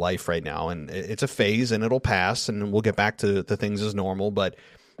like life right now, and it's a phase, and it'll pass, and we'll get back to the things as normal. But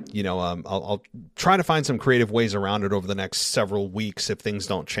you know, I'll try to find some creative ways around it over the next several weeks if things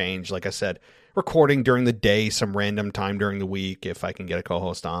don't change. Like I said, recording during the day, some random time during the week if I can get a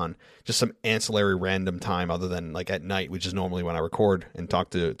co-host on, just some ancillary random time other than like at night, which is normally when I record and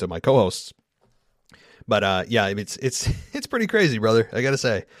talk to my co-hosts. But yeah, it's pretty crazy, brother. I gotta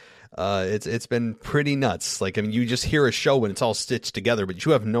say, it's been pretty nuts. Like, I mean, you just hear a show when it's all stitched together, but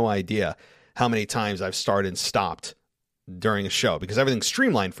you have no idea how many times I've started and stopped during a show because everything's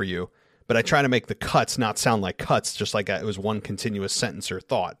streamlined for you. But I try to make the cuts not sound like cuts, just like it was one continuous sentence or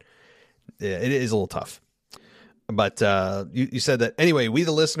thought. It is a little tough. But you said that anyway. We,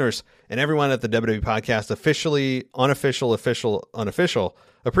 the listeners, and everyone at the WWE podcast, officially, unofficial, official, unofficial,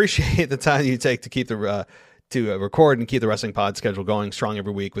 appreciate the time you take to keep the record and keep the Wrestling Pod schedule going strong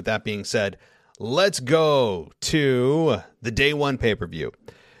every week. With that being said, let's go to the Day One pay-per-view.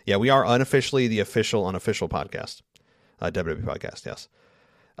 Yeah, we are unofficially the official, unofficial podcast, WWE podcast. Yes.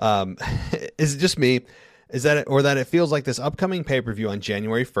 Is it just me? Is that it, or that it feels like this upcoming pay-per-view on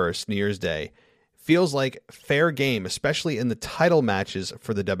January 1st, New Year's Day, feels like fair game, especially in the title matches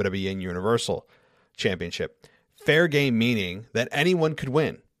for the WWE and Universal Championship. Fair game meaning that anyone could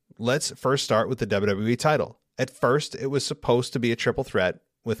win. Let's first start with the WWE title. At first, it was supposed to be a triple threat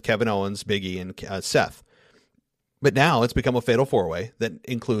with Kevin Owens, Big E, and Seth. But now it's become a fatal four-way that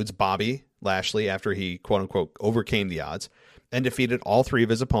includes Bobby Lashley after he, quote-unquote, overcame the odds and defeated all three of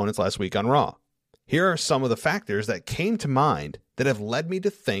his opponents last week on Raw. Here are some of the factors that came to mind that have led me to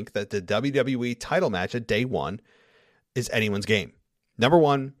think that the WWE title match at Day One is anyone's game. Number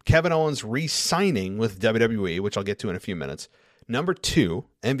one, Kevin Owens re-signing with WWE, which I'll get to in a few minutes. Number two,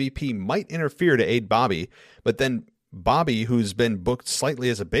 MVP might interfere to aid Bobby, but then Bobby, who's been booked slightly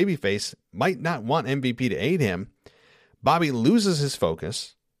as a babyface, might not want MVP to aid him. Bobby loses his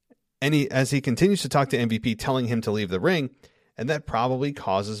focus, and as he continues to talk to MVP, telling him to leave the ring, and that probably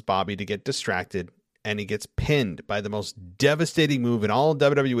causes Bobby to get distracted, and he gets pinned by the most devastating move in all of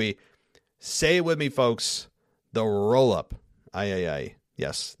WWE. Say it with me, folks. The roll-up. Aye.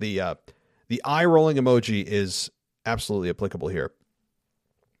 Yes, the eye-rolling emoji is absolutely applicable here.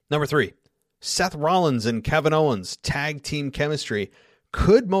 Number three, Seth Rollins and Kevin Owens tag team chemistry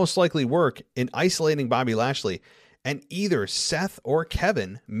could most likely work in isolating Bobby Lashley, and either Seth or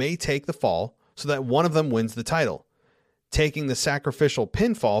Kevin may take the fall so that one of them wins the title, taking the sacrificial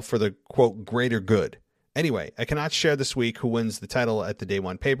pinfall for the, quote, greater good. Anyway, I cannot share this week who wins the title at the Day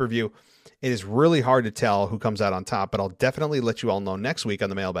One pay-per-view. It is really hard to tell who comes out on top, but I'll definitely let you all know next week on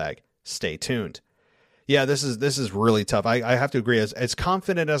the mailbag. Stay tuned. Yeah, this is really tough. I have to agree. As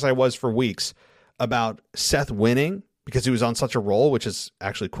confident as I was for weeks about Seth winning because he was on such a roll, which has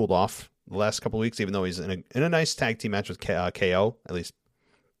actually cooled off the last couple of weeks, even though he's in a nice tag team match with KO, at least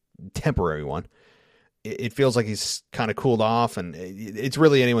temporary one. It feels like he's kind of cooled off, and it's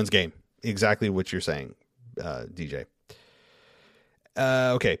really anyone's game. Exactly what you're saying, DJ.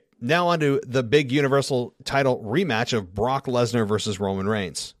 Okay, now on to the big Universal title rematch of Brock Lesnar versus Roman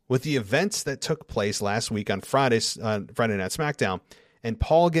Reigns. With the events that took place last week on Friday Night SmackDown, and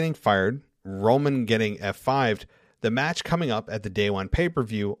Paul getting fired, Roman getting F5'd, the match coming up at the Day One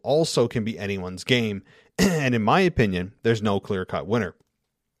pay-per-view also can be anyone's game, and in my opinion, there's no clear-cut winner.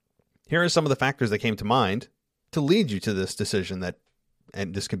 Here are some of the factors that came to mind to lead you to this decision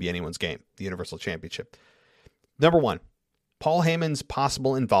and this could be anyone's game, the Universal Championship. Number one, Paul Heyman's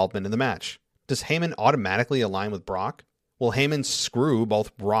possible involvement in the match. Does Heyman automatically align with Brock? Will Heyman screw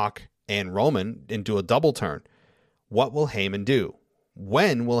both Brock and Roman into a double turn? What will Heyman do?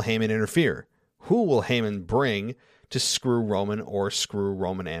 When will Heyman interfere? Who will Heyman bring to screw Roman or screw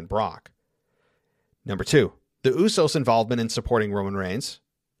Roman and Brock? Number two, the Usos' involvement in supporting Roman Reigns.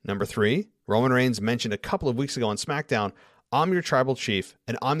 Number three, Roman Reigns mentioned a couple of weeks ago on SmackDown, I'm your tribal chief,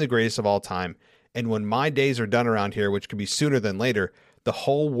 and I'm the greatest of all time, and when my days are done around here, which could be sooner than later, the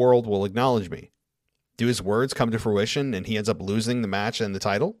whole world will acknowledge me. Do his words come to fruition, and he ends up losing the match and the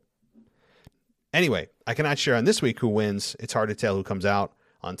title? Anyway, I cannot share on this week who wins. It's hard to tell who comes out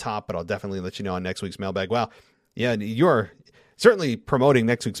on top, but I'll definitely let you know on next week's mailbag. Wow, yeah, you're certainly promoting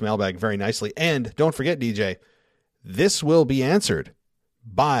next week's mailbag very nicely, and don't forget, DJ, this will be answered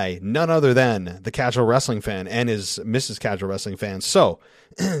by none other than the Casual Wrestling Fan and his Mrs. Casual Wrestling Fan. So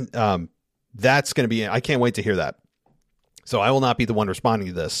that's going to be, I can't wait to hear that. So I will not be the one responding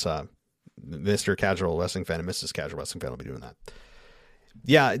to this. Mr. Casual Wrestling Fan and Mrs. Casual Wrestling Fan will be doing that.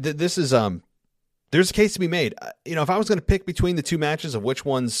 Yeah, this is, there's a case to be made. If I was going to pick between the two matches of which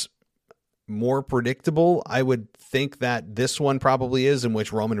one's more predictable, I would think that this one probably is, in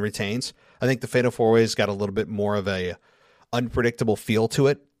which Roman retains. I think the Fatal 4-Way's got a little bit more of a unpredictable feel to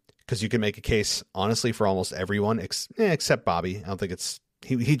it, because you can make a case, honestly, for almost everyone except Bobby. I don't think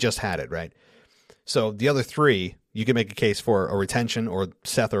he just had it, right? So the other three, you can make a case for a retention or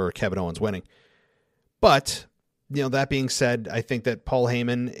Seth or Kevin Owens winning. But, that being said, I think that Paul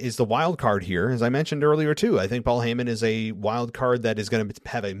Heyman is the wild card here, as I mentioned earlier too. I think Paul Heyman is a wild card that is going to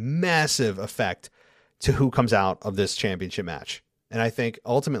have a massive effect to who comes out of this championship match. And I think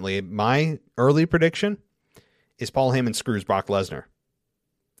ultimately my early prediction is Paul Heyman screws Brock Lesnar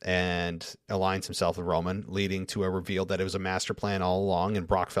and aligns himself with Roman, leading to a reveal that it was a master plan all along, and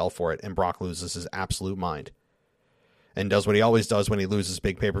Brock fell for it, and Brock loses his absolute mind. and does what he always does when he loses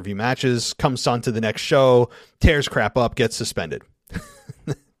big pay-per-view matches, comes on to the next show, tears crap up, gets suspended.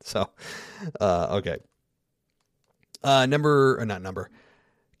 So, okay.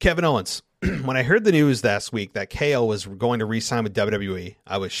 Kevin Owens. When I heard the news last week that KO was going to re-sign with WWE,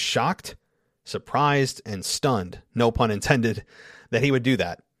 I was shocked, surprised, and stunned, no pun intended, that he would do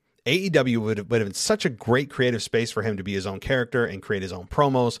that. AEW would have been such a great creative space for him to be his own character and create his own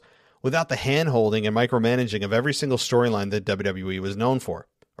promos without the hand-holding and micromanaging of every single storyline that WWE was known for,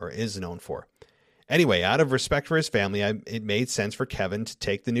 or is known for. Anyway, out of respect for his family, it made sense for Kevin to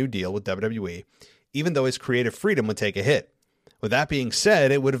take the new deal with WWE, even though his creative freedom would take a hit. With that being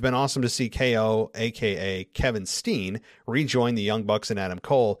said, it would have been awesome to see KO, a.k.a. Kevin Steen, rejoin the Young Bucks and Adam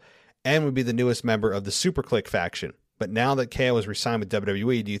Cole, and would be the newest member of the SuperClick faction. But now that KO has re-signed with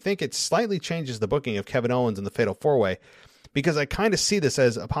WWE, do you think it slightly changes the booking of Kevin Owens in the Fatal 4-Way? Because I kind of see this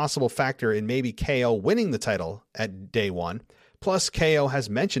as a possible factor in maybe KO winning the title at day one. Plus, KO has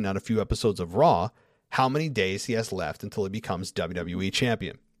mentioned on a few episodes of Raw how many days he has left until he becomes WWE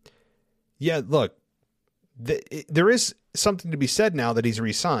champion. Yeah, look, there is something to be said now that he's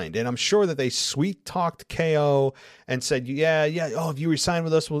re-signed, and I'm sure that they sweet-talked KO and said, yeah, oh, if you re-sign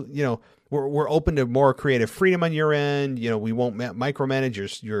with us, we'll, we're open to more creative freedom on your end. We won't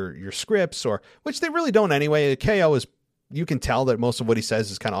micromanage your scripts, or which they really don't anyway. KO is, you can tell that most of what he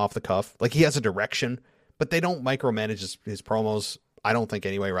says is kind of off the cuff. Like, he has a direction, but they don't micromanage his promos, I don't think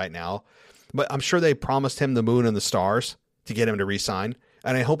anyway right now. But I'm sure they promised him the moon and the stars to get him to re-sign,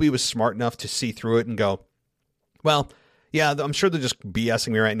 and I hope he was smart enough to see through it and go, well, yeah, I'm sure they're just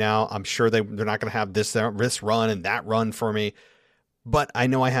BSing me right now. I'm sure they're not going to have this run and that run for me. But I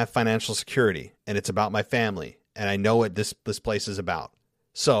know I have financial security, and it's about my family, and I know what this place is about.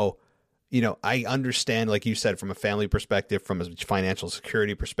 So, I understand, like you said, from a family perspective, from a financial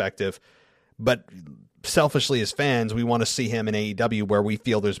security perspective. But selfishly as fans, we want to see him in AEW where we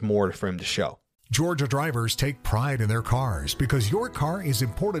feel there's more for him to show. Georgia drivers take pride in their cars because your car is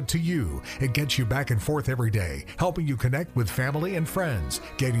important to you. It gets you back and forth every day, helping you connect with family and friends,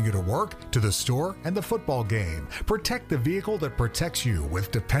 getting you to work, to the store, and the football game. Protect the vehicle that protects you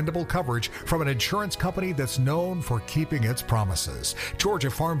with dependable coverage from an insurance company that's known for keeping its promises.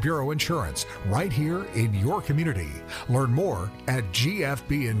 Georgia Farm Bureau Insurance, right here in your community. Learn more at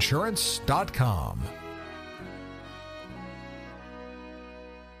gfbinsurance.com.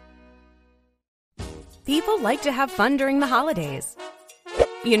 People like to have fun during the holidays.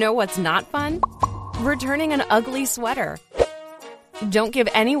 You know what's not fun? Returning an ugly sweater. Don't give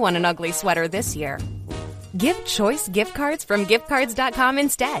anyone an ugly sweater this year. Give Choice gift cards from giftcards.com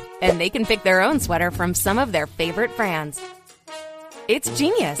instead, and they can pick their own sweater from some of their favorite brands. It's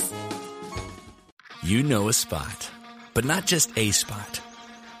genius. You know a spot, but not just a spot.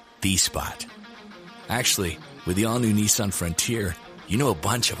 The spot. Actually, with the all-new Nissan Frontier, you know a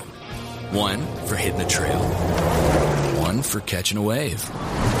bunch of them. One for hitting a trail. One for catching a wave.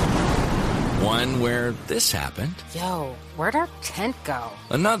 One where this happened. Yo, where'd our tent go?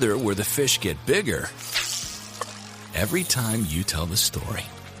 Another where the fish get bigger every time you tell the story.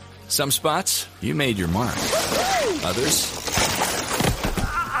 Some spots, you made your mark. Others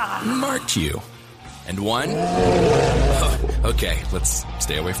marked you. And one, okay, let's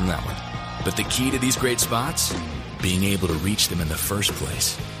stay away from that one. But the key to these great spots? Being able to reach them in the first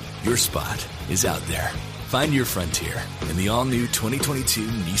place. Your spot is out there. Find your frontier in the all-new 2022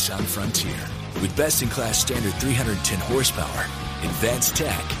 Nissan Frontier. With best-in-class standard 310 horsepower, advanced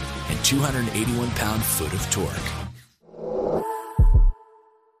tech, and 281-pound-foot of torque.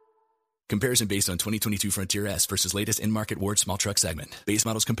 Comparison based on 2022 Frontier S versus latest in-market Ward small truck segment. Base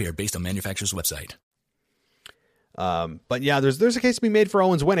models compared based on manufacturer's website. But yeah, there's a case to be made for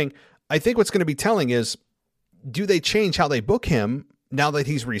Owens winning. I think what's going to be telling is, do they change how they book him now that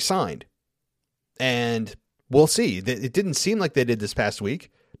he's re-signed? And we'll see. It didn't seem like they did this past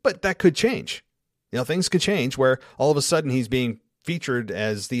week, but that could change. Things could change where all of a sudden he's being featured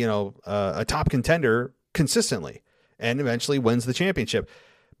as a top contender consistently and eventually wins the championship.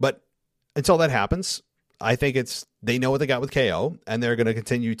 But until that happens, I think they know what they got with KO, and they're going to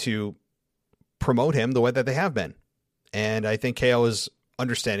continue to promote him the way that they have been. And I think KO is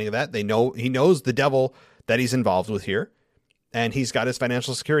understanding of that. He knows the devil that he's involved with here. And he's got his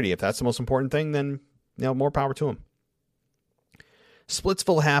financial security. If that's the most important thing, then more power to him.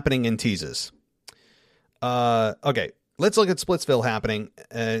 Splitsville happening in teases. Okay, let's look at Splitsville happening.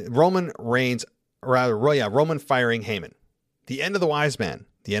 Roman firing Heyman. The end of the wise man.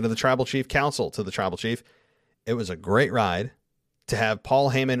 The end of the tribal chief council to the tribal chief. It was a great ride to have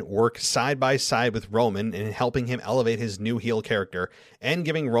Paul Heyman work side by side with Roman in helping him elevate his new heel character and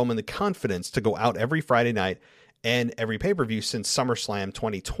giving Roman the confidence to go out every Friday night and every pay-per-view since SummerSlam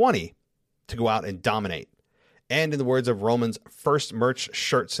 2020 to go out and dominate. And in the words of Roman's first merch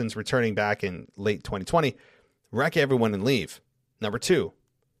shirt since returning back in late 2020, wreck everyone and leave. Number 2,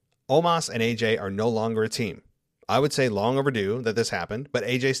 Omos and AJ are no longer a team. I would say long overdue that this happened, but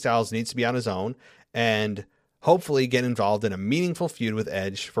AJ Styles needs to be on his own and hopefully get involved in a meaningful feud with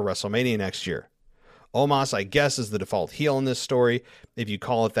Edge for WrestleMania next year. Omos, I guess, is the default heel in this story, if you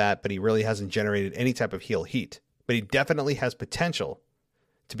call it that, but he really hasn't generated any type of heel heat. But he definitely has potential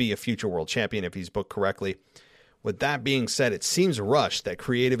to be a future world champion if he's booked correctly. With that being said, it seems rushed that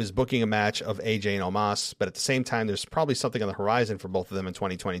Creative is booking a match of AJ and Omos, but at the same time, there's probably something on the horizon for both of them in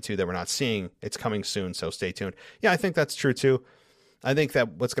 2022 that we're not seeing. It's coming soon, so stay tuned. Yeah, I think that's true too. I think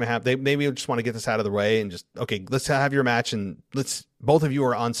that what's going to happen, they maybe just want to get this out of the way and just, okay, let's have your match and both of you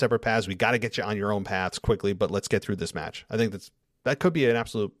are on separate paths. We got to get you on your own paths quickly, but let's get through this match. I think that could be an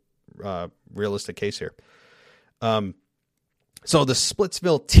absolute realistic case here. So the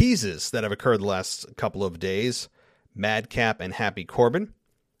Splitsville teases that have occurred the last couple of days, Madcap and Happy Corbin,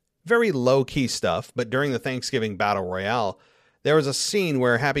 very low-key stuff, but during the Thanksgiving Battle Royale, there was a scene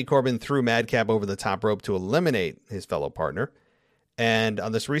where Happy Corbin threw Madcap over the top rope to eliminate his fellow partner. And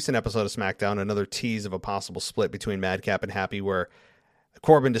on this recent episode of SmackDown, another tease of a possible split between Madcap and Happy, where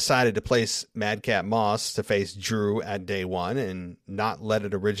Corbin decided to place Madcap Moss to face Drew at day one and not let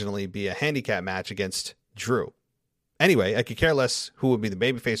it originally be a handicap match against Drew. Anyway, I could care less who would be the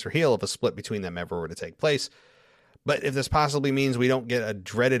babyface or heel if a split between them ever were to take place. But if this possibly means we don't get a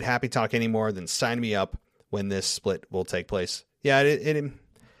dreaded Happy Talk anymore, then sign me up when this split will take place. Yeah,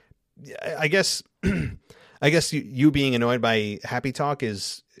 I guess you being annoyed by Happy Talk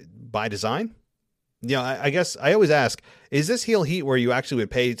is by design. I guess I always ask, is this heel heat where you actually would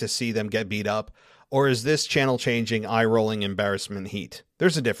pay to see them get beat up? Or is this channel changing, eye rolling embarrassment heat?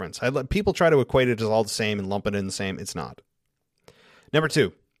 There's a difference. People try to equate it as all the same and lump it in the same. It's not. Number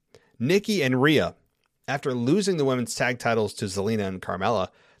 2, Nikki and Rhea. After losing the women's tag titles to Zelina and Carmella,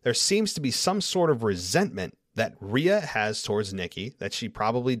 there seems to be some sort of resentment that Rhea has towards Nikki that she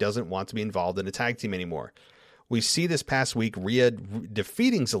probably doesn't want to be involved in a tag team anymore. We see this past week Rhea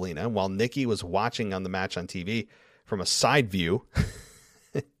defeating Zelina while Nikki was watching on the match on TV from a side view.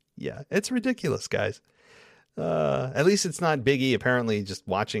 Yeah, it's ridiculous, guys. At least it's not Big E apparently just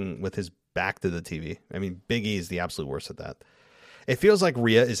watching with his back to the TV. I mean, Big E is the absolute worst at that. It feels like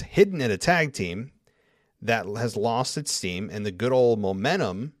Rhea is hidden in a tag team that has lost its steam and the good old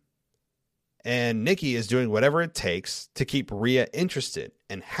momentum, and Nikki is doing whatever it takes to keep Rhea interested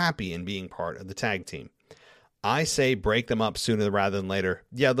and happy in being part of the tag team. I say break them up sooner rather than later.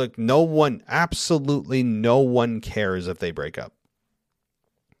 Yeah, look, absolutely no one cares if they break up.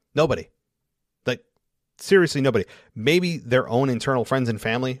 Nobody. Like, seriously, nobody. Maybe their own internal friends and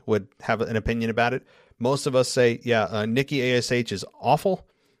family would have an opinion about it. Most of us say, Nikki ASH is awful.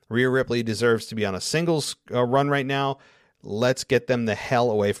 Rhea Ripley deserves to be on a singles run right now. Let's get them the hell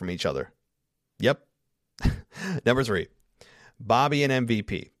away from each other. Yep. Number 3, Bobby and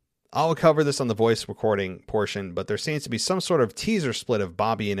MVP. I'll cover this on the voice recording portion, but there seems to be some sort of teaser split of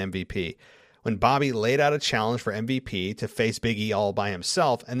Bobby and MVP. When Bobby laid out a challenge for MVP to face Big E all by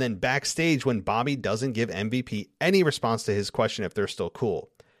himself, and then backstage when Bobby doesn't give MVP any response to his question if they're still cool.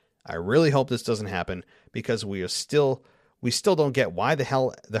 I really hope this doesn't happen because we still don't get why the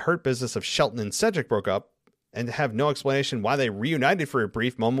hell the Hurt Business of Shelton and Cedric broke up and have no explanation why they reunited for a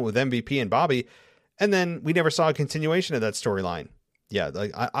brief moment with MVP and Bobby, and then we never saw a continuation of that storyline. Yeah,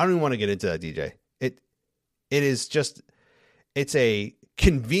 like I don't even want to get into that, DJ. It's a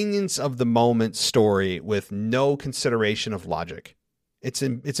convenience of the moment story with no consideration of logic. It's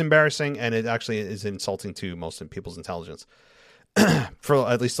embarrassing, and it actually is insulting to most people's intelligence. For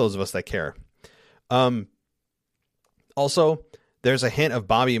at least those of us that care. Also, there's a hint of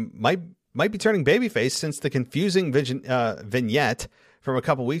Bobby might be turning babyface since the confusing vignette from a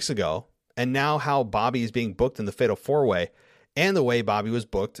couple weeks ago, and now how Bobby is being booked in the Fatal 4-Way, and the way Bobby was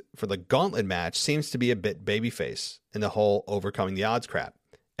booked for the Gauntlet match seems to be a bit babyface in the whole overcoming the odds crap.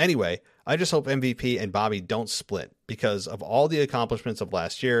 Anyway, I just hope MVP and Bobby don't split because of all the accomplishments of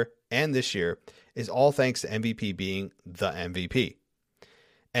last year and this year is all thanks to MVP being the MVP.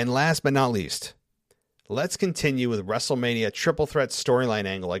 And last but not least, let's continue with WrestleMania triple threat storyline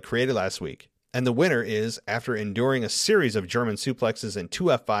angle I created last week. And the winner is, after enduring a series of German suplexes and 2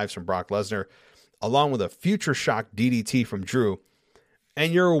 F5s from Brock Lesnar, along with a future shock DDT from Drew,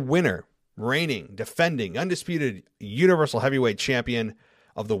 and your winner, reigning, defending, undisputed Universal Heavyweight Champion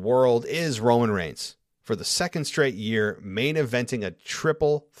of the world is Roman Reigns, for the second straight year main eventing a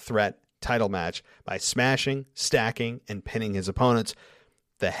triple threat title match by smashing, stacking, and pinning his opponents.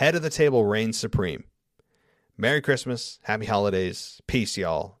 The head of the table reigns supreme. Merry Christmas, Happy Holidays, peace,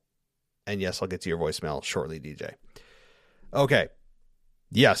 y'all. And yes, I'll get to your voicemail shortly, DJ. Okay.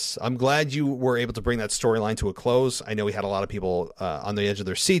 Yes, I'm glad you were able to bring that storyline to a close. I know we had a lot of people on the edge of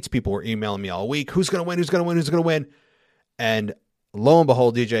their seats. People were emailing me all week. Who's going to win? Who's going to win? Who's going to win? And lo and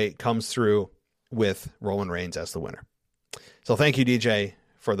behold, DJ comes through with Roman Reigns as the winner. So thank you, DJ,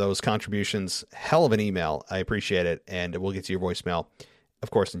 for those contributions. Hell of an email. I appreciate it. And we'll get to your voicemail, of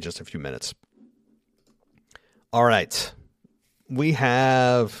course, in just a few minutes. All right. We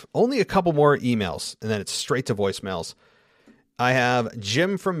have only a couple more emails, and then it's straight to voicemails. I have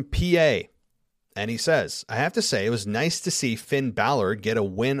Jim from PA, and he says, I have to say it was nice to see Finn Balor get a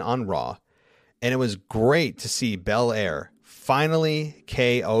win on Raw, and it was great to see Belair finally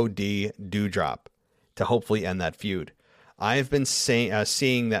KOD Doudrop to hopefully end that feud. I've been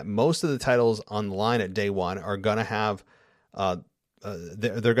seeing that most of the titles on the line at day one are going to have,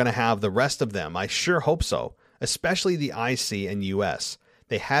 they're going to have the rest of them. I sure hope so, especially the IC and US.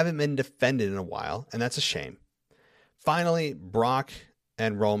 They haven't been defended in a while, and that's a shame. Finally, Brock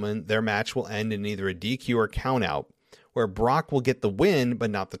and Roman, their match will end in either a DQ or countout, where Brock will get the win,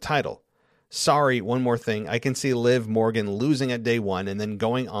 but not the title. Sorry, one more thing. I can see Liv Morgan losing at day one and then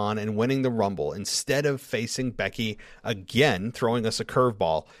going on and winning the Rumble instead of facing Becky again, throwing us a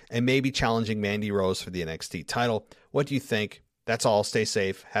curveball, and maybe challenging Mandy Rose for the NXT title. What do you think? That's all. Stay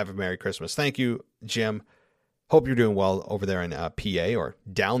safe. Have a Merry Christmas. Thank you, Jim. Hope you're doing well over there in PA, or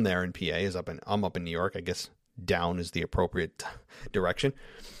down there in PA. I'm up in New York, I guess. Down is the appropriate direction.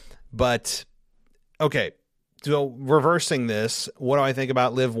 But, okay, so reversing this, what do I think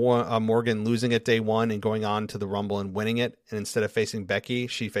about Liv Morgan losing at day one and going on to the Rumble and winning it, and instead of facing Becky,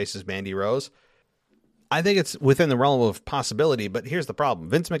 she faces Mandy Rose? I think it's within the realm of possibility, but here's the problem.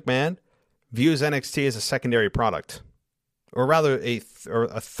 Vince McMahon views NXT as a secondary product, or rather a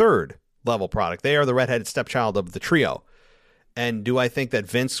third level product. They are the redheaded stepchild of the trio. And do I think that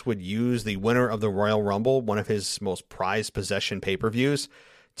Vince would use the winner of the Royal Rumble, one of his most prized possession pay-per-views,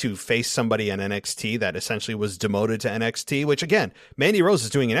 to face somebody in NXT that essentially was demoted to NXT, which, again, Mandy Rose is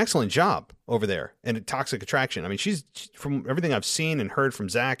doing an excellent job over there in Toxic Attraction. I mean, she's, from everything I've seen and heard from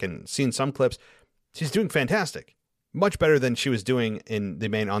Zach and seen some clips, she's doing fantastic. Much better than she was doing on the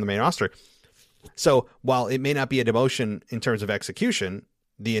main roster. So while it may not be a demotion in terms of execution,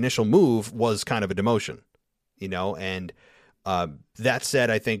 the initial move was kind of a demotion, and that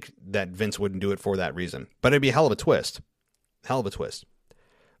said, I think that Vince wouldn't do it for that reason, but it'd be a hell of a twist.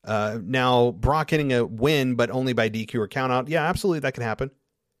 Now, Brock getting a win, but only by DQ or countout. Yeah, absolutely. That could happen.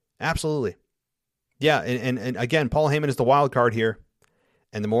 Absolutely. Yeah. And again, Paul Heyman is the wild card here.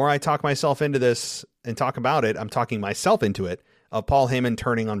 And the more I talk myself into this and talk about it, I'm talking myself into it, of Paul Heyman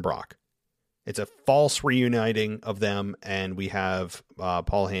turning on Brock. It's a false reuniting of them. And we have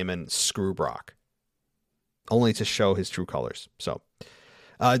Paul Heyman screw Brock, only to show his true colors. So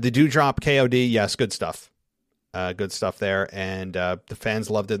the Doudrop KOD, yes, good stuff. Good stuff there. And the fans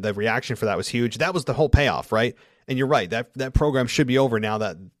loved it. The reaction for that was huge. That was the whole payoff, right? And you're right. That program should be over now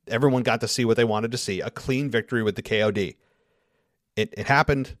that everyone got to see what they wanted to see. A clean victory with the KOD. It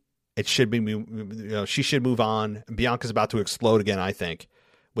happened. It should be, she should move on. Bianca's about to explode again, I think,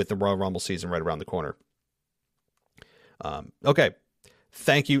 with the Royal Rumble season right around the corner. Okay.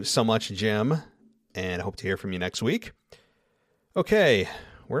 Thank you so much, Jim. And I hope to hear from you next week. Okay.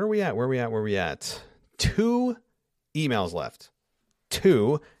 Where are we at? 2 emails left.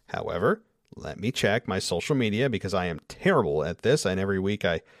 2. However, let me check my social media because I am terrible at this. And every week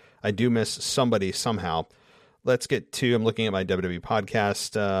I do miss somebody somehow. Let's get to, I'm looking at my WWE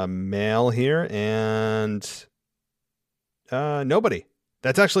podcast mail here, and nobody.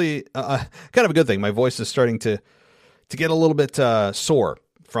 That's actually kind of a good thing. My voice is starting to get a little bit sore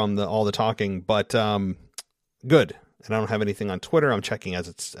from all the talking, but good. And I don't have anything on Twitter. I'm checking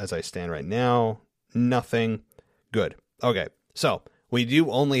as I stand right now. Nothing. Good. Okay. So we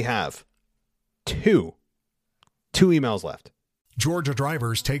do only have two emails left. Georgia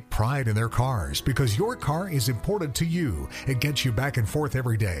drivers take pride in their cars because your car is important to you. It gets you back and forth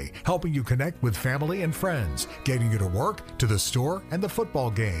every day, helping you connect with family and friends, getting you to work, to the store, and the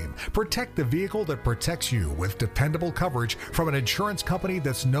football game. Protect the vehicle that protects you with dependable coverage from an insurance company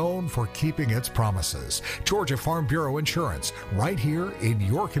that's known for keeping its promises. Georgia Farm Bureau Insurance, right here in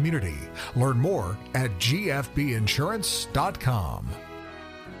your community. Learn more at gfbinsurance.com.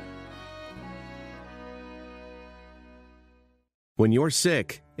 When you're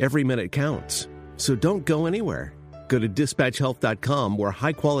sick, every minute counts. So don't go anywhere. Go to DispatchHealth.com, where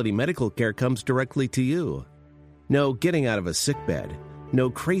high-quality medical care comes directly to you. No getting out of a sick bed.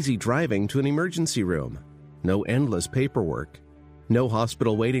 No crazy driving to an emergency room. No endless paperwork. No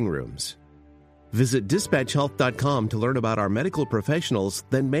hospital waiting rooms. Visit DispatchHealth.com to learn about our medical professionals,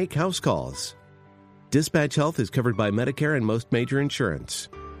 then make house calls. Dispatch Health is covered by Medicare and most major insurance.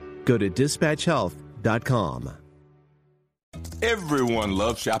 Go to DispatchHealth.com. Everyone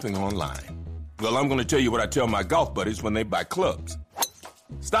loves shopping online. Well, I'm going to tell you what I tell my golf buddies when they buy clubs.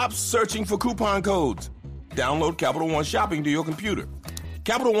 Stop searching for coupon codes. Download Capital One Shopping to your computer.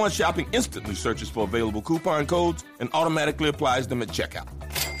 Capital One Shopping instantly searches for available coupon codes and automatically applies them at checkout.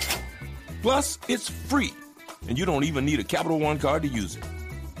 Plus, it's free, and you don't even need a Capital One card to use it.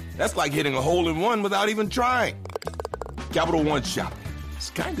 That's like hitting a hole-in-one without even trying. Capital One Shopping. It's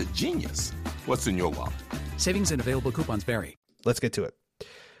kind of genius. What's in your wallet? Savings and available coupons vary. Let's get to it.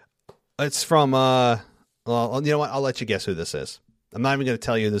 It's from, well, you know what? I'll let you guess who this is. I'm not even going to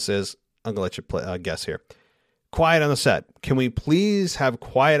tell you who this is. I'm going to let you guess here. Quiet on the Set. Can we please have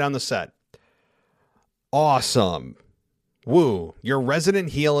quiet on the set? Awesome. Woo. Your resident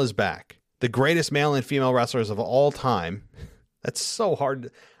heel is back. The greatest male and female wrestlers of all time. That's so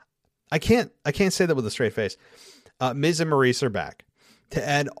hard. I can't say that with a straight face. Miz and Maurice are back. To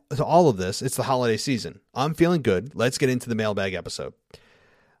add to all of this, it's the holiday season. I'm feeling good. Let's get into the mailbag episode.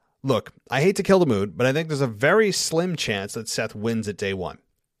 Look, I hate to kill the mood, but I think there's a very slim chance that Seth wins at day one.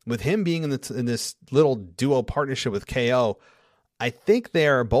 With him being in this little duo partnership with KO, I think they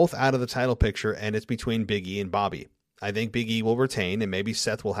are both out of the title picture, and it's between Big E and Bobby. I think Big E will retain, and maybe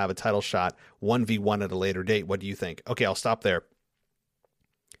Seth will have a title shot 1v1 at a later date. What do you think? Okay, I'll stop there.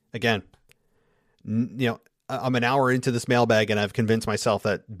 Again, I'm an hour into this mailbag, and I've convinced myself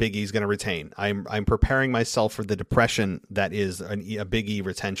that Big E's going to retain. I'm preparing myself for the depression that is a Big E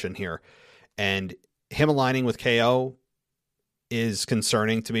retention here. And him aligning with KO is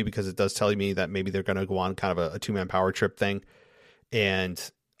concerning to me because it does tell me that maybe they're going to go on kind of a two-man power trip thing. And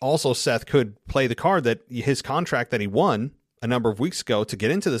also, Seth could play the card that his contract that he won a number of weeks ago to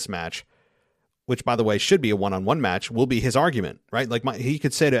get into this match, which, by the way, should be a one-on-one match, will be his argument, right? Like he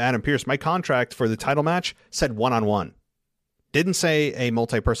could say to Adam Pearce, my contract for the title match said one-on-one. Didn't say a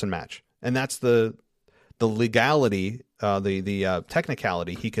multi-person match. And that's the legality, the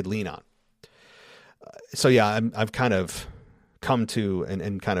technicality he could lean on. So, yeah, I've kind of come to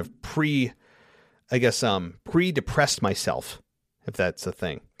and kind of pre-depressed myself, if that's a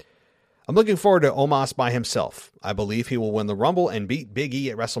thing. I'm looking forward to Omos by himself. I believe he will win the Rumble and beat Big E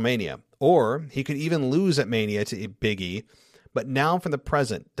at WrestleMania. Or he could even lose at Mania to Big E. But now for the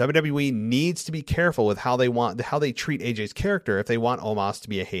present, WWE needs to be careful with how they treat AJ's character if they want Omos to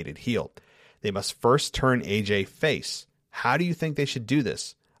be a hated heel. They must first turn AJ face. How do you think they should do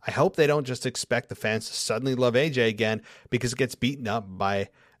this? I hope they don't just expect the fans to suddenly love AJ again because it gets beaten up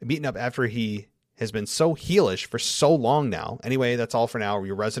after he has been so heelish for so long now. Anyway, that's all for now.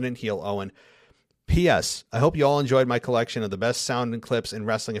 Your resident heel, Owen. P.S. I hope you all enjoyed my collection of the best sound and clips in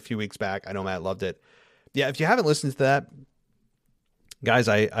wrestling a few weeks back. I know Matt loved it. Yeah, if you haven't listened to that, guys,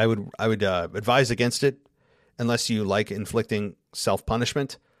 I would advise against it unless you like inflicting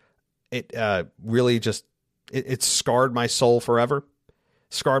self-punishment. It really just it scarred my soul forever.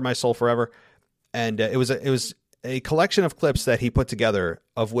 And it was a collection of clips that he put together,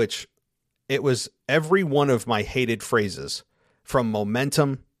 of which it was every one of my hated phrases, from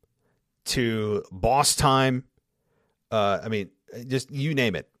momentum to boss time. Just you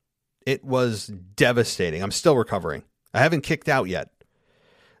name it. It was devastating. I'm still recovering. I haven't kicked out yet.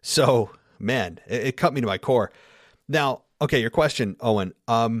 So, man, it cut me to my core. Now, okay, your question, Owen.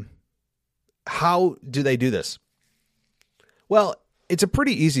 How do they do this? Well, it's a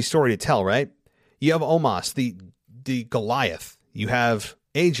pretty easy story to tell, right? You have Omos, the Goliath. You have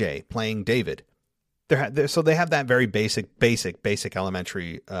AJ playing David. So they have that very basic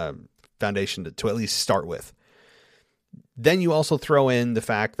elementary foundation to at least start with. Then you also throw in the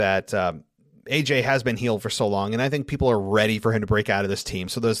fact that AJ has been healed for so long, and I think people are ready for him to break out of this team.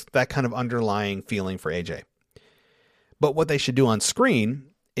 So there's that kind of underlying feeling for AJ. But what they should do on screen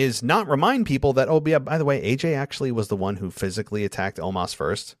is not remind people that, oh, yeah, by the way, AJ actually was the one who physically attacked Omos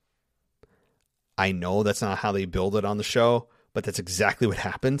first. I know that's not how they build it on the show, but that's exactly what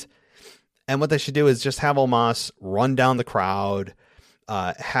happened. And what they should do is just have Omos run down the crowd,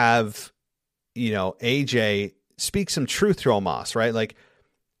 have, AJ speak some truth to Omos, right? Like,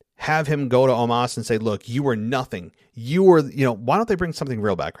 have him go to Omos and say, look, you were nothing. You were, why don't they bring something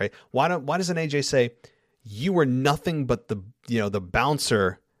real back, right? Why doesn't AJ say, you were nothing but the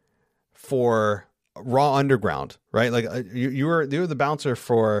bouncer for Raw Underground, right? Like you were the bouncer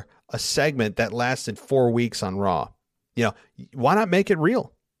for a segment that lasted 4 weeks on Raw. Why not make it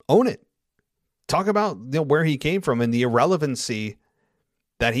real? Own it. Talk about where he came from and the irrelevancy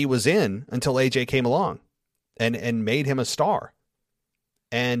that he was in until AJ came along and made him a star.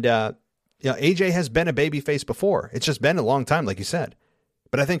 And AJ has been a babyface before. It's just been a long time, like you said.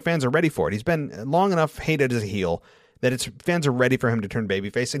 But I think fans are ready for it. He's been long enough hated as a heel that fans are ready for him to turn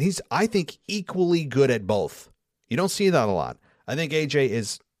babyface. And he's, I think, equally good at both. You don't see that a lot. I think AJ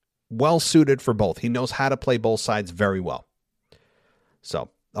is well suited for both. He knows how to play both sides very well. So,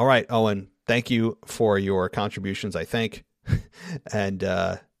 all right, Owen, thank you for your contributions, I think. And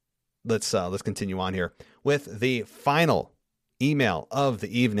let's continue on here with the final email of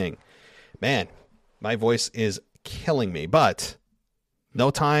the evening. Man, my voice is killing me, but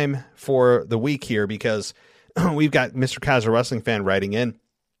no time for the week here because we've got Mr. Casual Wrestling Fan writing in,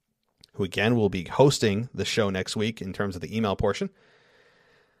 who again will be hosting the show next week in terms of the email portion.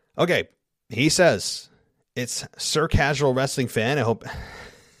 Okay, he says, it's Sir Casual Wrestling Fan. I hope...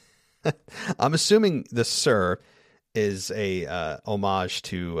 I'm assuming the Sir is a homage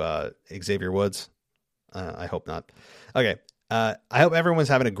to Xavier Woods. I hope not. Okay. I hope everyone's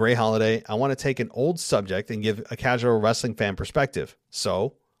having a great holiday. I want to take an old subject and give a Casual Wrestling Fan perspective.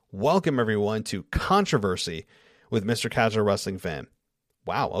 So, welcome everyone to Controversy with Mr. Casual Wrestling Fan.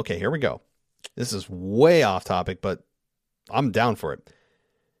 Wow. Okay, here we go. This is way off topic, but I'm down for it.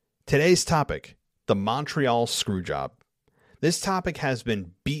 Today's topic, the Montreal Screwjob. This topic has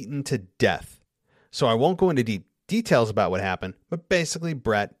been beaten to death, so I won't go into deep details about what happened, but basically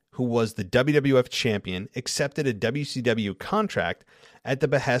Bret, who was the WWF champion, accepted a WCW contract at the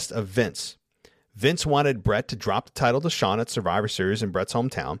behest of Vince. Vince wanted Bret to drop the title to Shawn at Survivor Series in Bret's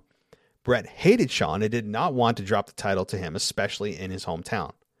hometown. Bret hated Shawn and did not want to drop the title to him, especially in his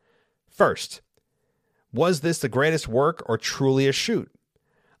hometown. First, was this the greatest work or truly a shoot?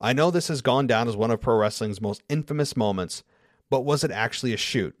 I know this has gone down as one of pro wrestling's most infamous moments, but was it actually a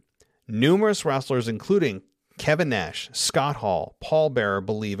shoot? Numerous wrestlers, including Kevin Nash, Scott Hall, Paul Bearer,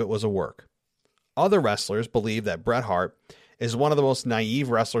 believe it was a work. Other wrestlers believe that Bret Hart is one of the most naive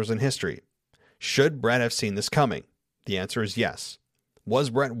wrestlers in history. Should Bret have seen this coming? The answer is yes. Was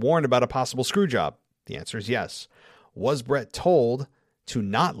Bret warned about a possible screw job? The answer is yes. Was Bret told to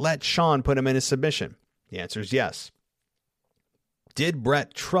not let Shawn put him in his submission? The answer is yes. Did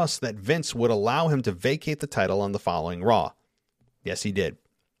Bret trust that Vince would allow him to vacate the title on the following Raw? Yes, he did.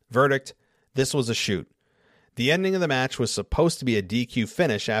 Verdict, this was a shoot. The ending of the match was supposed to be a DQ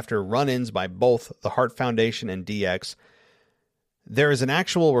finish after run-ins by both the Hart Foundation and DX. There is an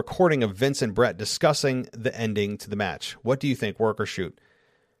actual recording of Vince and Bret discussing the ending to the match. What do you think, work or shoot?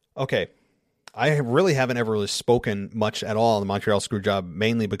 Okay, I really haven't ever really spoken much at all on the Montreal Screwjob,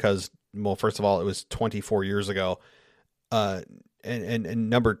 mainly because, well, first of all, it was 24 years ago. And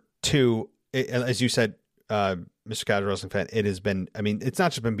number two, as you said, Mr. Casual Wrestling Fan, it has been, I mean, it's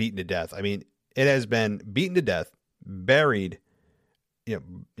not just been beaten to death. I mean, it has been beaten to death, buried,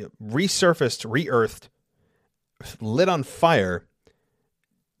 resurfaced, re-earthed, lit on fire,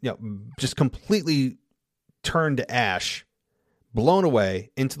 just completely turned to ash, blown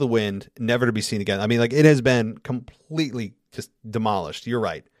away into the wind, never to be seen again. I mean, like, it has been completely just demolished. You're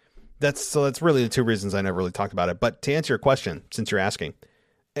right. That's really the two reasons I never really talked about it. But to answer your question, since you're asking,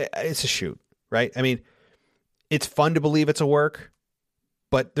 it's a shoot, right? I mean, it's fun to believe it's a work,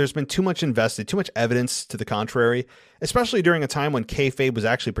 but there's been too much invested, too much evidence to the contrary, especially during a time when kayfabe was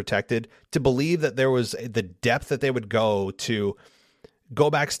actually protected, to believe that there was the depth that they would go to go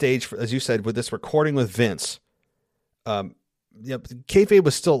backstage, for, as you said, with this recording with Vince. Kayfabe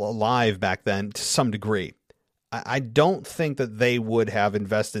was still alive back then to some degree. I don't think that they would have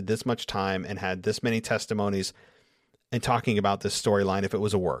invested this much time and had this many testimonies and talking about this storyline if it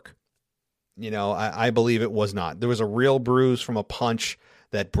was a work. I believe it was not. There was a real bruise from a punch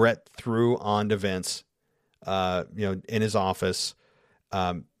that Bret threw onto Vince, in his office.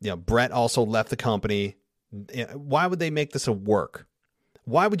 Bret also left the company. Why would they make this a work?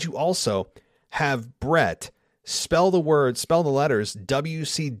 Why would you also have Bret spell the letters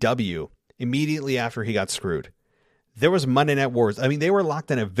WCW immediately after he got screwed? There was Monday Night Wars. I mean, they were locked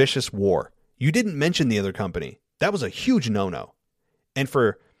in a vicious war. You didn't mention the other company. That was a huge no-no. And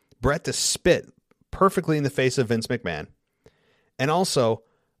for Bret to spit perfectly in the face of Vince McMahon, and also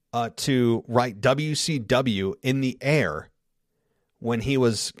to write WCW in the air when he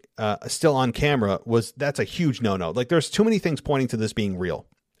was still on camera, that's a huge no-no. Like, there's too many things pointing to this being real.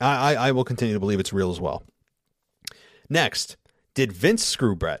 I will continue to believe it's real as well. Next, did Vince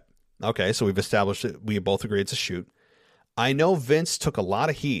screw Bret? Okay, so we've established it. We both agree it's a shoot. I know Vince took a lot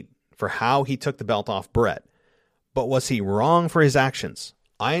of heat for how he took the belt off Bret, but was he wrong for his actions?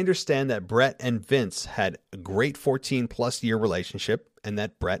 I understand that Bret and Vince had a great 14-plus year relationship and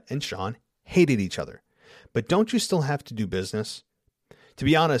that Bret and Shawn hated each other. But don't you still have to do business? To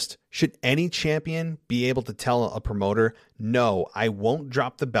be honest, should any champion be able to tell a promoter, no, I won't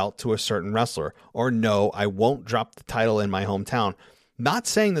drop the belt to a certain wrestler, or no, I won't drop the title in my hometown? Not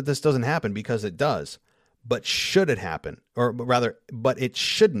saying that this doesn't happen, because it does, but should it happen? Or rather, but it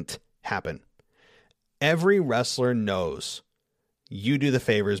shouldn't happen. Every wrestler knows you do the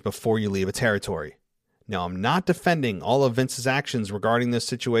favors before you leave a territory. Now, I'm not defending all of Vince's actions regarding this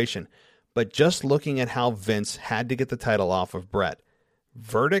situation, but just looking at how Vince had to get the title off of Bret.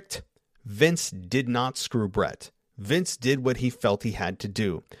 Verdict: Vince did not screw Bret. Vince did what he felt he had to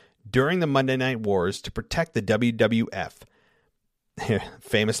do during the Monday Night Wars to protect the WWF.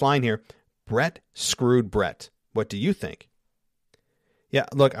 Famous line here: Bret screwed Bret. What do you think? Yeah,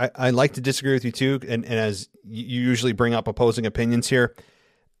 look, I like to disagree with you too, and as you usually bring up opposing opinions here,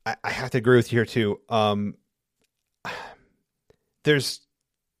 I have to agree with you here too.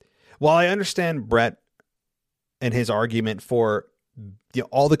 While I understand Bret and his argument for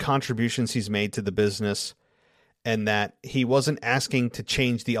all the contributions he's made to the business, and that he wasn't asking to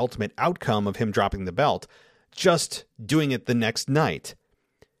change the ultimate outcome of him dropping the belt, just doing it the next night.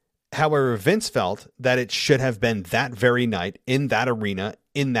 However, Vince felt that it should have been that very night, in that arena,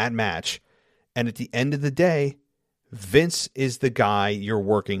 in that match. And at the end of the day, Vince is the guy you're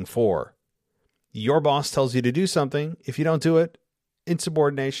working for. Your boss tells you to do something. If you don't do it,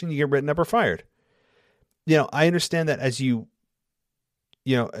 insubordination, you get written up or fired. I understand that as you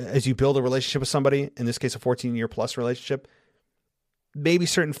build a relationship with somebody, in this case, a 14-year plus relationship, maybe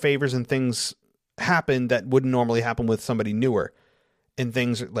certain favors and things happen that wouldn't normally happen with somebody newer. And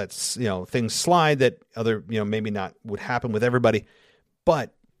things things slide that other, maybe not would happen with everybody.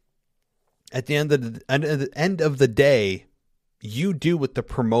 But at the end of the day, you do what the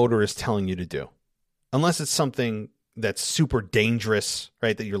promoter is telling you to do. Unless it's something that's super dangerous,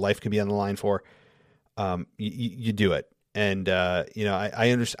 right, that your life could be on the line for, you do it. And, I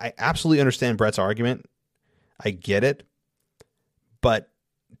absolutely understand Bret's argument. I get it. But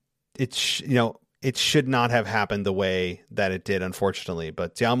it's, it should not have happened the way that it did, unfortunately.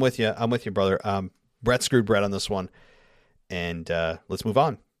 But yeah, I'm with you. I'm with you, brother. Bret screwed Bret on this one. And let's move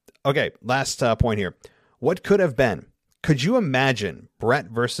on. Okay, last point here. What could have been? Could you imagine Bret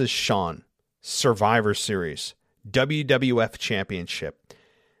versus Shawn, Survivor Series, WWF Championship?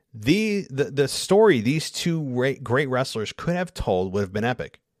 The story these two great wrestlers could have told would have been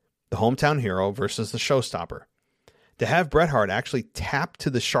epic. The hometown hero versus the showstopper. To have Bret Hart actually tap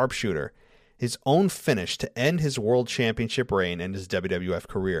to the sharpshooter, his own finish to end his world championship reign and his WWF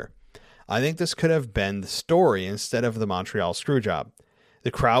career. I think this could have been the story instead of the Montreal Screwjob.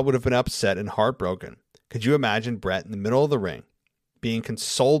 The crowd would have been upset and heartbroken. Could you imagine Bret in the middle of the ring, being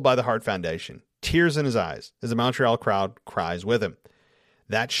consoled by the Hart Foundation, tears in his eyes as the Montreal crowd cries with him?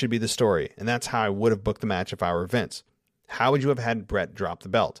 That should be the story, and that's how I would have booked the match if I were Vince. How would you have had Bret drop the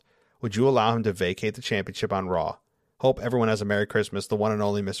belt? Would you allow him to vacate the championship on Raw? Hope everyone has a Merry Christmas, the one and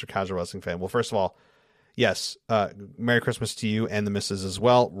only Mr. Casual Wrestling Fan. Well, first of all, yes, Merry Christmas to you and the missus as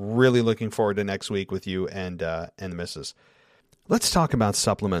well. Really looking forward to next week with you and the missus. Let's talk about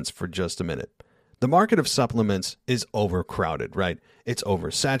supplements for just a minute. The market of supplements is overcrowded, right? It's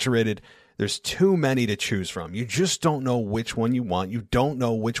oversaturated. There's too many to choose from. You just don't know which one you want. You don't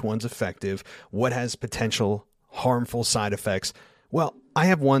know which one's effective, what has potential harmful side effects. Well, I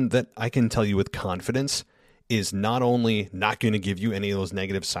have one that I can tell you with confidence is not only not going to give you any of those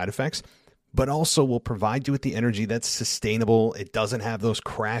negative side effects, but also will provide you with the energy that's sustainable. It doesn't have those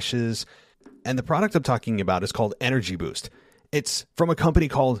crashes. And the product I'm talking about is called Energy Boost. It's from a company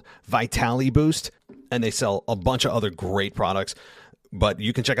called Vitali Boost, and they sell a bunch of other great products. But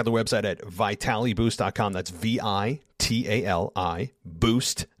you can check out the website at vitaliboost.com. That's VITALI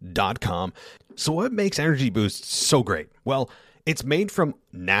boost.com. So what makes Energy Boost so great? Well, it's made from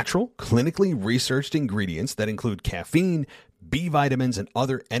natural, clinically researched ingredients that include caffeine, B vitamins, and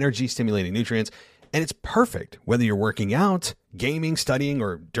other energy-stimulating nutrients. And it's perfect whether you're working out, gaming, studying,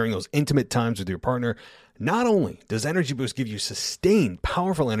 or during those intimate times with your partner. Not only does Energy Boost give you sustained,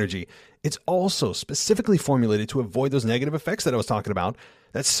 powerful energy, it's also specifically formulated to avoid those negative effects that I was talking about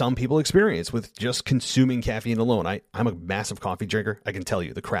that some people experience with just consuming caffeine alone. I'm a massive coffee drinker. I can tell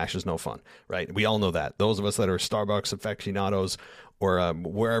you the crash is no fun, right? We all know that. Those of us that are Starbucks aficionados or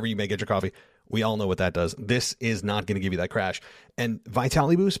wherever you may get your coffee, we all know what that does. This is not going to give you that crash. And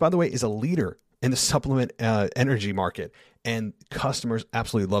Vitali Boost, by the way, is a leader in the supplement energy market, and customers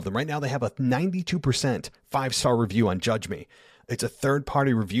absolutely love them. Right now, they have a 92% 5-star review on Judge Me. It's a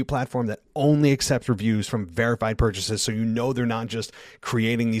third-party review platform that only accepts reviews from verified purchases, so you know they're not just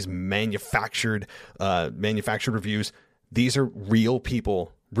creating these manufactured reviews. These are real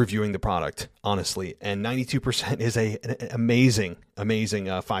people reviewing the product, honestly. And 92% is an amazing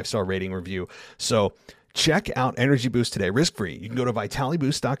 5-star rating review. So check out Energy Boost today, risk-free. You can go to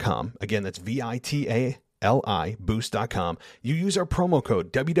vitaliboost.com. Again, that's VITALI boost.com. You use our promo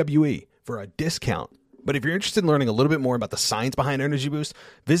code WWE for a discount. But if you're interested in learning a little bit more about the science behind Energy Boost,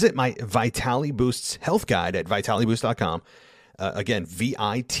 visit my Vitali Boost's health guide at vitaliboost.com. Again,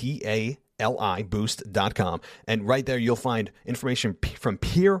 VITALI boost.com. And right there, you'll find information from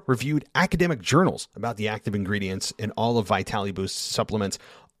peer-reviewed academic journals about the active ingredients in all of Vitali Boost supplements.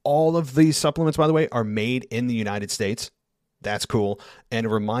 All of these supplements, by the way, are made in the United States. That's cool. And a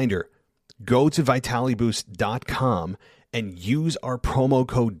reminder, go to vitaliboost.com and use our promo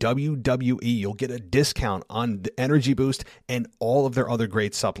code WWE. You'll get a discount on the Energy Boost and all of their other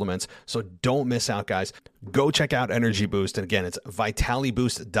great supplements. So don't miss out, guys. Go check out Energy Boost. And again, it's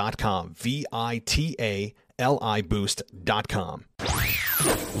vitaliboost.com. VITALI boost.com.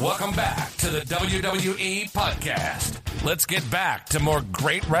 Welcome back to the WWE Podcast. Let's get back to more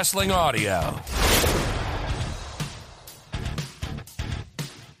great wrestling audio.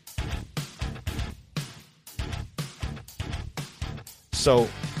 So,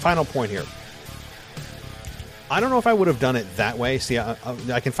 final point here. I don't know if I would have done it that way. See, I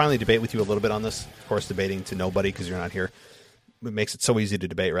can finally debate with you a little bit on this. Of course, debating to nobody because you're not here. It makes it so easy to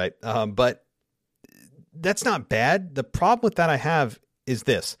debate, right? But that's not bad. The problem with that I have is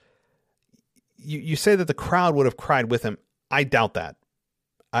this. You say that the crowd would have cried with him. I doubt that.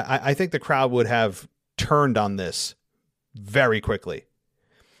 I think the crowd would have turned on this very quickly.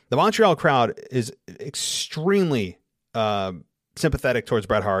 The Montreal crowd is extremely sympathetic towards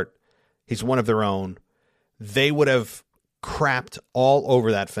Bret Hart. He's one of their own. They would have crapped all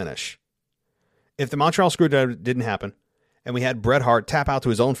over that finish. If the Montreal Screwdriver didn't happen and we had Bret Hart tap out to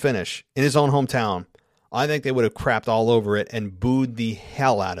his own finish in his own hometown, I think they would have crapped all over it and booed the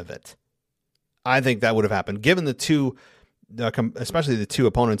hell out of it. I think that would have happened, given the two, especially the two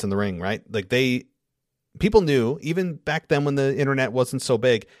opponents in the ring, right? Like people knew, even back then when the internet wasn't so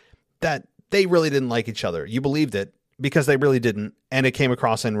big, that they really didn't like each other. You believed it because they really didn't, and it came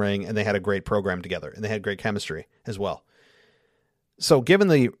across in ring, and they had a great program together, and they had great chemistry as well. So given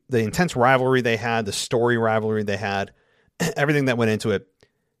the intense rivalry they had, the story rivalry they had, everything that went into it,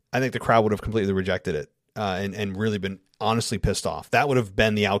 I think the crowd would have completely rejected it and really been honestly pissed off. That would have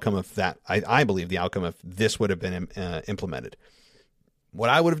been the outcome of that. I believe the outcome of this would have been implemented. What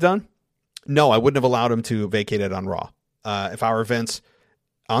I would have done? No, I wouldn't have allowed him to vacate it on Raw. If I were Vince,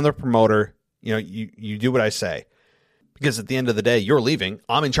 on the promoter, you do what I say. Because at the end of the day, you're leaving.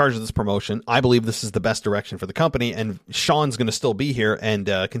 I'm in charge of this promotion. I believe this is the best direction for the company, and Sean's going to still be here and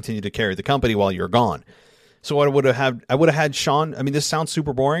continue to carry the company while you're gone. So what I would have had Sean. I mean, this sounds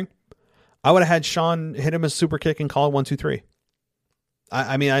super boring. I would have had Sean hit him a super kick and call it 1, 2, 3.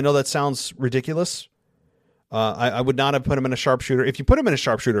 I mean, I know that sounds ridiculous. I would not have put him in a sharpshooter. If you put him in a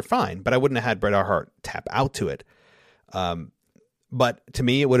sharpshooter, fine, but I wouldn't have had Bret Hart tap out to it. But to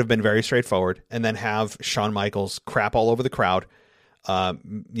me, it would have been very straightforward, and then have Shawn Michaels crap all over the crowd,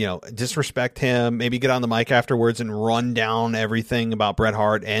 disrespect him, maybe get on the mic afterwards and run down everything about Bret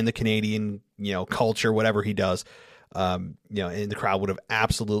Hart and the Canadian, culture, whatever he does. And the crowd would have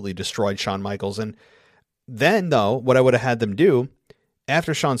absolutely destroyed Shawn Michaels. And then, though, what I would have had them do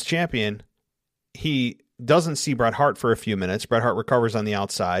after Shawn's champion, he doesn't see Bret Hart for a few minutes. Bret Hart recovers on the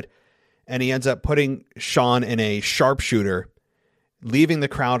outside, and he ends up putting Shawn in a sharpshooter, leaving the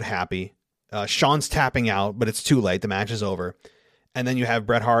crowd happy. Shawn's tapping out, but it's too late. The match is over. And then you have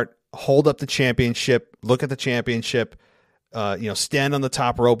Bret Hart hold up the championship, look at the championship, stand on the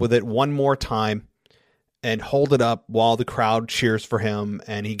top rope with it one more time and hold it up while the crowd cheers for him.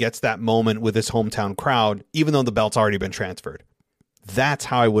 And he gets that moment with his hometown crowd, even though the belt's already been transferred. That's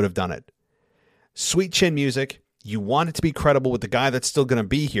how I would have done it. Sweet chin music. You want it to be credible with the guy that's still going to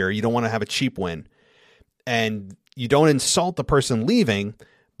be here. You don't want to have a cheap win. And you don't insult the person leaving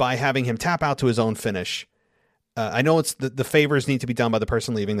by having him tap out to his own finish. I know it's the favors need to be done by the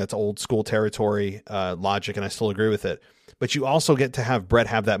person leaving. That's old school territory logic, and I still agree with it. But you also get to have Bret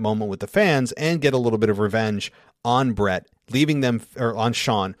have that moment with the fans and get a little bit of revenge on Bret, on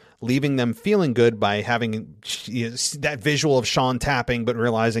Shawn, leaving them feeling good by having that visual of Shawn tapping, but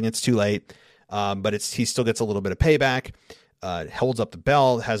realizing it's too late. But he still gets a little bit of payback. Holds up the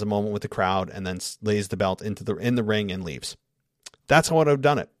belt, has a moment with the crowd, and then lays the belt in the ring and leaves. That's how I would have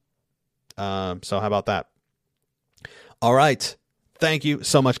done it. So how about that? All right. Thank you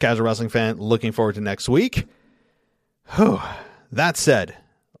so much, Casual Wrestling Fan. Looking forward to next week. That said,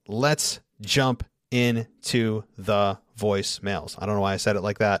 let's jump into the voicemails. I don't know why I said it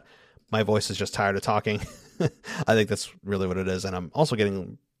like that. My voice is just tired of talking. I think that's really what it is. And I'm also getting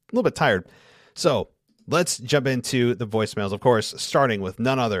a little bit tired. So let's jump into the voicemails, of course, starting with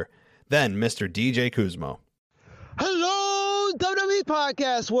none other than Mr. DJ Kuzmo. Hello, WWE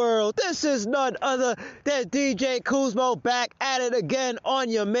Podcast World. This is none other than DJ Kuzmo back at it again on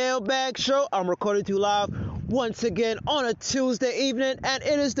your mailbag show. I'm recording to you live once again on a Tuesday evening, and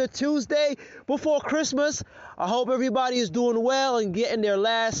it is the Tuesday before Christmas. I hope everybody is doing well and getting their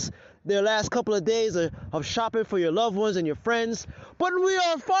last couple of days of shopping for your loved ones and your friends. But we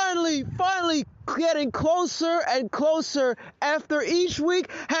are finally getting closer and closer after each week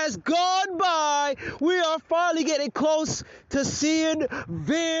has gone by. We are finally getting close to seeing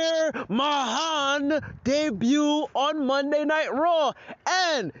Veer Mahaan debut on Monday Night Raw.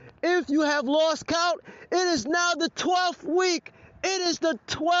 And if you have lost count, it is now the 12th week. It is the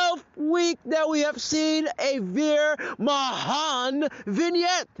 12th week that we have seen a Veer Mahaan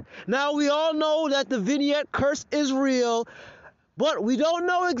vignette. Now, we all know that the vignette curse is real, but we don't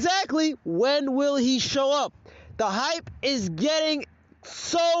know exactly when will he show up. The hype is getting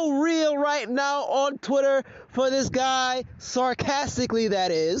so real right now on Twitter for this guy, sarcastically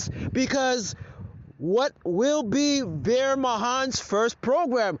that is, because what will be Veer Mahaan's first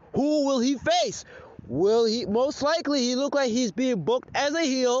program? Who will he face? Will he, most likely, he look like he's being booked as a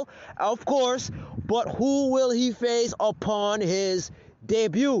heel, of course, but who will he face upon his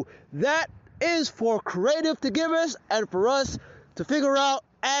debut? That is for creative to give us and for us to figure out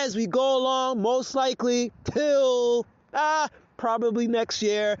as we go along, most likely till probably next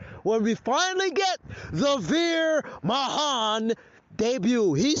year when we finally get the Veer Mahaan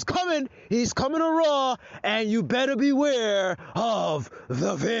debut. He's coming to Raw, and you better beware of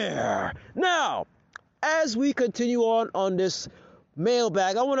the Veer. Now, as we continue on this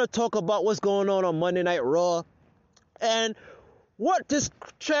mailbag, I want to talk about what's going on Monday Night Raw. And what just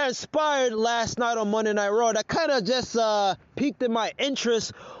transpired last night on Monday Night Raw that kind of just piqued in my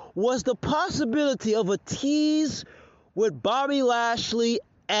interest was the possibility of a tease with Bobby Lashley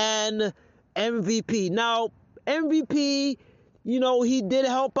and MVP. Now, MVP, you know, he did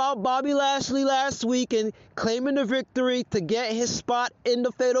help out Bobby Lashley last week in claiming the victory to get his spot in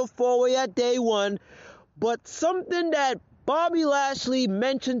the Fatal 4-Way at Day 1. But something that Bobby Lashley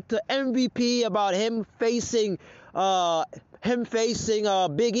mentioned to MVP about him facing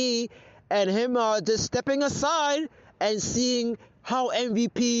Big E and him just stepping aside and seeing how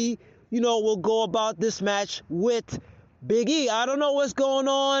MVP, you know, will go about this match with Big E. I don't know what's going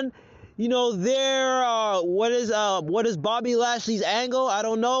on, you know, there. What is Bobby Lashley's angle? I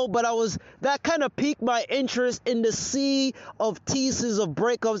don't know, but that kind of piqued my interest in the sea of teases of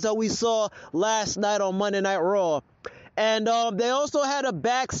breakups that we saw last night on Monday Night Raw. And they also had a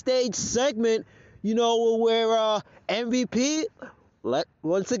backstage segment, you know, where MVP,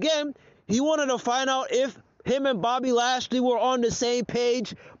 once again, he wanted to find out if him and Bobby Lashley were on the same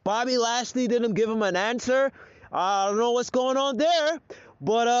page. Bobby Lashley didn't give him an answer. I don't know what's going on there.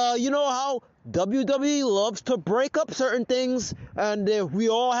 But you know how WWE loves to break up certain things, and we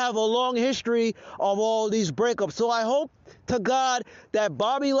all have a long history of all these breakups. So I hope to God that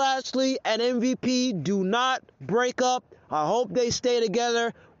Bobby Lashley and MVP do not break up. I hope they stay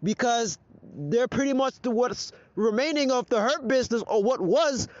together because they're pretty much what's remaining of the Hurt Business, or what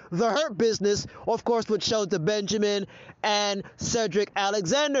was the Hurt Business, of course, with Shelton Benjamin and Cedric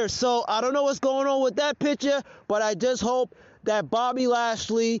Alexander. So I don't know what's going on with that picture, but I just hope that Bobby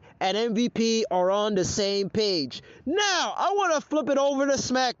Lashley and MVP are on the same page. Now, I want to flip it over to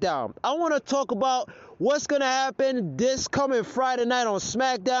SmackDown. I want to talk about what's going to happen this coming Friday night on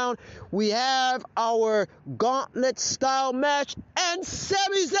SmackDown. We have our gauntlet-style match, and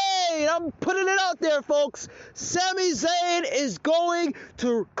Sami Zayn, I'm putting it out there, folks. Sami Zayn is going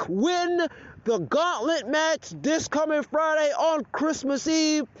to win the gauntlet match this coming Friday on Christmas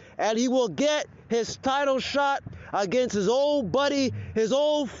Eve, and he will get his title shot against his old buddy, his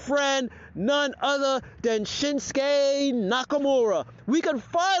old friend, none other than Shinsuke Nakamura. We can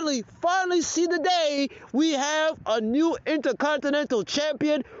finally see the day we have a new Intercontinental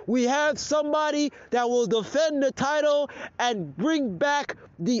Champion. We have somebody that will defend the title and bring back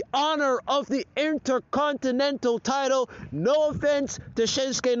the honor of the Intercontinental title. No offense to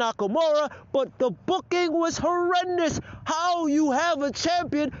Shinsuke Nakamura, but the booking was horrendous. How you have a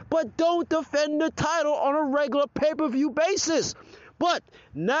champion but don't defend the title on a regular pay-per-view basis? But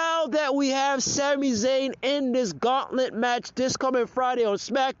now that we have Sami Zayn in this gauntlet match this coming Friday on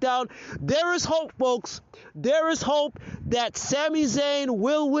SmackDown, there is hope, folks. There is hope that Sami Zayn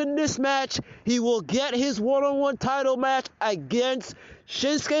will win this match. He will get his one-on-one title match against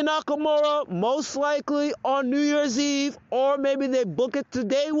Shinsuke Nakamura, most likely on New Year's Eve, or maybe they book it to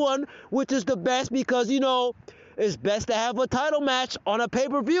day one, which is the best because, it's best to have a title match on a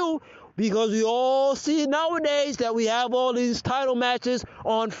pay-per-view because we all see nowadays that we have all these title matches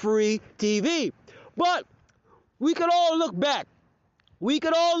on free TV. But we could all look back. We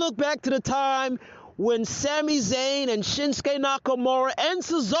could all look back to the time when Sami Zayn and Shinsuke Nakamura and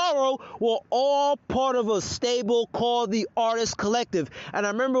Cesaro were all part of a stable called the Artist Collective. And I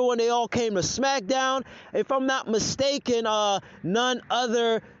remember when they all came to SmackDown, if I'm not mistaken, none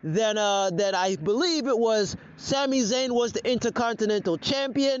other than that I believe it was Sami Zayn was the Intercontinental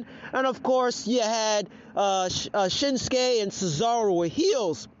Champion. And of course, you had Shinsuke and Cesaro were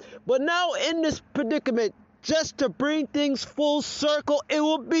heels. But now in this predicament, just to bring things full circle, it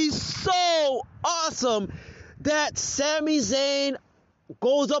would be so awesome that Sami Zayn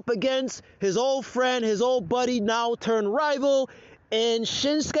goes up against his old friend, his old buddy, now turned rival, in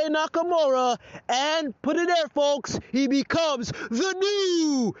Shinsuke Nakamura, and put it there, folks, he becomes the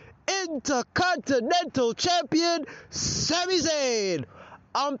new Intercontinental Champion, Sami Zayn.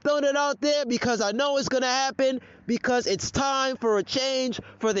 I'm throwing it out there because I know it's going to happen, because it's time for a change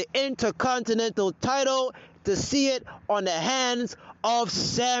for the Intercontinental title, to see it on the hands of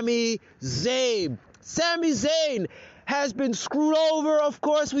Sami Zayn. Sami Zayn has been screwed over, of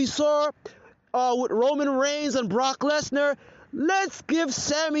course, we saw with Roman Reigns and Brock Lesnar. Let's give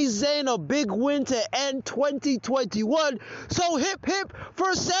Sami Zayn a big win to end 2021. So hip hip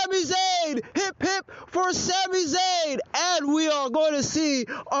for Sami Zayn! Hip hip for Sami Zayn! And we are going to see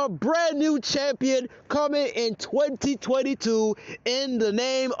a brand new champion coming in 2022 in the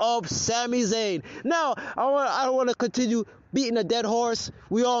name of Sami Zayn. Now, I don't want to continue beating a dead horse.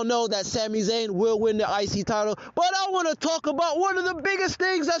 We all know that Sami Zayn will win the IC title, but I want to talk about one of the biggest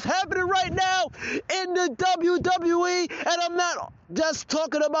things that's happening right now in the WWE, and I'm not just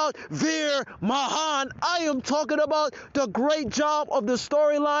talking about Veer Mahaan. I am talking about the great job of the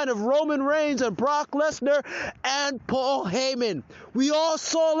storyline of Roman Reigns and Brock Lesnar and Paul Heyman. We all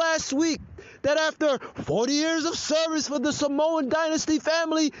saw last week that after 40 years of service for the Samoan Dynasty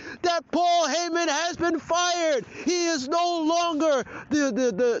family, that Paul Heyman has been fired. He is no longer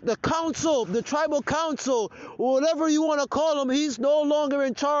the council, the tribal council, or whatever you want to call him. He's no longer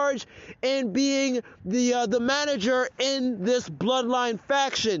in charge in being the manager in this bloodline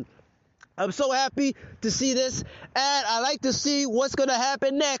faction. I'm so happy to see this, and I like to see what's going to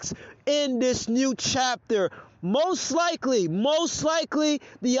happen next in this new chapter. Most likely,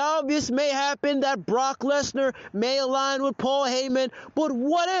 the obvious may happen that Brock Lesnar may align with Paul Heyman, but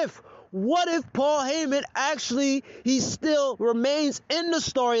what if Paul Heyman actually, he still remains in the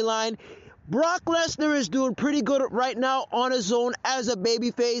storyline? Brock Lesnar is doing pretty good right now on his own as a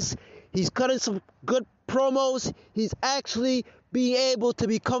babyface. He's cutting some good promos. He's actually being able to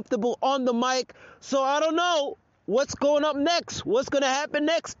be comfortable on the mic. So I don't know what's going up next, what's going to happen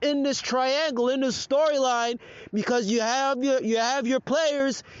next in this triangle, in this storyline, because you have your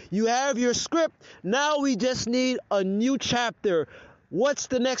players, you have your script. Now we just need a new chapter. What's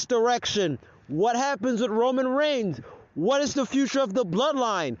the next direction? What happens with Roman Reigns? What is the future of the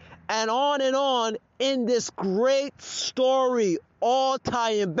bloodline? And on in this great story, all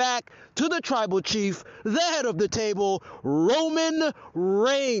tying back to the tribal chief, the head of the table, Roman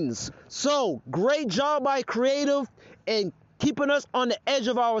Reigns. So, great job by creative in keeping us on the edge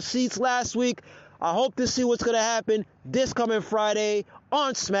of our seats last week. I hope to see what's going to happen this coming Friday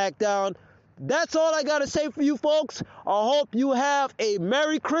on SmackDown. That's all I got to say for you folks. I hope you have a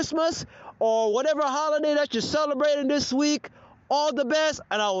Merry Christmas or whatever holiday that you're celebrating this week. All the best,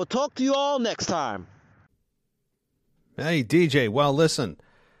 and I will talk to you all next time. Hey, DJ. Well, listen,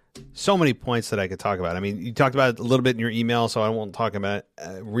 so many points that I could talk about. I mean, you talked about it a little bit in your email, so I won't talk about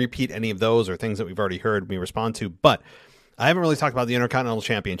repeat any of those or things that we've already heard me respond to. But I haven't really talked about the Intercontinental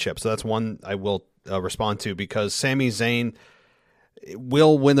Championship, so that's one I will respond to, because Sami Zayn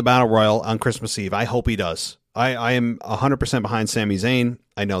will win the Battle Royal on Christmas Eve. I hope he does. I am 100% behind Sami Zayn.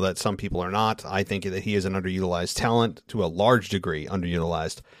 I know that some people are not. I think that he is an underutilized talent, to a large degree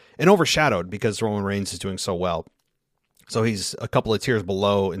underutilized, and overshadowed because Roman Reigns is doing so well. So he's a couple of tiers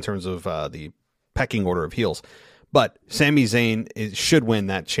below in terms of the pecking order of heels. But Sami Zayn should win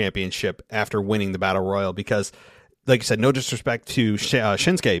that championship after winning the Battle Royal because, like I said, no disrespect to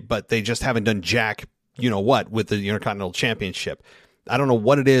Shinsuke, but they just haven't done jack, with the Intercontinental Championship. I don't know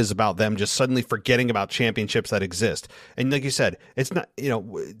what it is about them just suddenly forgetting about championships that exist. And like you said, it's not,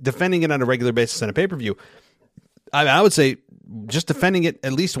 defending it on a regular basis in a pay-per-view. I would say just defending it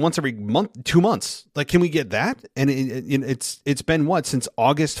at least once every month, 2 months. Like, can we get that? And it's been what, since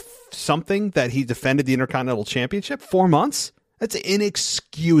August something that he defended the Intercontinental Championship? 4 months? That's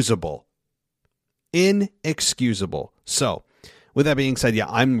inexcusable. Inexcusable. So, with that being said, yeah,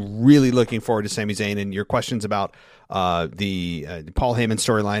 I'm really looking forward to Sami Zayn. And your questions about the Paul Heyman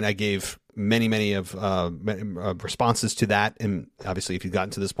storyline, I gave many of responses to that. And obviously, if you've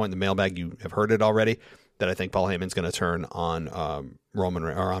gotten to this point in the mailbag, you have heard it already, that I think Paul Heyman's going to turn on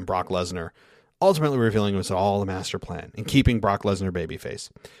on Brock Lesnar, ultimately revealing it was all a master plan and keeping Brock Lesnar babyface.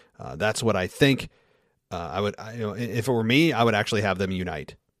 That's what I think. If it were me, I would actually have them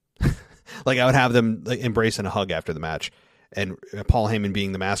unite. Like, I would have them embrace and a hug after the match, and Paul Heyman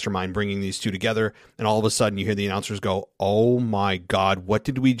being the mastermind, bringing these two together. And all of a sudden you hear the announcers go, "Oh my God, what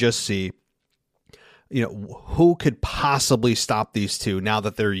did we just see?" Who could possibly stop these two now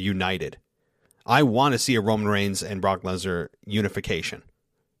that they're united? I want to see a Roman Reigns and Brock Lesnar unification.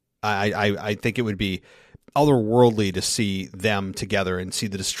 I think it would be otherworldly to see them together and see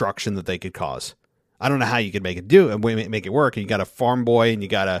the destruction that they could cause. I don't know how you could make it work. And you got a farm boy and you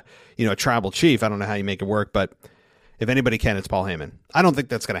got a tribal chief. I don't know how you make it work, but if anybody can, it's Paul Heyman. I don't think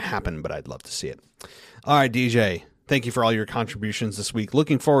that's going to happen, but I'd love to see it. All right, DJ, thank you for all your contributions this week.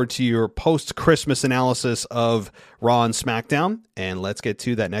 Looking forward to your post-Christmas analysis of Raw and SmackDown, and let's get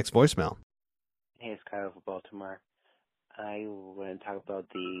to that next voicemail. Hey, it's Kyle from Baltimore. I want to talk about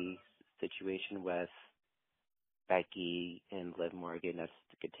the situation with Becky and Liv Morgan that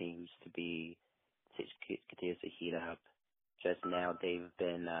continues to heat up.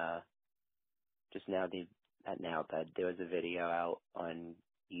 There was a video out on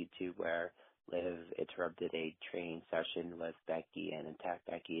YouTube where Liv interrupted a training session with Becky and attacked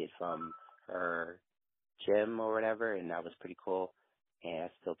Becky from her gym or whatever, and that was pretty cool. And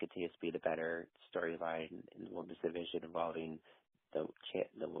it still continues to be the better storyline in the women's division involving the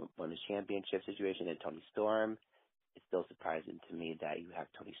women's championship situation and Toni Storm. It's still surprising to me that you have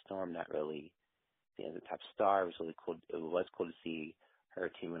Toni Storm not really seen as a top star. It was really cool. It was cool to see her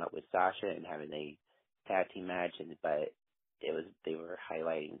teaming up with Sasha and having a tag team match, but they were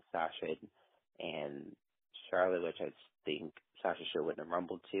highlighting Sasha and Charlotte, which I think Sasha should win the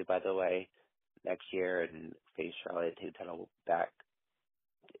Rumble too, by the way, next year, and face Charlotte, take the title back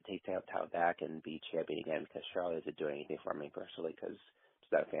and be champion again, because Charlotte isn't doing anything for me personally, because I'm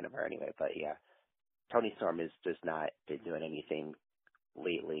just not a fan of her anyway. But yeah, Toni Storm has just not been doing anything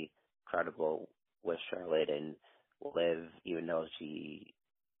lately credible with Charlotte, and Liv, even though she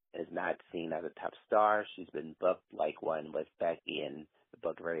is not seen as a top star, she's been booked like one with Becky and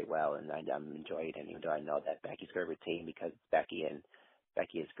booked very well, and I'm enjoying it, even though I know that Becky's going to retain because Becky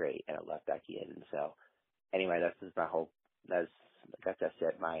is great, and I love Becky. And so anyway, that's it.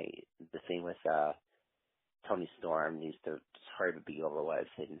 The thing with Toni Storm needs to just hurry to be over with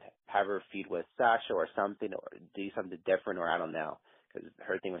and have her feud with Sasha or something, or do something different, or I don't know, because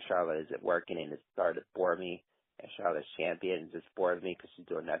her thing with Charlotte isn't working, and it started to bore me. And Charlotte's champion just bored me because she's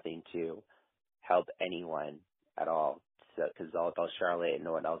doing nothing to help anyone at all. Because it's all about Charlotte and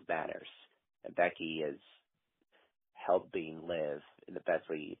no one else matters. And Becky is helping Liv in the best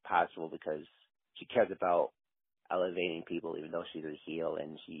way possible because she cares about elevating people, even though she's a heel,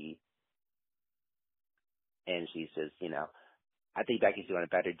 and she's just, I think Becky's doing a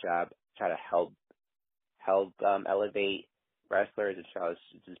better job trying to help elevate wrestlers, and Charlotte's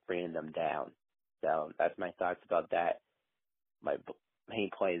just bringing them down. So that's my thoughts about that. My main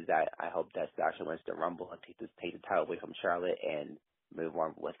point is that I hope that Sasha wins the Rumble and take the title away from Charlotte and move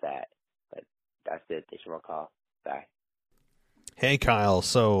on with that. But that's it. Thanks for my call. Bye. Hey, Kyle.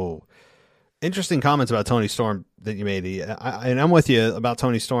 So interesting comments about Toni Storm that you made. And I'm with you about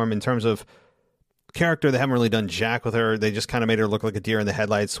Toni Storm in terms of character. They haven't really done jack with her. They just kind of made her look like a deer in the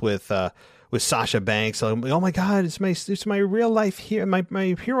headlights with Sasha Banks. Oh my God, it's my real life here,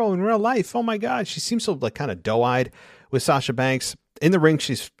 my hero in real life. Oh my God, she seems so kind of doe-eyed with Sasha Banks. In the ring,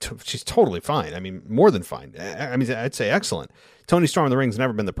 she's totally fine. I mean, more than fine. I mean, I'd say excellent. Toni Storm in the ring's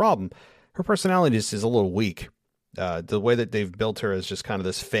never been the problem. Her personality is a little weak. The way that they've built her as just kind of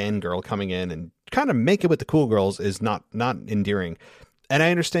this fangirl coming in and kind of make it with the cool girls is not endearing. And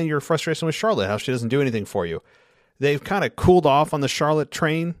I understand your frustration with Charlotte, how she doesn't do anything for you. They've kind of cooled off on the Charlotte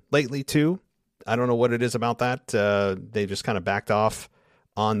train lately, too. I don't know what it is about that. They just kind of backed off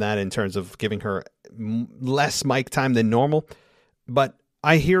on that in terms of giving her less mic time than normal. But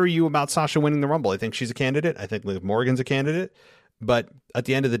I hear you about Sasha winning the Rumble. I think she's a candidate. I think Liv Morgan's a candidate. But at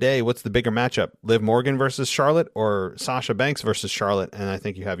the end of the day, what's the bigger matchup? Liv Morgan versus Charlotte or Sasha Banks versus Charlotte? And I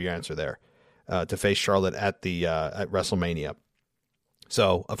think you have your answer there to face Charlotte at WrestleMania.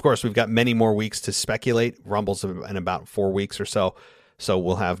 So, of course, we've got many more weeks to speculate. Rumble's in about 4 weeks or so. So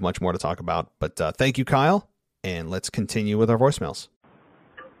we'll have much more to talk about. But thank you, Kyle. And let's continue with our voicemails.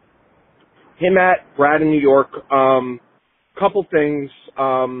 Hey, Matt. Brad in New York. couple things.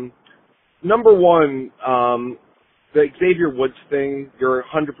 Number one, the Xavier Woods thing, you're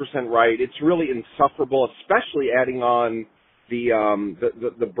 100% right. It's really insufferable, especially adding on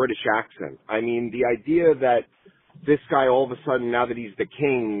the British accent. I mean, the idea that this guy all of a sudden, now that he's the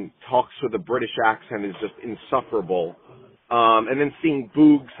king, talks with a British accent is just insufferable. And then seeing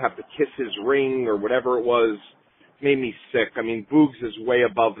Boogs have to kiss his ring or whatever it was made me sick. I mean, Boogs is way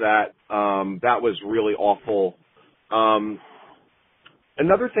above that. That was really awful.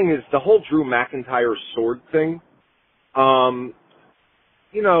 Another thing is the whole Drew McIntyre sword thing.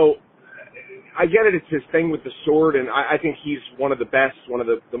 You know, I get it, it's his thing with the sword, and I think he's one of the best, one of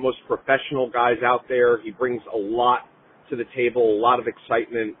the most professional guys out there. He brings a lot to the table, a lot of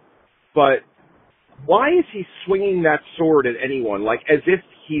excitement. But why is he swinging that sword at anyone? Like, as if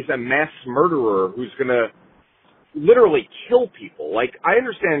he's a mass murderer who's going to literally kill people. Like, I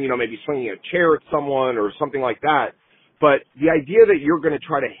understand, you know, maybe swinging a chair at someone or something like that, but the idea that you're going to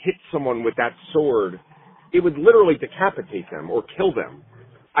try to hit someone with that sword, it would literally decapitate them or kill them.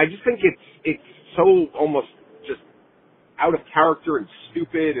 I just think it's so almost just out of character and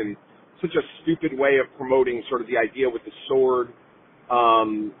stupid, and such a stupid way of promoting sort of the idea with the sword.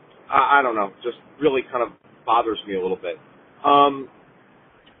 I don't know, just really kind of bothers me a little bit.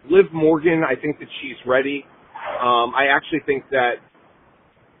 Liv Morgan, I think that she's ready. I actually think that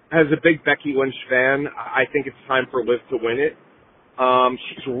as a big Becky Lynch fan, I think it's time for Liv to win it.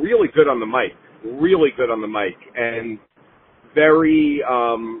 She's really good on the mic, and very,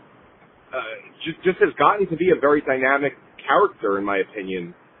 just has gotten to be a very dynamic character, in my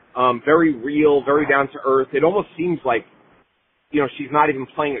opinion. Very real, very down to earth. It almost seems like, you know, she's not even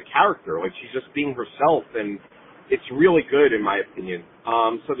playing a character. Like, she's just being herself, and it's really good, in my opinion.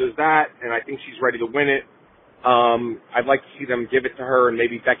 So there's that, and I think she's ready to win it. I'd like to see them give it to her, and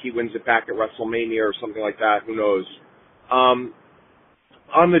maybe Becky wins it back at WrestleMania or something like that. Who knows?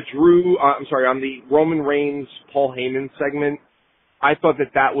 On the Roman Reigns, Paul Heyman segment, I thought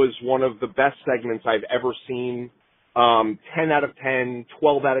that was one of the best segments I've ever seen. 10 out of 10,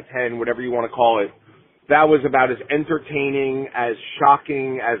 12 out of 10, whatever you want to call it. That was about as entertaining, as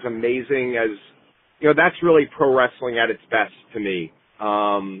shocking, as amazing as, you know, that's really pro wrestling at its best to me.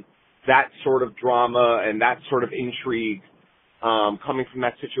 That sort of drama and that sort of intrigue, coming from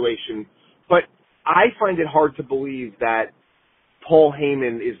that situation. But I find it hard to believe that Paul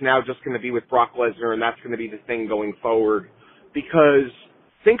Heyman is now just going to be with Brock Lesnar and that's going to be the thing going forward. Because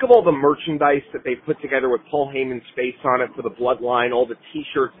think of all the merchandise that they've put together with Paul Heyman's face on it for the Bloodline, all the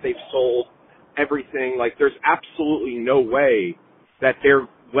T-shirts they've sold, everything. Like, there's absolutely no way that they're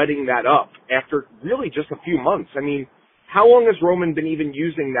letting that up after really just a few months. I mean, how long has Roman been even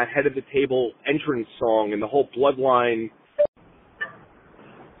using that head of the table entrance song and the whole Bloodline?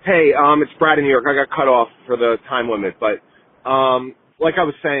 Hey, it's Brad in New York. I got cut off for the time limit, but like I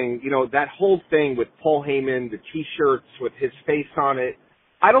was saying, you know, that whole thing with Paul Heyman, the T-shirts with his face on it,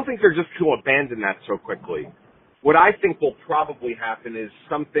 I don't think they're just going to abandon that so quickly. What I think will probably happen is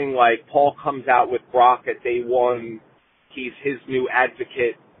something like Paul comes out with Brock at day one, he's his new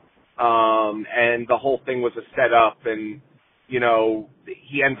advocate, and the whole thing was a setup, and, you know,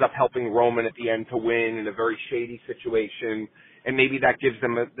 he ends up helping Roman at the end to win in a very shady situation, and maybe that gives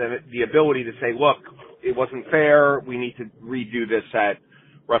them the ability to say, look, it wasn't fair, we need to redo this at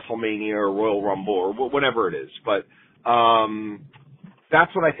WrestleMania or Royal Rumble or whatever it is. But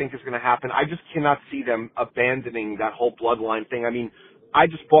that's what I think is going to happen. I just cannot see them abandoning that whole Bloodline thing. I mean, I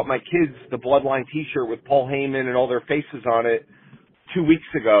just bought my kids the Bloodline T-shirt with Paul Heyman and all their faces on it 2 weeks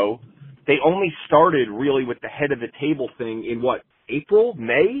ago. They only started really with the head of the table thing in what, April,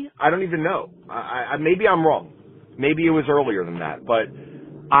 May? I don't even know. Maybe I'm wrong. Maybe it was earlier than that, but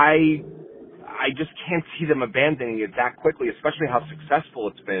I just can't see them abandoning it that quickly, especially how successful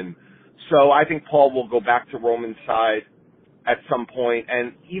it's been. So I think Paul will go back to Roman's side at some point,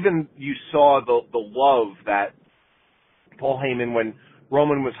 and even you saw the love that Paul Heyman, when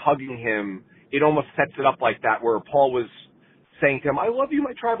Roman was hugging him, it almost sets it up like that, where Paul was saying to him, I love you,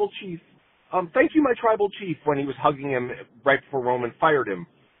 my tribal chief. Thank you, my tribal chief, when he was hugging him right before Roman fired him.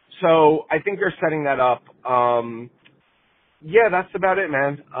 So I think they're setting that up. Yeah, that's about it,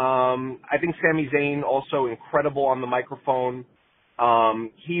 man. I think Sami Zayn also incredible on the microphone.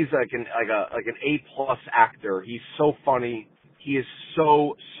 He's like an A+ actor. He's so funny. He is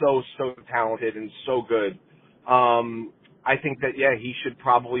so talented and so good. I think that, yeah, he should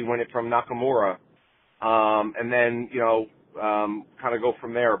probably win it from Nakamura. And then, you know, kind of go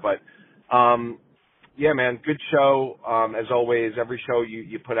from there. But, yeah, man, good show. As always, every show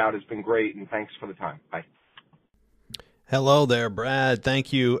you put out has been great, and thanks for the time. Bye. Hello there, Brad.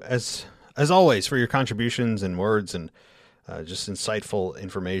 Thank you, as always, for your contributions and words and Just insightful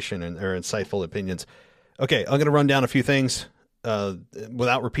information or insightful opinions. Okay, I'm going to run down a few things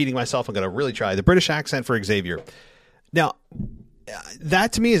without repeating myself. I'm going to really try. The British accent for Xavier. Now,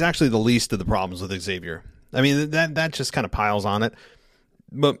 that to me is actually the least of the problems with Xavier. I mean, that just kind of piles on it.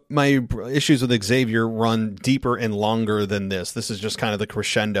 But my issues with Xavier run deeper and longer than this. This is just kind of the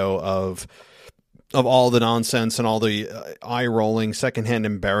crescendo of all the nonsense and all the eye-rolling secondhand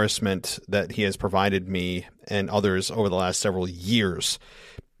embarrassment that he has provided me and others over the last several years.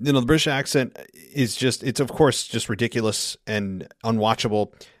 You know, the British accent is just, it's of course just ridiculous and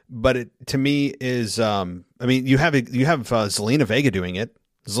unwatchable, but it, to me, is, I mean, you have Zelina Vega doing it.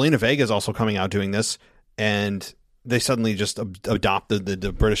 Zelina Vega is also coming out doing this, and they suddenly just adopted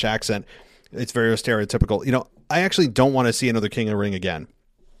the British accent. It's very stereotypical. You know, I actually don't want to see another King of the Ring again.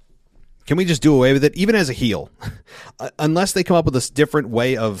 Can we just do away with it, even as a heel? Unless they come up with this different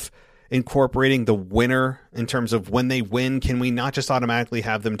way of incorporating the winner in terms of when they win, can we not just automatically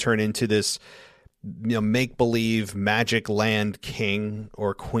have them turn into this, you know, make-believe magic land king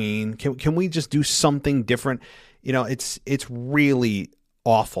or queen? Can we just do something different? You know, it's really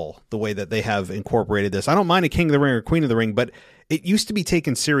awful the way that they have incorporated this. I don't mind a King of the Ring or Queen of the Ring, but it used to be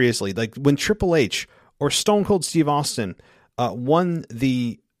taken seriously. Like when Triple H or Stone Cold Steve Austin won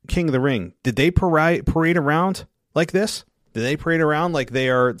the King of the Ring, did they parade around like this? Did they parade around like they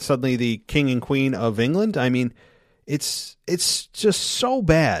are suddenly the king and queen of England? I mean, it's just so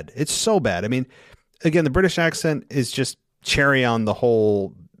bad. It's so bad. I mean, again, the British accent is just cherry on the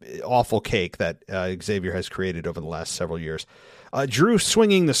whole awful cake that Xavier has created over the last several years. Drew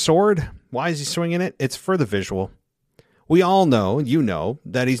swinging the sword. Why is he swinging it? It's for the visual. We all know, you know,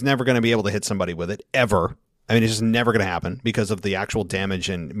 that he's never going to be able to hit somebody with it, ever. I mean, it's just never going to happen because of the actual damage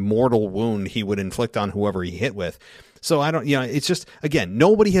and mortal wound he would inflict on whoever he hit with. So I don't, you know, it's just, again,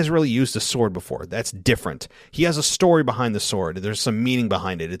 nobody has really used a sword before. That's different. He has a story behind the sword. There's some meaning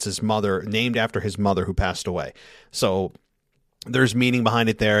behind it. It's his mother, named after his mother who passed away. So there's meaning behind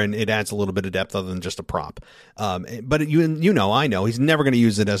it there, and it adds a little bit of depth other than just a prop. But you know, I know he's never going to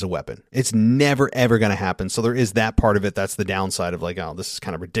use it as a weapon. It's never, ever going to happen. So there is that part of it. That's the downside of like, oh, this is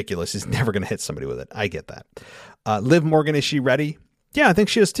kind of ridiculous. He's never going to hit somebody with it. I get that. Liv Morgan, is she ready? Yeah, I think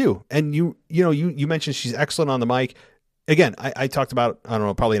she is too. And you mentioned she's excellent on the mic. Again, I talked about, I don't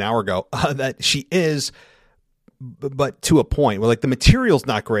know, probably an hour ago, that she is, but to a point where like the material's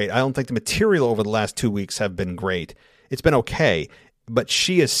not great. I don't think the material over the last 2 weeks have been great. It's been okay, but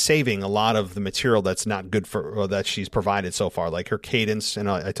she is saving a lot of the material that's not good for, or that she's provided so far, like her cadence, and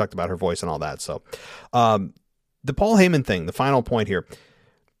I talked about her voice and all that. So the Paul Heyman thing, the final point here,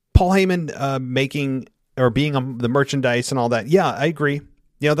 Paul Heyman making or being on the merchandise and all that. Yeah, I agree.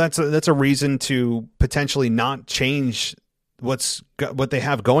 You know, that's a reason to potentially not change what they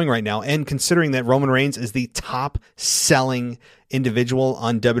have going right now. And considering that Roman Reigns is the top selling individual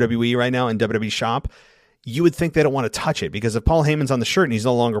on WWE right now in WWE Shop, you would think they don't want to touch it, because if Paul Heyman's on the shirt and he's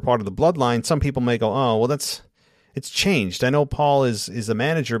no longer part of the bloodline, some people may go, oh, well, it's changed. I know Paul is a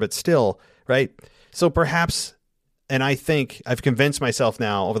manager, but still, right? So perhaps, and I think I've convinced myself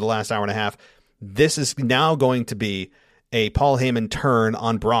now over the last hour and a half, this is now going to be a Paul Heyman turn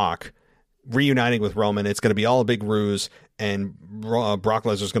on Brock, reuniting with Roman. It's going to be all a big ruse, and Brock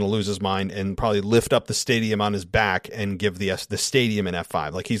Lesnar's going to lose his mind and probably lift up the stadium on his back and give the stadium an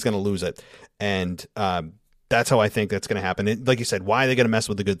F5. Like, he's going to lose it. And that's how I think that's going to happen. Like you said, why are they going to mess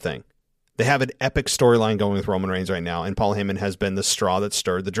with the good thing? They have an epic storyline going with Roman Reigns right now, and Paul Heyman has been the straw that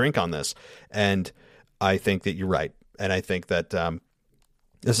stirred the drink on this. And I think that you're right. And I think that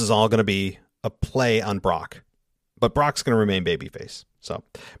this is all going to be a play on Brock. But Brock's going to remain babyface. So,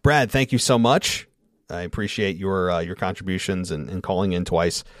 Brad, thank you so much. I appreciate your contributions and calling in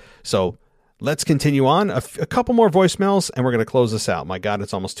twice. So let's continue on. A couple more voicemails, and we're going to close this out. My God,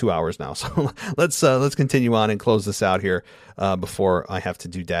 it's almost 2 hours now. So let's continue on and close this out here before I have to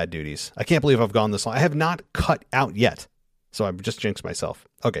do dad duties. I can't believe I've gone this long. I have not cut out yet, so I've just jinxed myself.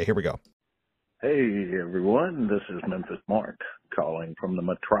 Okay, here we go. Hey, everyone. This is Memphis Mark calling from the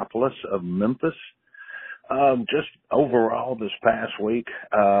metropolis of Memphis. Just overall this past week,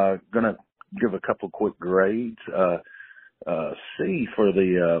 gonna give a couple quick grades. C for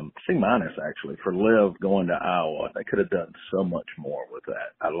the C minus actually for Liv going to Iowa. They could have done so much more with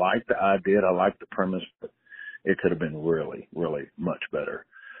that. I like the idea, I like the premise, but it could have been really, really much better.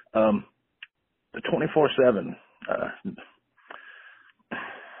 The 24/7.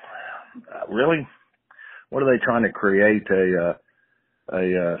 Really, what are they trying to create?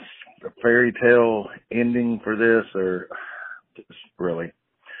 A fairy tale ending for this, or really?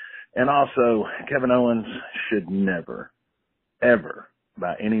 And also, Kevin Owens should never, ever,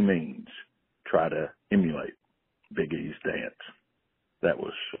 by any means, try to emulate Big E's dance. That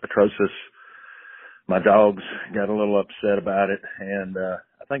was atrocious. My dogs got a little upset about it, and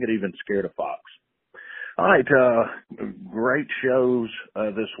I think it even scared a fox. All right, great shows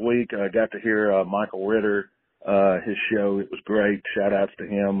this week. I got to hear Michael Ritter, his show. It was great. Shout-outs to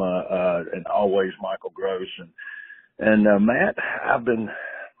him, and always Michael Gross. And Matt, I've been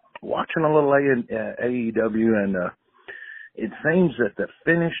watching a little AEW, and it seems that the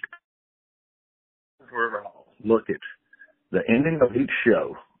finished overall, look at the ending of each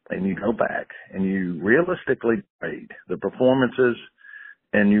show, and you go back and you realistically grade the performances,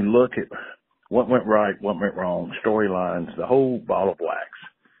 and you look at what went right, what went wrong, storylines, the whole ball of wax.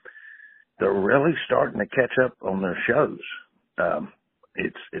 They're really starting to catch up on their shows.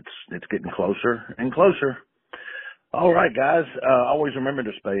 It's getting closer and closer. All right, guys. Always remember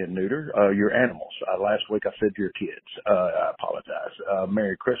to spay and neuter your animals. Last week I said your kids. I apologize.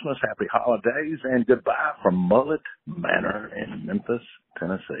 Merry Christmas, happy holidays, and goodbye from Mullet Manor in Memphis,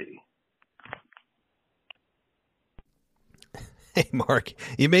 Tennessee. Hey, Mark,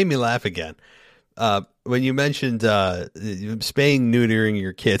 you made me laugh again. When you mentioned spaying, neutering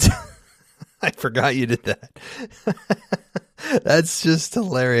your kids, I forgot you did that. That's just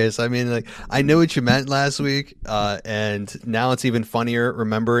hilarious. I mean, like, I knew what you meant last week, and now it's even funnier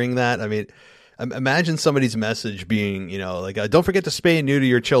remembering that. I mean, imagine somebody's message being, you know, like, don't forget to spay and neuter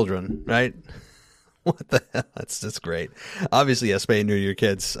your children, right? What the hell? That's just great. Obviously, yes, spay and neuter your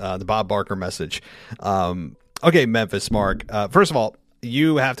kids. The Bob Barker message. Okay, Memphis Mark. First of all,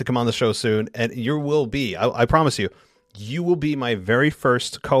 you have to come on the show soon, and you will be, I promise you, you will be my very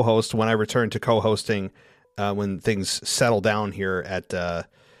first co-host when I return to co-hosting when things settle down here at the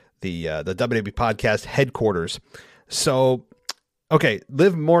WWE Podcast headquarters. So, okay,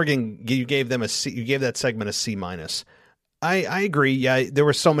 Liv Morgan, you gave them a C, you gave that segment a C-. I agree. Yeah, there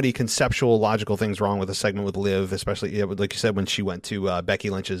were so many conceptual, logical things wrong with the segment with Liv, especially, like you said, when she went to Becky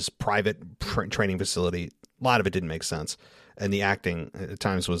Lynch's private training facility. A lot of it didn't make sense, and the acting at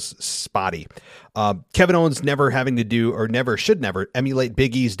times was spotty. Kevin Owens never should never emulate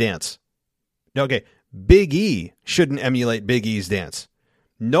Big E's dance. Okay, Big E shouldn't emulate Big E's dance.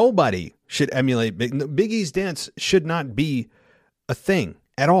 Nobody should emulate Big E's dance. Should not be a thing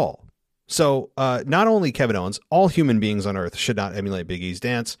at all. So not only Kevin Owens, all human beings on earth should not emulate Big E's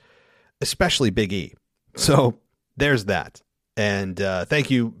dance, especially Big E. So there's that. And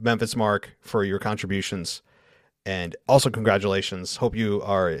thank you, Memphis Mark, for your contributions. And also congratulations. Hope you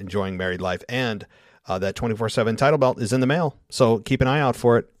are enjoying married life. And that 24/7 title belt is in the mail. So keep an eye out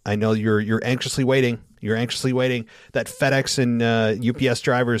for it. I know you're anxiously waiting. You're anxiously waiting. That FedEx and UPS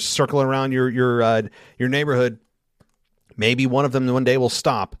drivers circle around your neighborhood. Maybe one of them one day will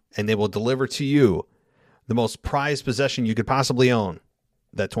stop and they will deliver to you the most prized possession you could possibly own,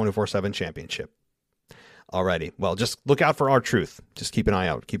 that 24/7 championship. Alrighty. Well, just look out for R-Truth. Just keep an eye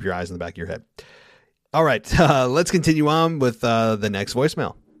out. Keep your eyes in the back of your head. All right. Let's continue on with the next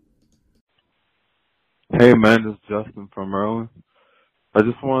voicemail. Hey, man, this is Justin from Maryland. I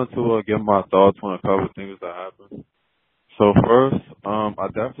just wanted to get my thoughts on a couple of things that happened. So first, I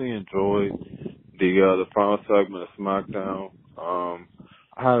definitely enjoyed the final segment of SmackDown.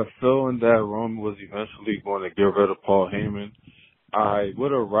 I had a feeling that Roman was eventually going to get rid of Paul Heyman. I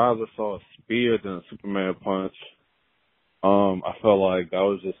would have rather saw a spear than a Superman punch. I felt like that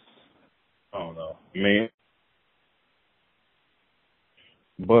was just, I don't know, man.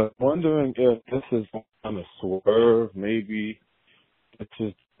 But wondering if this is kind of swerve, maybe it's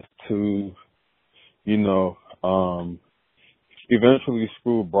just to, eventually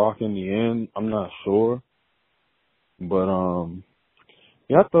screw Brock in the end. I'm not sure. But,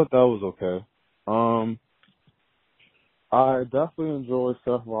 I thought that was okay. I definitely enjoyed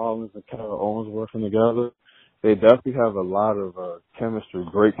Seth Rollins and Kevin Owens working together. They definitely have a lot of chemistry,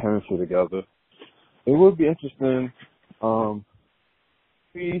 great chemistry together. It would be interesting. I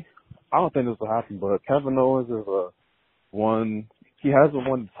don't think this will happen, but Kevin Owens is he hasn't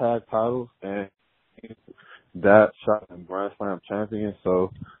won the tag titles, and that shot and Grand Slam champion,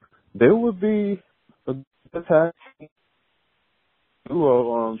 so there would be a tag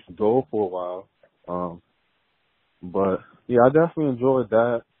duo go for a while. But yeah, I definitely enjoyed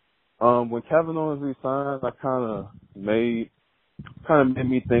that. When Kevin Owens resigned, that kind of made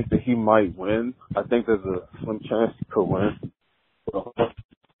me think that he might win. I think there's a slim chance he could win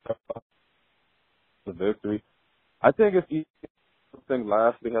the victory. I think if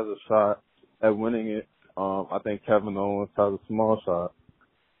Lashley has a shot at winning it, I think Kevin Owens has a small shot.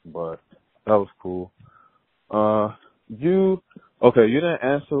 But that was cool. You didn't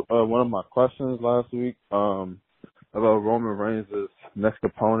answer one of my questions last week about Roman Reigns' next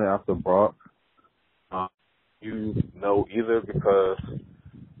opponent after Brock. you know either because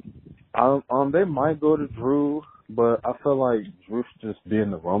they might go to Drew, but I feel like Drew should just be in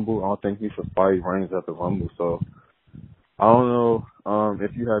the Rumble. I don't think he should fight Reigns at the Rumble. So I don't know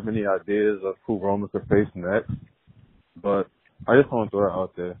if you have any ideas of who Roman could face next, but I just want to throw it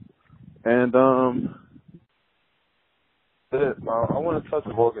out there. And I want to touch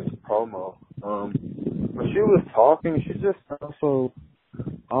Morgan's promo. When she was talking, she just sounds so,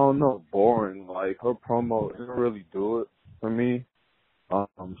 I don't know, boring. Like, her promo didn't really do it for me.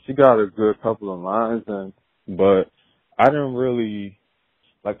 She got a good couple of lines, but I didn't really,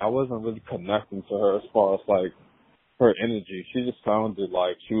 I wasn't really connecting to her as far as, her energy. She just sounded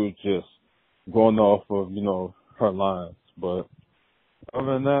like she was just going off of, her lines. But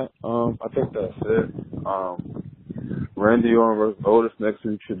other than that, I think that's it. Randy Orton versus Otis next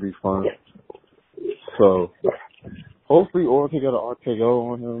week should be fun. So hopefully Orton can get an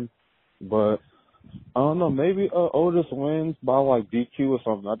RKO on him. But I don't know, maybe Otis wins by DQ or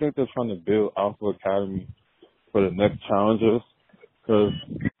something. I think they're trying to build Alpha Academy for the next challengers. Because,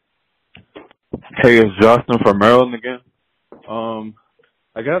 hey, it's Justin from Maryland again.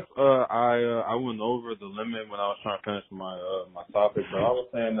 I guess I went over the limit when I was trying to finish my topic, but I was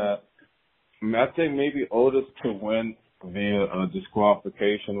saying that I think maybe Otis could win via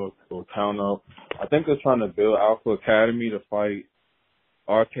disqualification or count out. I think they're trying to build Alpha Academy to fight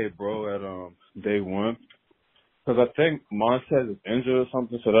RK Bro at day one. Because I think Montez is injured or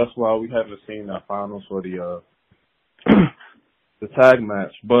something, so that's why we haven't seen that finals for the the tag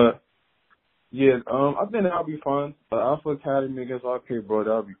match. But yeah, I think that'll be fun. Alpha Academy against RK Bro,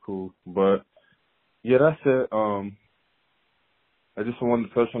 that'll be cool. But yeah, that's it. I just wanted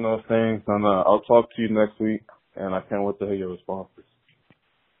to touch on those things, and I'll talk to you next week, and I can't wait to hear your responses.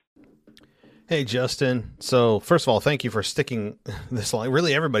 Hey, Justin. So, first of all, thank you for sticking this long.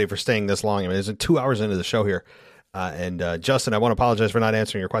 Really, everybody for staying this long. I mean, it's 2 hours into the show here. And Justin, I want to apologize for not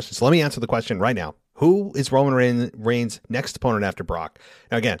answering your question. So let me answer the question right now. Who is Roman Reigns' next opponent after Brock?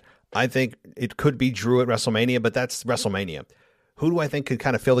 Now, again, I think it could be Drew at WrestleMania, but that's WrestleMania. Who do I think could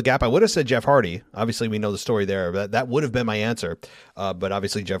kind of fill the gap? I would have said Jeff Hardy. Obviously, we know the story there. That would have been my answer. But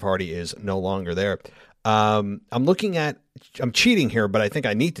obviously, Jeff Hardy is no longer there. I'm cheating here, but I think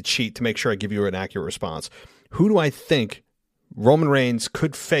I need to cheat to make sure I give you an accurate response. Who do I think Roman Reigns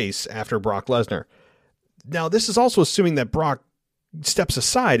could face after Brock Lesnar? Now, this is also assuming that Brock steps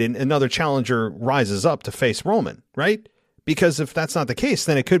aside and another challenger rises up to face Roman, right? Because if that's not the case,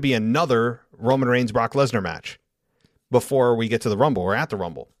 then it could be another Roman Reigns-Brock Lesnar match before we get to the Rumble or at the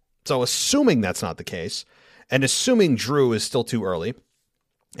Rumble. So assuming that's not the case, and assuming Drew is still too early,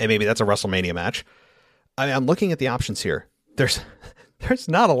 and maybe that's a WrestleMania match, I'm looking at the options here. There's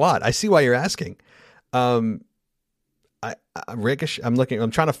not a lot. I see why you're asking. Ricochet.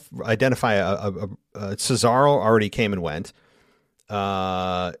 I'm trying to identify a Cesaro already came and went.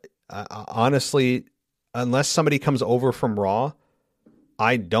 Honestly, unless somebody comes over from Raw,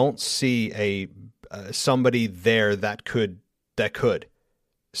 I don't see somebody there that could.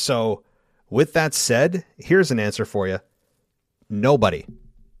 So, with that said, here's an answer for you. Nobody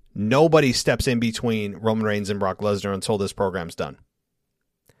steps in between Roman Reigns and Brock Lesnar until this program's done.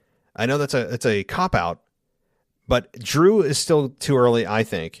 I know that's a cop-out, but Drew is still too early, I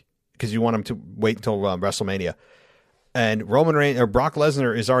think, because you want him to wait until WrestleMania. And Roman Reigns or Brock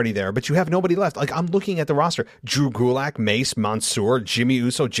Lesnar is already there, but you have nobody left. I'm looking at the roster: Drew Gulak, Mace, Mansoor, Jimmy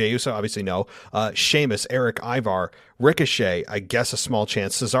Uso, Jey Uso, obviously no, Sheamus, Eric Ivar, Ricochet, I guess a small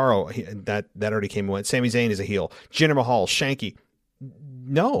chance, Cesaro, that already came and went. Sami Zayn is a heel. Jinder Mahal, Shanky.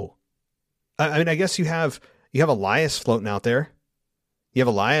 No, I mean, I guess you have Elias floating out there. You have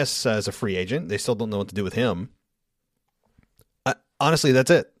Elias as a free agent. They still don't know what to do with him. Honestly, that's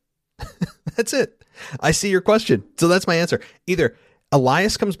it. That's it. I see your question. So that's my answer. Either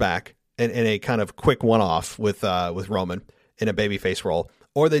Elias comes back in a kind of quick one-off with Roman in a babyface role,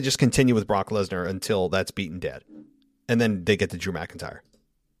 or they just continue with Brock Lesnar until that's beaten dead. And then they get to Drew McIntyre.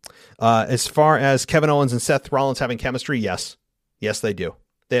 As far as Kevin Owens and Seth Rollins having chemistry, yes. Yes, they do.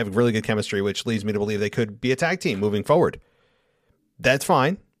 They have really good chemistry, which leads me to believe they could be a tag team moving forward. That's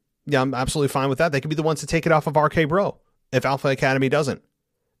fine. Yeah, I'm absolutely fine with that. They could be the ones to take it off of RK Bro if Alpha Academy doesn't.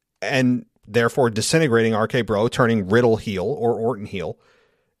 And therefore disintegrating RK Bro, turning Riddle heel or Orton heel,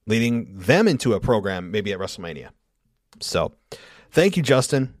 leading them into a program maybe at WrestleMania. So thank you,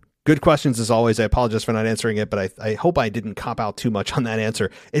 Justin. Good questions as always. I apologize for not answering it, but I hope I didn't cop out too much on that answer.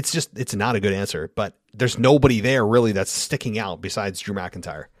 It's not a good answer, but there's nobody there really that's sticking out besides Drew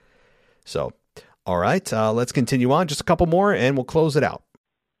McIntyre. So, all right, let's continue on. Just a couple more and we'll close it out.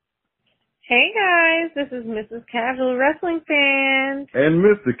 Hey guys, this is Mrs. Casual Wrestling Fan. And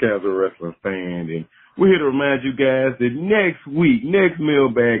Mr. Casual Wrestling Fan. And we're here to remind you guys that next week, next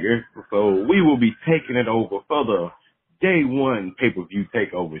mailbag episode, we will be taking it over for the Day 1 pay-per-view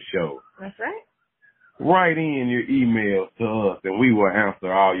takeover show. That's right. Write in your emails to us, and we will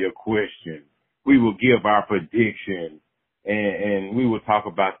answer all your questions. We will give our predictions, and we will talk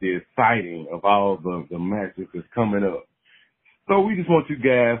about the exciting of all the matches that's coming up. So we just want you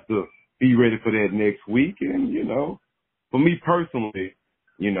guys to be ready for that next week. And, you know, for me personally,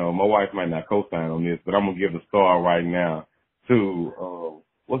 you know, my wife might not co-sign on this, but I'm going to give a star right now to,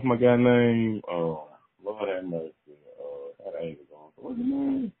 what's my guy's name? Lord have mercy. That ain't going. What's his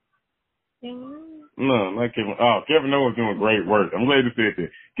name? No, not Kevin. Oh, Kevin Owens doing great work. I'm glad you said that.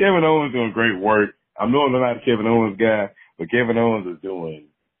 Kevin Owens doing great work. I'm normally not a Kevin Owens guy, but Kevin Owens is doing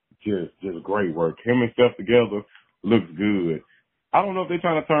just great work. Him and Steph together looks good. I don't know if they're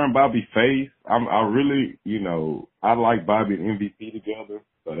trying to turn Bobby face. I really, you know, I like Bobby and MVP together,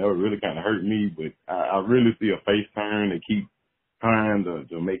 so that would really kind of hurt me. But I really see a face turn and keep trying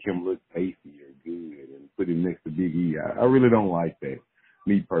to make him look facey or good and put him next to Big E. I really don't like that,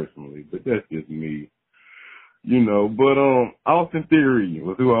 me personally, but that's just me. You know, but Austin Theory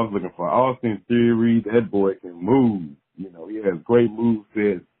was who I was looking for. Austin Theory, that boy can move. You know, he has great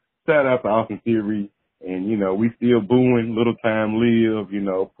movesets. Shout out to Austin Theory. And, you know, we still booing Little Time Liv, you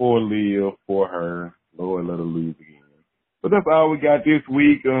know, poor Liv, for her. Lord, let her lose again. But that's all we got this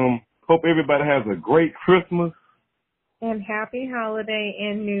week. Hope everybody has a great Christmas. And happy holiday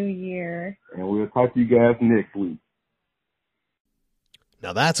and New Year. And we'll talk to you guys next week.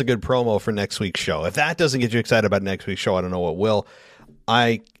 Now that's a good promo for next week's show. If that doesn't get you excited about next week's show, I don't know what will.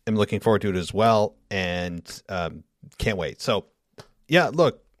 I am looking forward to it as well, and can't wait. So, yeah,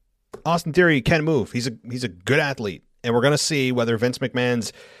 look, Austin Theory can move. He's a good athlete, and we're going to see whether Vince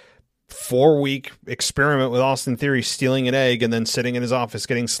McMahon's 4-week experiment with Austin Theory stealing an egg and then sitting in his office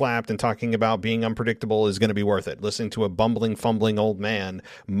getting slapped and talking about being unpredictable is going to be worth it. Listening to a bumbling, fumbling old man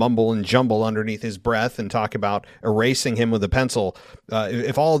mumble and jumble underneath his breath and talk about erasing him with a pencil.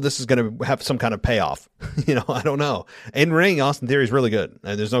 If all of this is going to have some kind of payoff, you know, I don't know. In ring, Austin Theory is really good.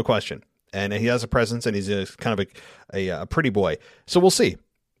 There's no question. And he has a presence, and he's kind of a pretty boy. So we'll see.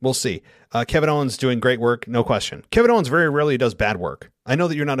 We'll see. Kevin Owens doing great work, no question. Kevin Owens very rarely does bad work. I know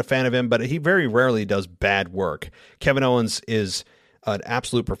that you're not a fan of him, but he very rarely does bad work. Kevin Owens is an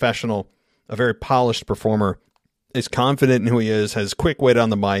absolute professional, a very polished performer, is confident in who he is, has quick wit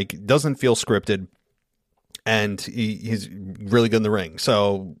on the mic, doesn't feel scripted, and he's really good in the ring.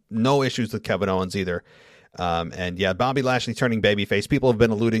 So no issues with Kevin Owens either. And yeah, Bobby Lashley turning babyface. People have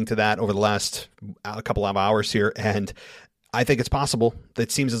been alluding to that over the last couple of hours here, and I think it's possible.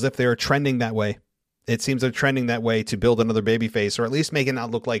 It seems as if they're trending that way. It seems they're trending that way to build another babyface, or at least make it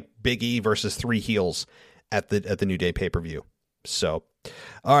not look like Big E versus 3 heels at the New Day pay-per-view. So,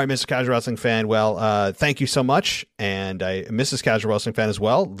 all right, Mr. Casual Wrestling Fan. Well, thank you so much, and Mrs. Casual Wrestling Fan as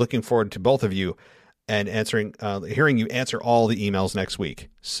well. Looking forward to both of you and hearing you answer all the emails next week.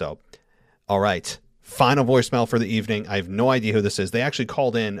 So, all right. Final voicemail for the evening. I have no idea who this is. They actually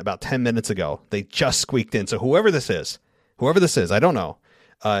called in about 10 minutes ago. They just squeaked in. So whoever this is, I don't know,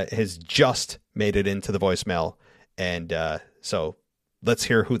 has just made it into the voicemail. And so let's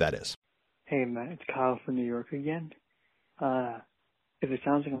hear who that is. Hey, Matt, it's Kyle from New York again. If it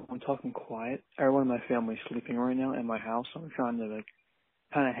sounds like I'm talking quiet, everyone in my family's sleeping right now in my house. So I'm trying to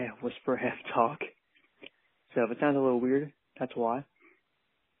kind of half whisper, half talk. So if it sounds a little weird, that's why.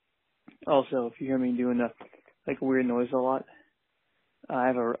 Also, if you hear me doing a weird noise a lot, I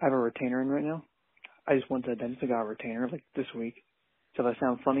have a retainer in right now. I just went to the dentist. I got a retainer this week. So if I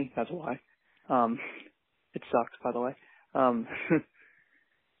sound funny, that's why. It sucks, by the way.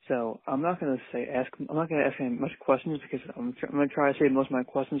 So I'm not gonna ask any much questions because I'm gonna try to save most of my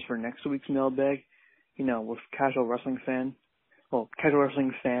questions for next week's mailbag. You know, with casual wrestling fans.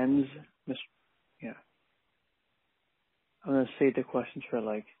 Yeah. I'm gonna save the questions for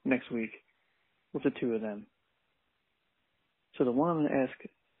next week with the two of them. So the one I'm gonna ask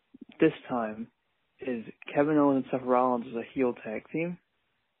this time is Kevin Owens and Seth Rollins as a heel tag team.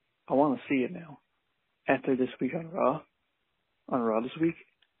 I want to see it now. After this week on Raw this week,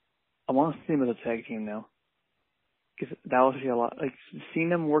 I want to see them as a tag team now. Because that was a lot. Seeing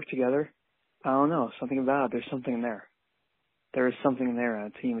them work together, I don't know, something about it. There's something there. There is something there on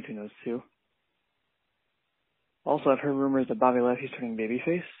a team between those two. Also, I've heard rumors that Bobby Lashley's turning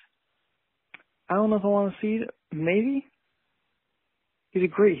babyface. I don't know if I want to see it. Maybe. He's a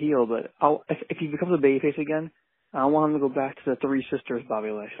great heel, but if he becomes a babyface again, I want him to go back to the Three Sisters Bobby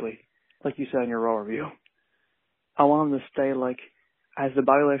Lashley, like you said in your Raw review. I want him to stay as the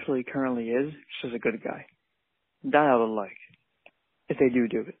Bobby Lashley currently is, just as a good guy. That I would like, if they do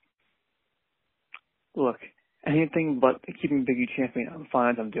it. look, anything but keeping Big E champion, I'm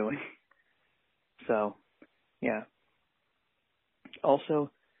fine as I'm doing. So, yeah.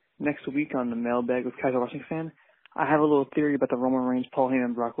 Also, next week on the Mailbag with Casual Wrestling Fan, I have a little theory about the Roman Reigns, Paul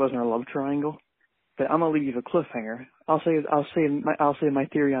Heyman, Brock Lesnar love triangle. But I'm gonna leave you a cliffhanger. I'll say my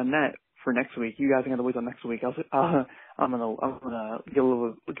theory on that for next week. You guys are gonna wait till next week. I'm gonna give a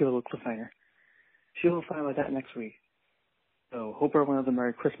little cliffhanger. So you'll find out that next week. So hope everyone has a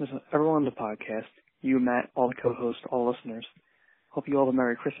Merry Christmas. Everyone on the podcast, you, Matt, all the co-hosts, all the listeners. Hope you all have a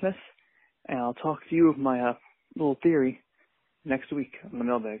Merry Christmas, and I'll talk to you with my little theory next week on the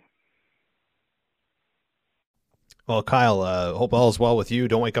Mailbag. Well, Kyle, hope all is well with you.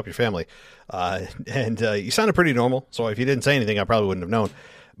 Don't wake up your family. And you sounded pretty normal, so if you didn't say anything, I probably wouldn't have known.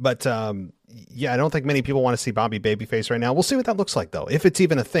 But, yeah, I don't think many people want to see Bobby Babyface right now. We'll see what that looks like, though. If it's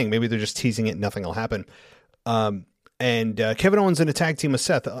even a thing, maybe they're just teasing it and nothing will happen. And Kevin Owens in a tag team with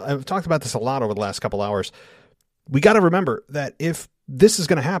Seth. I've talked about this a lot over the last couple hours. We got to remember that if this is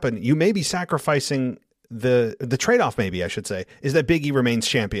going to happen, you may be sacrificing the trade-off, maybe I should say, is that Big E remains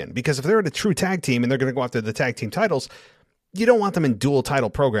champion. Because if they're in a true tag team and they're going to go after the tag team titles, you don't want them in dual title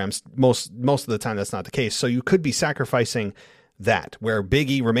programs. Most of the time, that's not the case. So you could be sacrificing that, where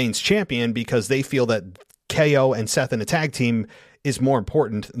Big E remains champion because they feel that KO and Seth in a tag team is more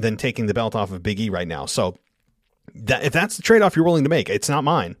important than taking the belt off of Big E right now. So if that's the trade-off you're willing to make, it's not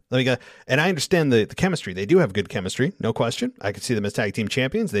mine. And I understand the chemistry. They do have good chemistry, no question. I could see them as tag team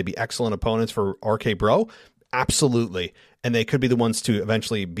champions. They'd be excellent opponents for RK Bro. Absolutely. And they could be the ones to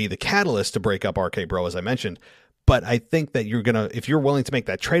eventually be the catalyst to break up RK Bro, as I mentioned. But I think that if you're willing to make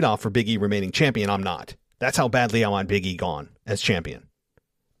that trade-off for Big E remaining champion, I'm not. That's how badly I want Big E gone as champion.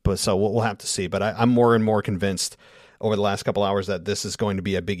 But so we'll have to see. But I'm more and more convinced over the last couple hours that this is going to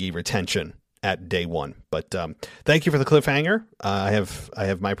be a Big E retention at day one. But thank you for the cliffhanger. I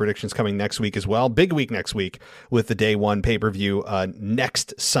have my predictions coming next week as well. Big week next week with the day one pay-per-view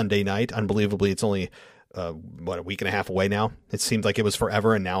next Sunday night. Unbelievably, it's only a week and a half away now. It seemed like it was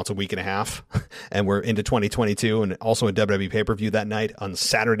forever, and now it's a week and a half. And we're into 2022, and also a WWE pay-per-view that night on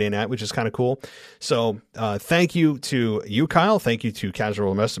Saturday night, which is kind of cool. So thank you to you, Kyle. Thank you to Mr.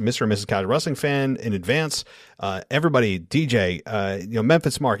 and Mrs. Casual Wrestling Fan in advance. Everybody, DJ,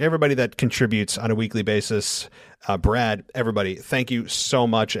 Memphis Mark, everybody that contributes on a weekly basis, Brad, everybody, thank you so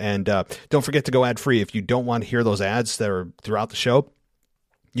much. And don't forget to go ad-free. If you don't want to hear those ads that are throughout the show,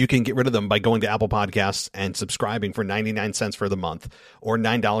 you can get rid of them by going to Apple Podcasts and subscribing for 99 cents for the month, or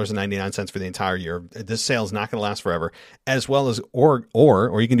 $9.99 for the entire year. This sale is not going to last forever, as well as, or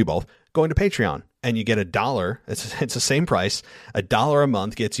you can do both, going to Patreon, and you get $1. It's the same price. $1 a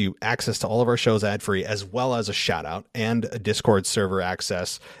month gets you access to all of our shows ad-free, as well as a shout-out and a Discord server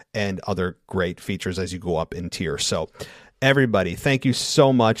access and other great features as you go up in tier. So everybody, thank you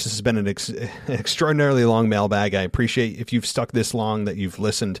so much. This has been an extraordinarily long mailbag. I appreciate if you've stuck this long, that you've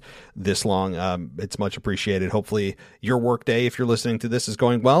listened this long. It's much appreciated. Hopefully your work day, if you're listening to this, is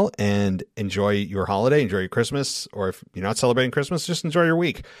going well, and enjoy your holiday, enjoy your Christmas, or if you're not celebrating Christmas, just enjoy your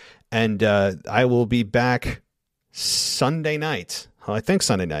week. And I will be back Sunday night. I think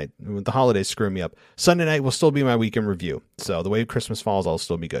Sunday night. The holidays screw me up. Sunday night will still be my weekend review. So the way Christmas falls, I'll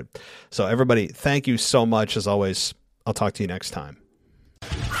still be good. So everybody, thank you so much. As always, I'll talk to you next time.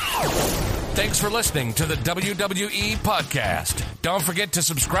 Thanks for listening to the WWE Podcast. Don't forget to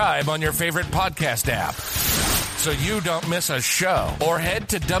subscribe on your favorite podcast app so you don't miss a show, or head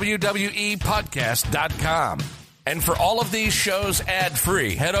to WWEpodcast.com. And for all of these shows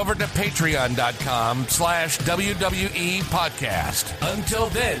ad-free, head over to patreon.com/WWE Podcast. Until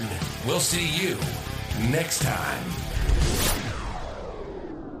then, we'll see you next time.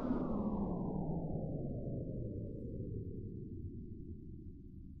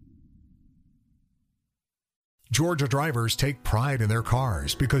 Georgia drivers take pride in their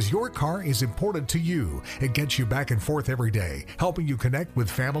cars because your car is important to you. It gets you back and forth every day, helping you connect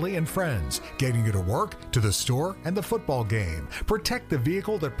with family and friends, getting you to work, to the store, and the football game. Protect the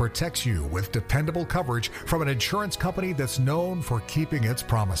vehicle that protects you with dependable coverage from an insurance company that's known for keeping its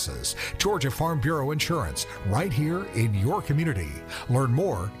promises. Georgia Farm Bureau Insurance, right here in your community. Learn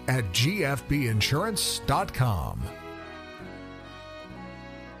more at gfbinsurance.com.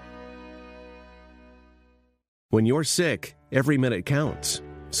 When you're sick, every minute counts.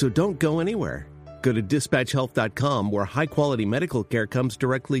 So don't go anywhere. Go to DispatchHealth.com, where high-quality medical care comes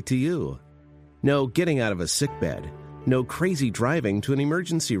directly to you. No getting out of a sick bed. No crazy driving to an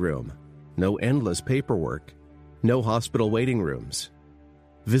emergency room. No endless paperwork. No hospital waiting rooms.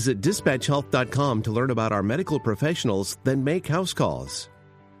 Visit DispatchHealth.com to learn about our medical professionals, then make house calls.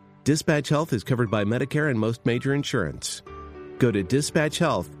 Dispatch Health is covered by Medicare and most major insurance. Go to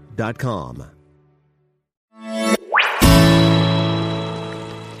DispatchHealth.com.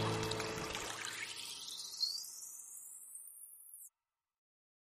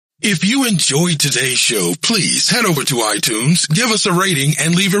 If you enjoyed today's show, please head over to iTunes, give us a rating,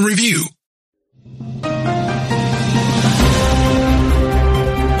 and leave a review.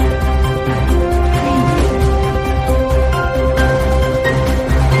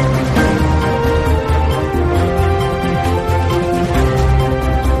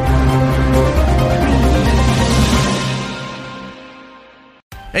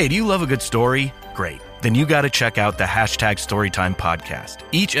 Hey, do you love a good story? Great. Then you got to check out the #Storytime podcast.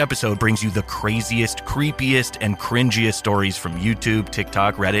 Each episode brings you the craziest, creepiest, and cringiest stories from YouTube,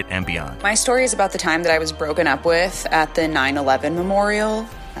 TikTok, Reddit, and beyond. My story is about the time that I was broken up with at the 9/11 memorial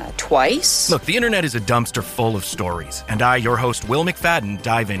twice. Look, the internet is a dumpster full of stories, and I, your host, Will McFadden,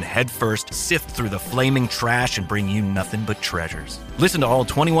 dive in headfirst, sift through the flaming trash, and bring you nothing but treasures. Listen to all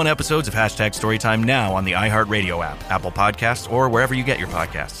 21 episodes of #Storytime now on the iHeartRadio app, Apple Podcasts, or wherever you get your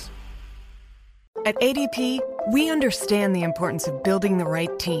podcasts. At ADP, we understand the importance of building the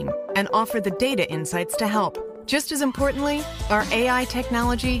right team and offer the data insights to help. Just as importantly, our AI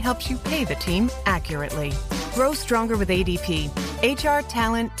technology helps you pay the team accurately. Grow stronger with ADP. HR,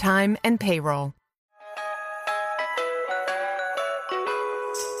 talent, time, and payroll.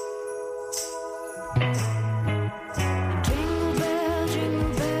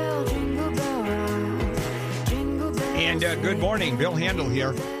 And good morning, Bill Handel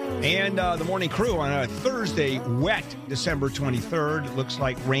here. And the morning crew on a Thursday, wet December 23rd. It looks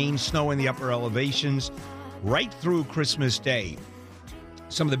like rain, snow in the upper elevations right through Christmas Day.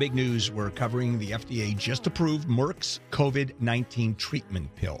 Some of the big news we're covering: the FDA just approved Merck's COVID-19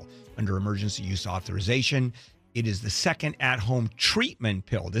 treatment pill under emergency use authorization. It is the second at-home treatment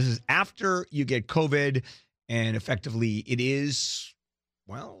pill. This is after you get COVID, and effectively it is,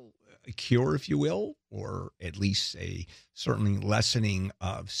 well, a cure, if you will, or at least a certainly lessening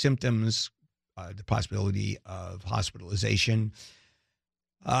of symptoms, the possibility of hospitalization.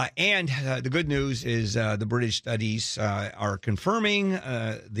 And the good news is the British studies are confirming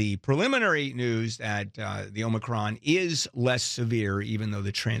the preliminary news that the Omicron is less severe, even though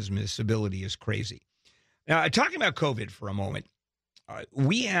the transmissibility is crazy. Now, talking about COVID for a moment,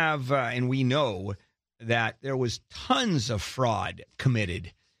 we have and we know that there was tons of fraud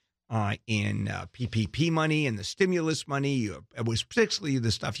committed in PPP money and the stimulus money. It was particularly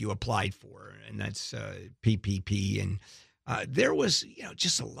the stuff you applied for, and that's PPP. And there was,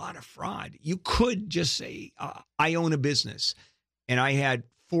 just a lot of fraud. You could just say, I own a business, and I had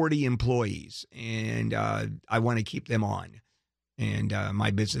 40 employees, and I want to keep them on, and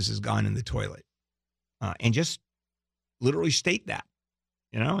my business has gone in the toilet. And just literally state that,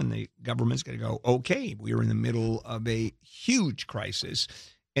 and the government's going to go, okay, we are in the middle of a huge crisis.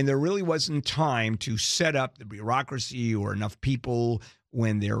 And there really wasn't time to set up the bureaucracy or enough people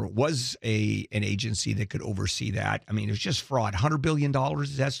when there was an agency that could oversee that. I mean, it was just fraud. $100 billion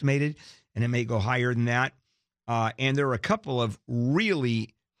is estimated, and it may go higher than that. And there are a couple of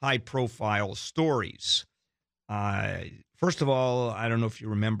really high-profile stories. First of all, I don't know if you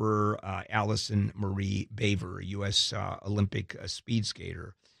remember Allison Marie Baver, a U.S. Olympic speed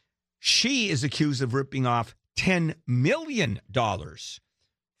skater. She is accused of ripping off $10 million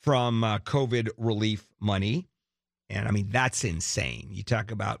from COVID relief money. And, I mean, that's insane. You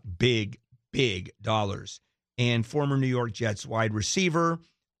talk about big, big dollars. And former New York Jets wide receiver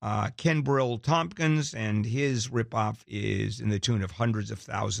Ken Brill-Tompkins, and his ripoff is in the tune of hundreds of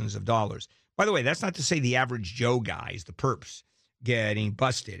thousands of dollars. By the way, that's not to say the average Joe guys, the perps, getting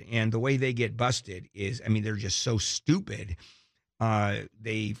busted. And the way they get busted is, I mean, they're just so stupid.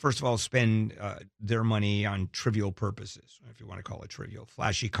 They, first of all, spend their money on trivial purposes, if you want to call it trivial.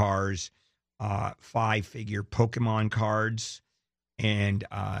 Flashy cars, 5-figure Pokemon cards. And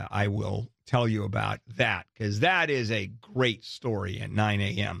I will tell you about that, because that is a great story at 9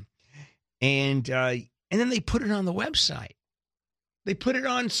 a.m. And then they put it on the website. They put it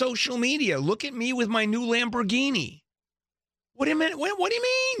on social media. Look at me with my new Lamborghini. What do you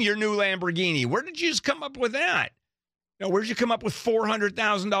mean, your new Lamborghini? Where did you just come up with that? Now, where'd you come up with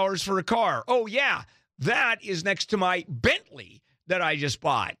 $400,000 for a car? Oh, yeah, that is next to my Bentley that I just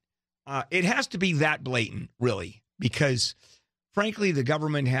bought. It has to be that blatant, really, because, frankly, the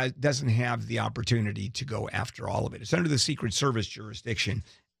government doesn't have the opportunity to go after all of it. It's under the Secret Service jurisdiction,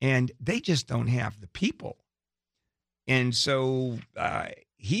 and they just don't have the people. And so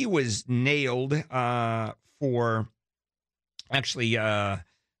he was nailed for, actually,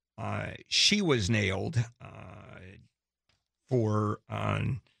 she was nailed for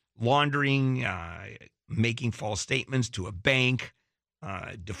laundering, making false statements to a bank,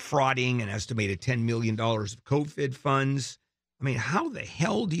 defrauding an estimated $10 million of COVID funds. I mean, how the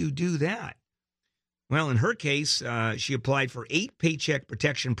hell do you do that? Well, in her case, she applied for 8 paycheck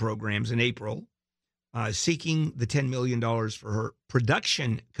protection programs in April, seeking the $10 million for her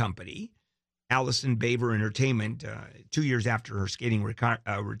production company, Allison Baver Entertainment. 2 years after her skating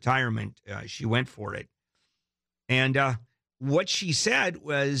retirement, she went for it. And what she said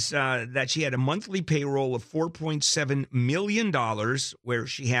was that she had a monthly payroll of $4.7 million, where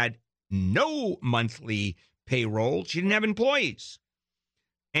she had no monthly payroll. She didn't have employees.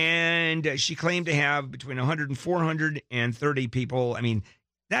 And she claimed to have between 100 and 430 people. I mean,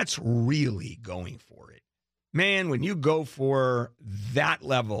 that's really going for it. Man, when you go for that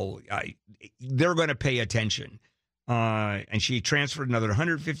level, they're going to pay attention. And she transferred another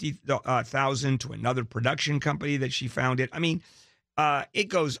 $150,000 to another production company that she founded. I mean, it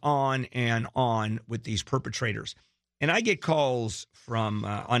goes on and on with these perpetrators. And I get calls from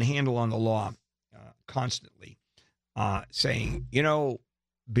on Handle on the Law constantly saying,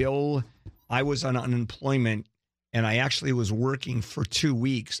 Bill, I was on unemployment and I actually was working for 2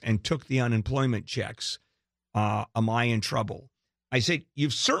 weeks and took the unemployment checks. Am I in trouble? I said,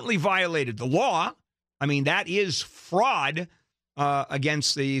 you've certainly violated the law. I mean, that is fraud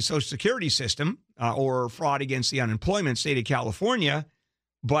against the Social Security system or fraud against the unemployment state of California.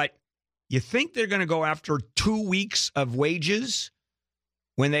 But you think they're going to go after 2 weeks of wages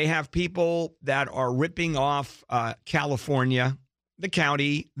when they have people that are ripping off California, the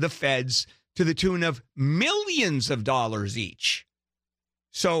county, the feds, to the tune of millions of dollars each?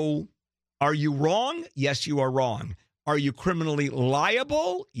 So are you wrong? Yes, you are wrong. Are you criminally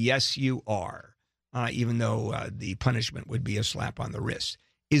liable? Yes, you are, even though the punishment would be a slap on the wrist.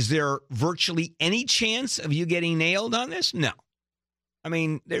 Is there virtually any chance of you getting nailed on this? No. I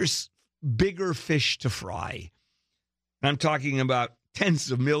mean, there's bigger fish to fry. I'm talking about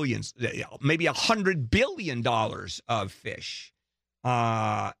tens of millions, maybe $100 billion of fish.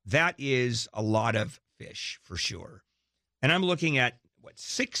 That is a lot of fish for sure. And I'm looking at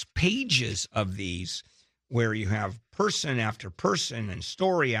 6 pages of these where you have person after person and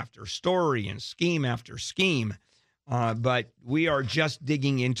story after story and scheme after scheme. But we are just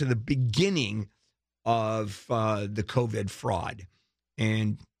digging into the beginning of the COVID fraud.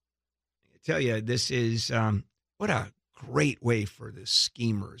 And I tell you, this is what a great way for the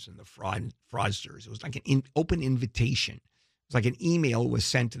schemers and the fraudsters. It was like an open invitation. It's like an email was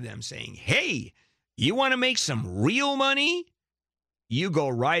sent to them saying, hey, you want to make some real money? You go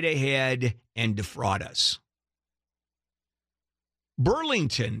right ahead and defraud us.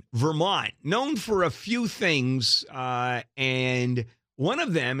 Burlington, Vermont, known for a few things, and one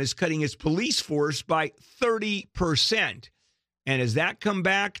of them is cutting its police force by 30%. And has that come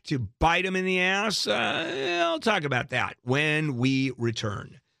back to bite them in the ass? I'll talk about that when we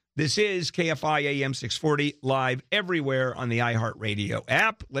return. This is KFI AM 640, live everywhere on the iHeartRadio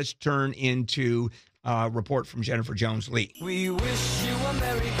app. Let's turn into a report from Jennifer Jones-Lee. We wish you a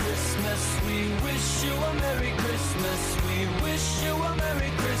Merry Christmas. We wish you a Merry Christmas. We wish you a Merry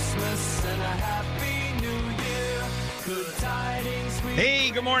Christmas and a Happy New Year. Good tidings.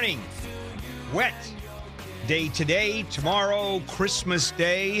 Hey, good morning. Wet day today, tomorrow, Christmas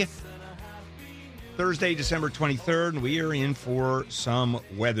Day, Thursday, December 23rd, and we are in for some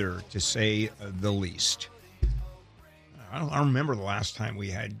weather, to say the least. I don't remember the last time we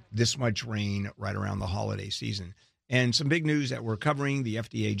had this much rain right around the holiday season. And some big news that we're covering. The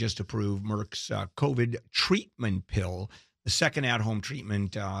FDA just approved Merck's COVID treatment pill, the second at-home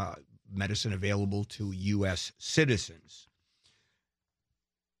treatment medicine available to U.S. citizens.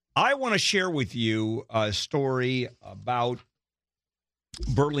 I want to share with you a story about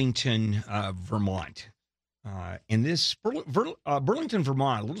Burlington, Vermont. In this Burlington,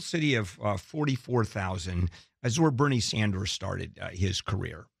 Vermont, a little city of 44,000, is where Bernie Sanders started his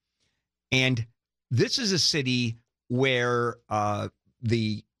career. And this is a city where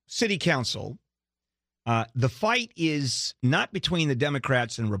the city council, the fight is not between the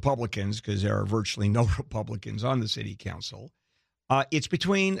Democrats and Republicans, because there are virtually no Republicans on the city council. It's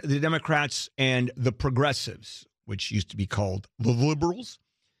between the Democrats and the progressives, which used to be called the liberals.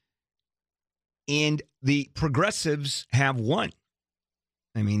 And the progressives have won.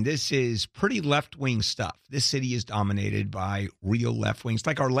 I mean, this is pretty left-wing stuff. This city is dominated by real left-wing. It's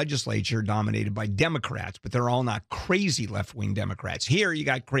like our legislature dominated by Democrats, but they're all not crazy left-wing Democrats. Here, you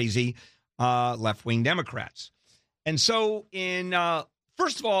got crazy left-wing Democrats. And so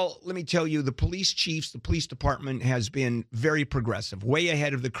first of all, let me tell you, the police chiefs, the police department has been very progressive, way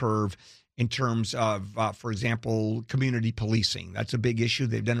ahead of the curve in terms of, for example, community policing. That's a big issue.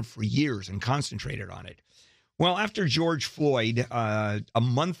 They've done it for years and concentrated on it. Well, after George Floyd, a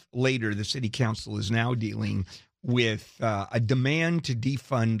month later, the city council is now dealing with a demand to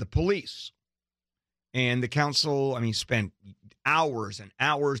defund the police. And the council, spent hours and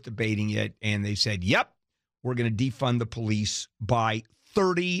hours debating it, and they said, yep, we're going to defund the police by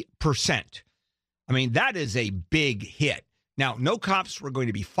 30%. That is a big hit. Now, no cops were going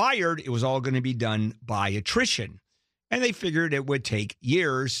to be fired. It was all going to be done by attrition. And they figured it would take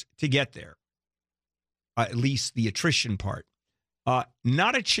years to get there, at least the attrition part.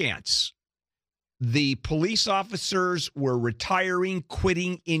 Not a chance. The police officers were retiring,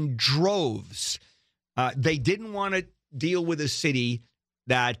 quitting in droves. They didn't want to deal with a city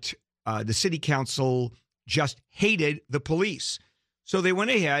that the city council just hated the police. So they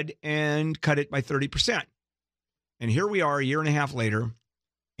went ahead and cut it by 30%. And here we are a year and a half later,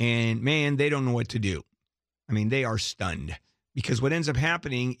 and man, they don't know what to do. They are stunned, because what ends up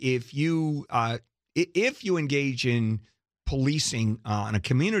happening if you engage in policing on a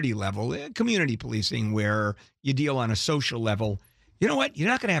community level, community policing where you deal on a social level, you know what? You're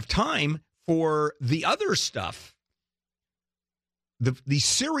not going to have time for the other stuff, the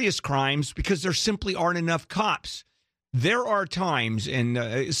serious crimes, because there simply aren't enough cops. There are times, and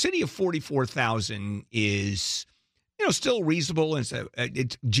a city of 44,000 is, still reasonable.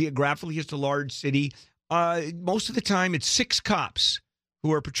 It's geographically, it's a large city. Most of the time, it's 6 cops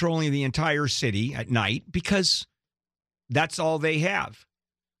who are patrolling the entire city at night, because that's all they have.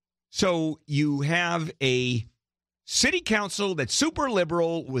 So you have a city council that's super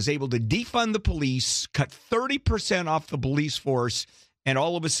liberal, was able to defund the police, cut 30% off the police force, and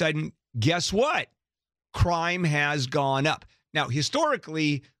all of a sudden, guess what? Crime has gone up. Now,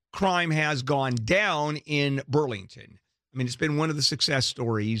 historically, crime has gone down in Burlington. It's been one of the success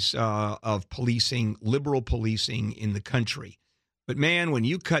stories of policing, liberal policing in the country. But man, when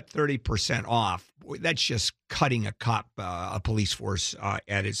you cut 30% off, boy, that's just cutting a police force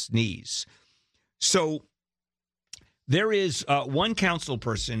at its knees. So there is one council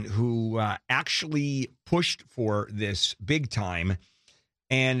person who actually pushed for this big time,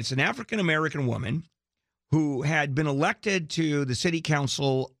 and it's an African-American woman who had been elected to the city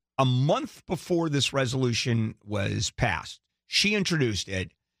council a month before this resolution was passed. She introduced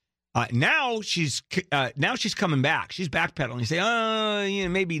it. Now she's coming back. She's backpedaling. You say,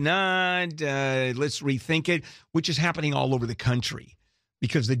 maybe not. Let's rethink it, which is happening all over the country,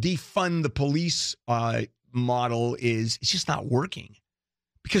 because the defund the police model it's just not working.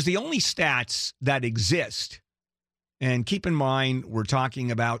 Because the only stats that exist, and keep in mind, we're talking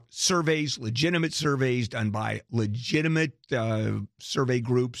about surveys, legitimate surveys done by legitimate survey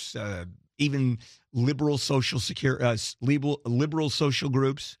groups, even liberal social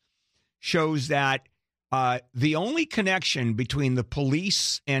groups, shows that the only connection between the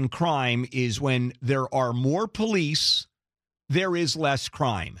police and crime is when there are more police, there is less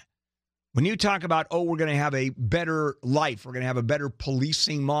crime. When you talk about, we're going to have a better life, we're going to have a better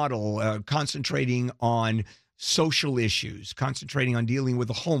policing model, concentrating on social issues, concentrating on dealing with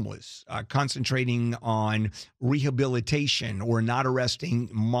the homeless, concentrating on rehabilitation, or not arresting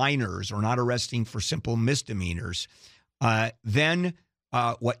minors, or not arresting for simple misdemeanors, then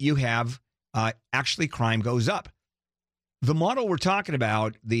what you have, actually crime goes up. The model we're talking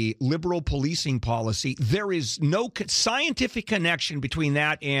about, the liberal policing policy, there is no scientific connection between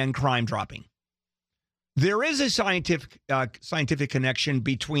that and crime dropping. There is a scientific connection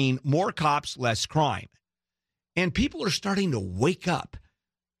between more cops, less crime. And people are starting to wake up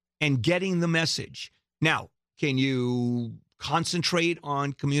and getting the message. Now, can you concentrate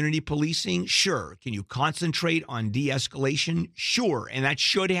on community policing? Sure. Can you concentrate on de-escalation? Sure. And that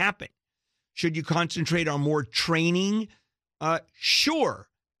should happen. Should you concentrate on more training? Sure.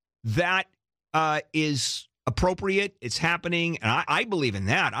 That is appropriate. It's happening. And I believe in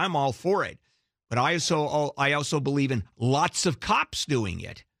that. I'm all for it. But I also believe in lots of cops doing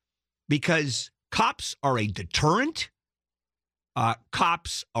it, because cops are a deterrent.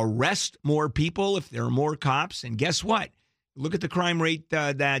 Cops arrest more people if there are more cops. And guess what? Look at the crime rate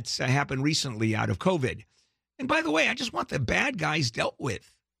that's happened recently out of COVID. And by the way, I just want the bad guys dealt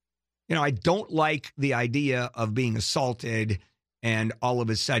with. I don't like the idea of being assaulted and all of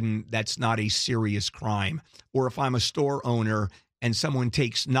a sudden that's not a serious crime. Or if I'm a store owner and someone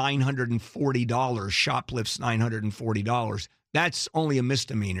takes $940, shoplifts $940, that's only a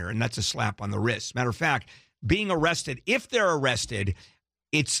misdemeanor, and that's a slap on the wrist. Matter of fact, being arrested, if they're arrested,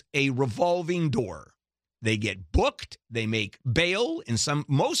 it's a revolving door. They get booked, they make bail. In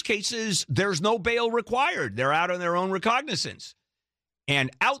most cases, there's no bail required. They're out on their own recognizance.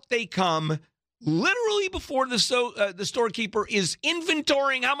 And out they come, literally before the storekeeper is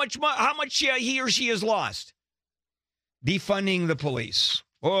inventorying how much he or she has lost. Defunding the police.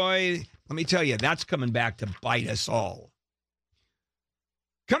 Boy, let me tell you, that's coming back to bite us all.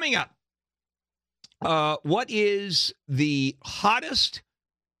 Coming up, What is the hottest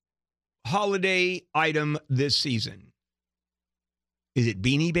holiday item this season? Is it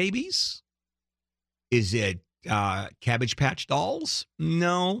Beanie Babies? Is it Cabbage Patch Dolls?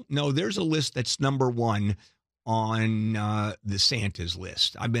 No. There's a list that's number one on the Santa's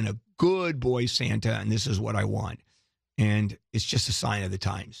list. I've been a good boy Santa, and this is what I want. And it's just a sign of the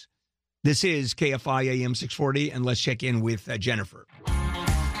times. This is KFI AM 640, and let's check in with Jennifer.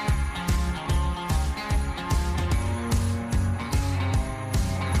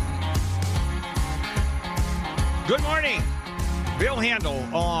 Good morning. Bill Handel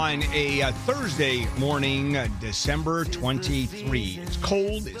on a Thursday morning, December 23. It's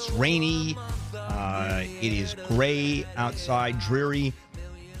cold, it's rainy, it is gray outside, dreary.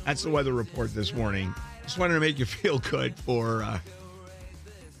 That's the weather report this morning. Just wanted to make you feel good for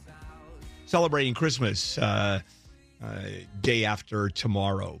celebrating Christmas day after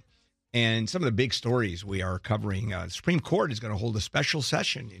tomorrow. And some of the big stories we are covering. The Supreme Court is going to hold a special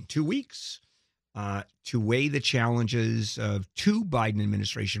session in 2 weeks to weigh the challenges of two Biden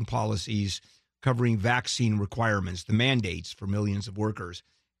administration policies covering vaccine requirements, the mandates for millions of workers.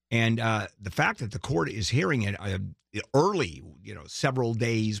 And the fact that the court is hearing it early, several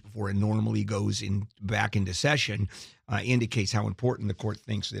days before it normally goes back into session, indicates how important the court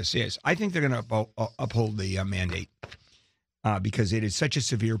thinks this is. I think they're going to uphold the mandate because it is such a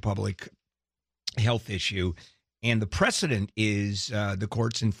severe public health issue. And the precedent is the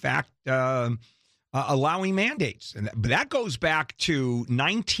courts, in fact, allowing mandates. But that goes back to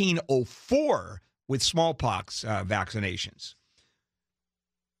 1904 with smallpox vaccinations.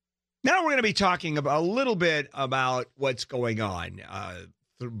 Now we're going to be talking a little bit about what's going on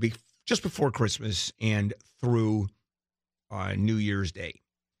just before Christmas and through New Year's Day.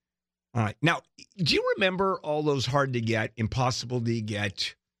 Now, do you remember all those hard-to-get,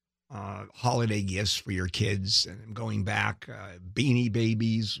 impossible-to-get holiday gifts for your kids? And going back, Beanie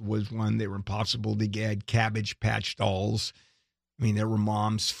Babies was one. They were impossible to get. Cabbage Patch Dolls. I mean, there were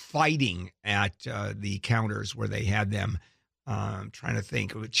moms fighting at the counters where they had them. I'm trying to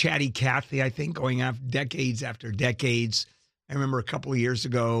think. Chatty Cathy, I think, going off decades after decades. I remember a couple of years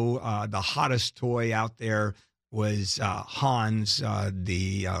ago, the hottest toy out there was Hans,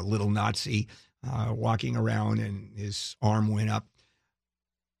 the little Nazi, walking around and his arm went up.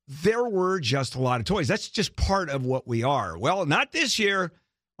 There were just a lot of toys. That's just part of what we are. Well, not this year.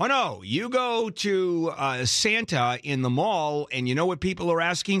 Oh, no. You go to Santa in the mall, and you know what people are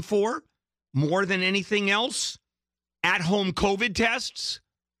asking for more than anything else? At-home COVID tests.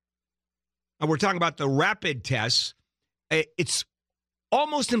 And we're talking about the rapid tests. It's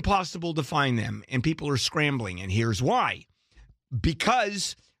almost impossible to find them, and people are scrambling. And here's why.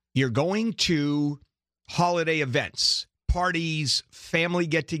 Because you're going to holiday events, parties, family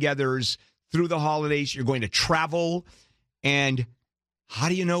get-togethers through the holidays. You're going to travel. And how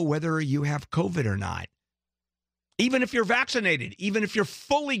do you know whether you have COVID or not? Even if you're vaccinated, even if you're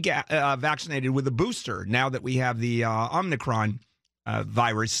fully vaccinated with a booster, now that we have the Omicron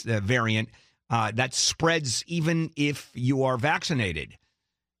virus variant that spreads even if you are vaccinated.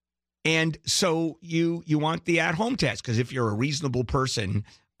 And so you want the at-home test, because if you're a reasonable person,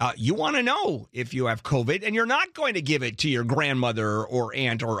 you want to know if you have COVID, and you're not going to give it to your grandmother or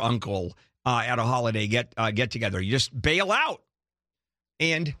aunt or uncle at a holiday get-together. You just bail out.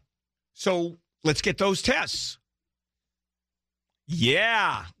 And so let's get those tests.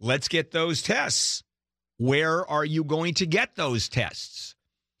 Yeah, let's get those tests. Where are you going to get those tests?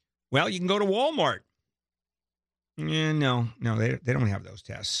 Well, you can go to Walmart. No, they don't have those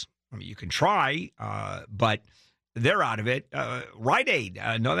tests. I mean, you can try, but they're out of it. Rite Aid,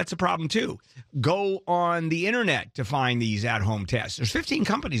 no, that's a problem too. Go on the internet to find these at-home tests. There's 15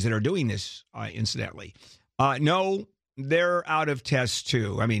 companies that are doing this, incidentally. No, they're out of tests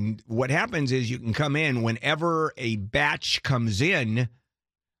too. I mean, what happens is you can come in whenever a batch comes in,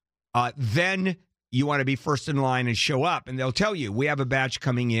 then you want to be first in line and show up. And they'll tell you, we have a batch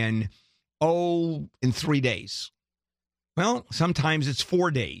coming in, in 3 days. Well, sometimes it's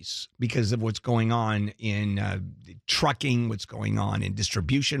 4 days because of what's going on in trucking, what's going on in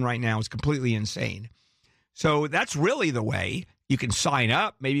distribution right now. It's completely insane. So that's really the way. You can sign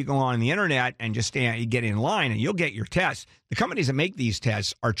up. Maybe you go on the internet and just get in line, and you'll get your test. The companies that make these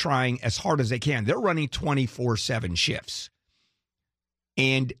tests are trying as hard as they can. They're running 24/7 shifts,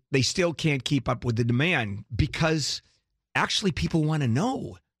 and they still can't keep up with the demand because actually people want to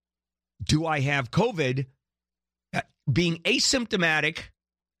know, do I have COVID? Being asymptomatic,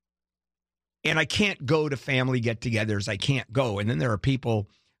 and I can't go to family get-togethers. I can't go. And then there are people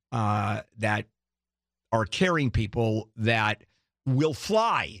that are caring people that will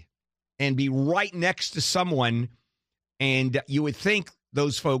fly and be right next to someone, and you would think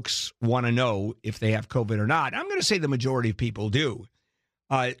those folks want to know if they have COVID or not. I'm going to say the majority of people do.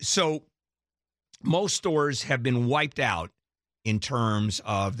 So most stores have been wiped out in terms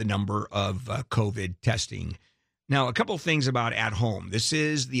of the number of COVID testing. Now, a couple of things about at home. This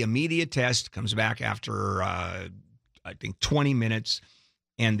is the immediate test, comes back after, I think, 20 minutes.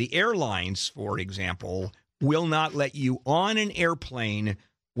 And the airlines, for example, will not let you on an airplane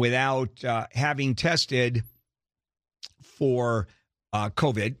without having tested for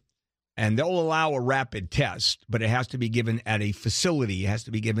COVID. And they'll allow a rapid test, but it has to be given at a facility. It has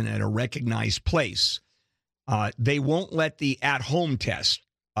to be given at a recognized place. They won't let the at-home test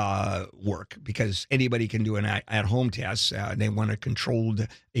work because anybody can do an at-home test. They want a controlled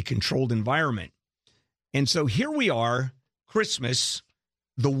environment. And so here we are, Christmas,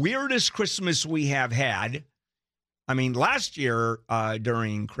 the weirdest Christmas we have had. I mean, last year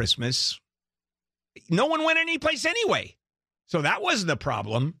during Christmas, no one went anyplace anyway. So that wasn't a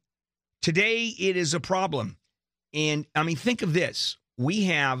problem. Today, it is a problem. And, I mean, think of this. We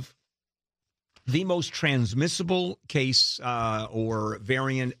have the most transmissible case or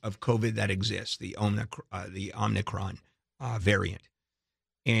variant of COVID that exists, the Omicron variant.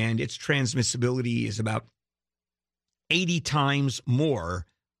 And its transmissibility is about 80 times more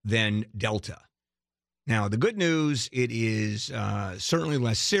than Delta. Now, the good news, it is certainly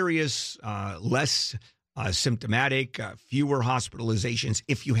less serious, less symptomatic, fewer hospitalizations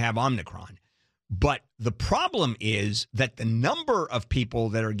if you have Omicron. But the problem is that the number of people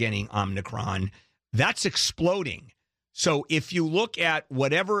that are getting Omicron, that's exploding. So if you look at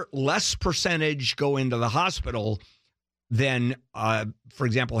whatever less percentage go into the hospital than, for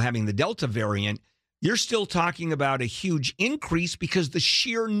example, having the Delta variant, you're still talking about a huge increase because the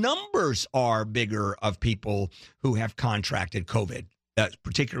sheer numbers are bigger of people who have contracted COVID,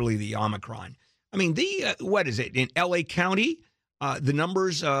 particularly the Omicron. I mean, what is it, in L.A. County, the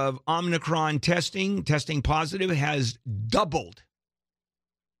numbers of Omicron testing positive has doubled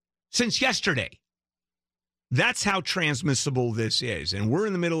since yesterday. That's how transmissible this is. And we're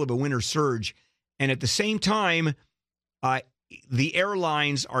in the middle of a winter surge. And at the same time, the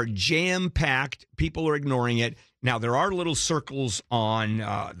airlines are jam-packed. People are ignoring it. Now, there are little circles on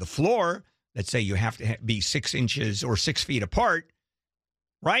the floor that say you have to be 6 inches or 6 feet apart,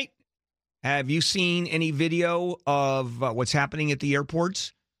 right? Have you seen any video of what's happening at the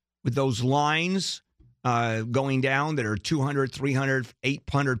airports with those lines going down that are 200, 300,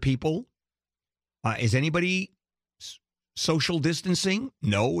 800 people? Is anybody social distancing?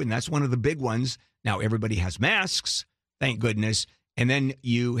 No, and that's one of the big ones. Now, everybody has masks, thank goodness. And then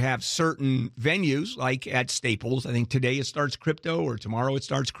you have certain venues like at Staples. I think today it starts crypto or tomorrow it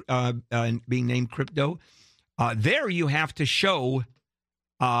starts being named crypto. There you have to show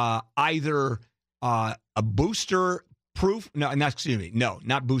either a booster proof. No,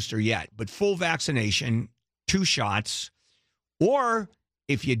 not booster yet, but full vaccination, 2 shots. Or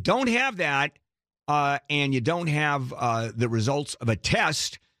if you don't have that and you don't have the results of a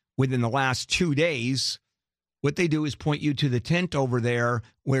test within the last 2 days, what they do is point you to the tent over there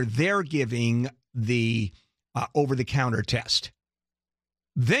where they're giving the over-the-counter test.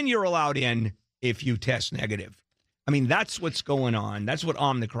 Then you're allowed in if you test negative. I mean, that's what's going on. That's what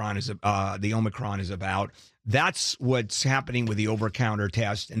the Omicron is about. That's what's happening with the over-counter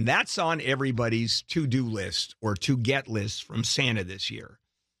test, and that's on everybody's to-do list or to-get list from Santa this year.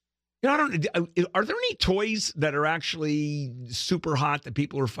 You know, are there any toys that are actually super hot that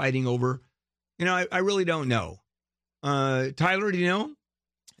people are fighting over? You know, I really don't know. Tyler, do you know?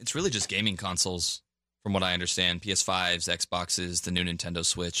 It's really just gaming consoles, from what I understand. PS5s, Xboxes, the new Nintendo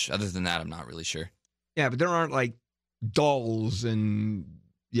Switch. Other than that, I'm not really sure. Yeah, but there aren't like dolls and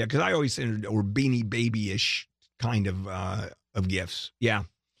because I always said or Beanie Baby-ish kind of gifts. Yeah,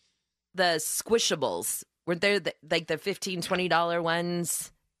 the Squishables weren't there like the $15, $20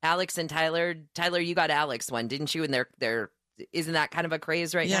 ones? Alex and Tyler, you got Alex one, didn't you? And they're isn't that kind of a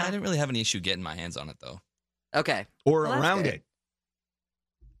craze right now? Yeah, I didn't really have any issue getting my hands on it though. Okay, or around it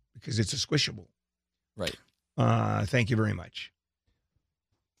because it's a squishable. Right. Thank you very much.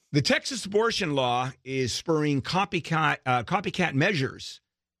 The Texas abortion law is spurring copycat measures.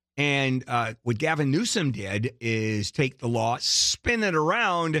 And what Gavin Newsom did is take the law, spin it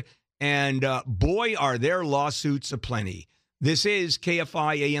around, and boy, are there lawsuits aplenty. This is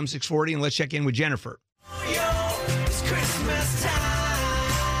KFI AM 640, and let's check in with Jennifer. It's Christmas time.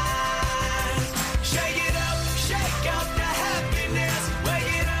 Shake it up, shake up the happiness.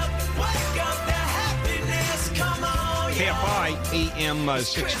 Wake it up the happiness. Come on, KFI AM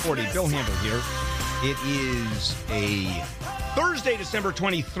 640. Bill Handel here. It is a Thursday, December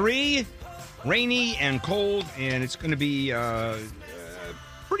 23, rainy and cold, and it's going to be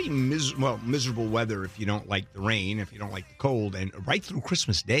pretty miserable weather if you don't like the rain, if you don't like the cold, and right through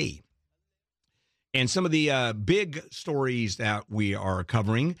Christmas Day. And some of the big stories that we are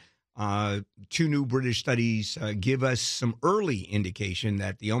covering, 2 new British studies give us some early indication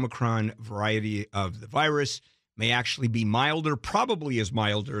that the Omicron variety of the virus may actually be milder, probably is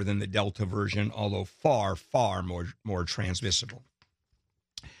milder than the Delta version, although far, far more transmissible.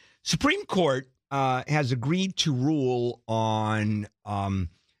 Supreme Court has agreed to rule on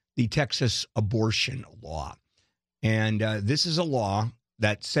the Texas abortion law. And this is a law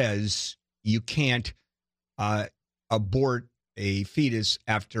that says you can't abort a fetus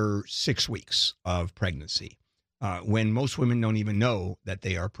after 6 weeks of pregnancy, when most women don't even know that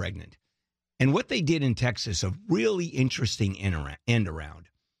they are pregnant. And what they did in Texas, a really interesting end around,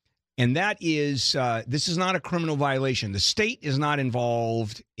 and that is this is not a criminal violation. The state is not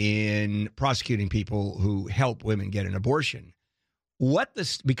involved in prosecuting people who help women get an abortion.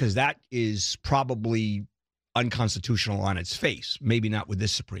 Because that is probably unconstitutional on its face, maybe not with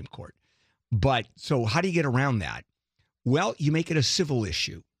this Supreme Court. But so how do you get around that? Well, you make it a civil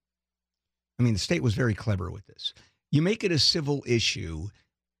issue. I mean, the state was very clever with this. You make it a civil issue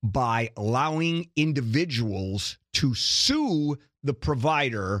by allowing individuals to sue the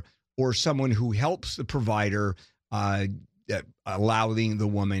provider or someone who helps the provider, allowing the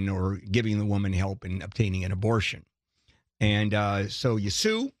woman or giving the woman help in obtaining an abortion. And so you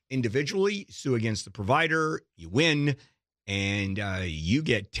sue individually, sue against the provider, you win, and you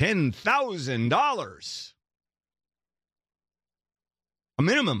get $10,000. A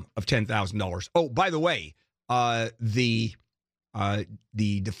minimum of $10,000. Oh, by the way, the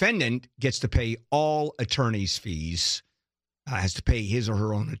defendant gets to pay all attorney's fees, has to pay his or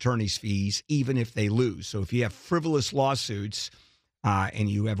her own attorney's fees, even if they lose. So if you have frivolous lawsuits and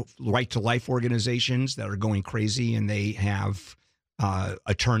you have right-to-life organizations that are going crazy and they have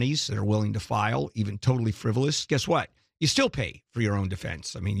attorneys that are willing to file, even totally frivolous, guess what? You still pay for your own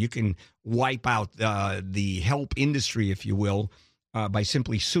defense. I mean, you can wipe out the help industry, if you will, by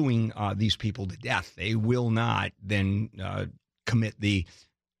simply suing these people to death. They will not then commit the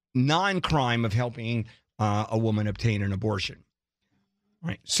non-crime of helping a woman obtain an abortion. All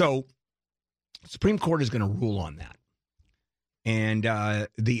right. So the Supreme Court is going to rule on that. And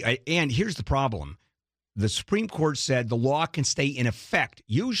and here's the problem. The Supreme Court said the law can stay in effect.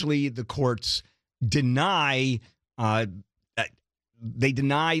 Usually the courts deny the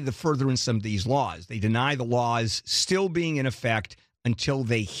furtherance of these laws. They deny the laws still being in effect until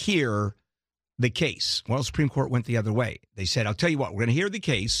they hear the case. Well, the Supreme Court went the other way. They said, I'll tell you what, we're going to hear the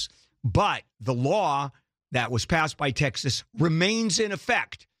case, but the law that was passed by Texas remains in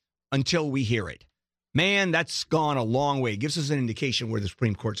effect until we hear it. Man, that's gone a long way. It gives us an indication where the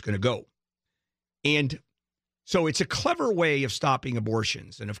Supreme Court's going to go. And so it's a clever way of stopping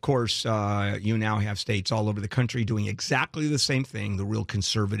abortions. And, of course, you now have states all over the country doing exactly the same thing, the real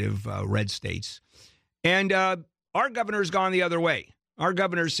conservative red states. And our governor's gone the other way. Our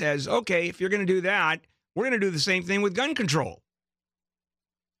governor says, okay, if you're going to do that, we're going to do the same thing with gun control.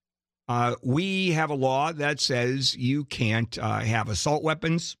 We have a law that says you can't have assault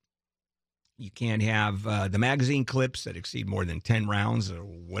weapons. You can't have the magazine clips that exceed more than 10 rounds or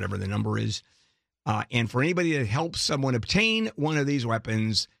whatever the number is. And for anybody that helps someone obtain one of these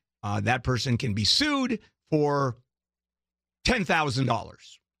weapons, that person can be sued for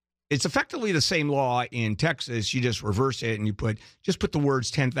 $10,000. It's effectively the same law in Texas. You just reverse it and you put the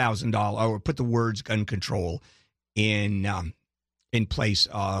words $10,000 or put the words gun control in place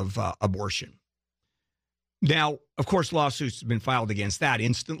of abortion. Now, of course, lawsuits have been filed against that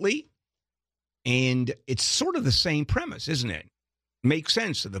instantly. And it's sort of the same premise, isn't it? Makes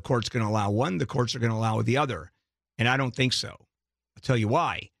sense that the court's going to allow one, the courts are going to allow the other. And I don't think so. I'll tell you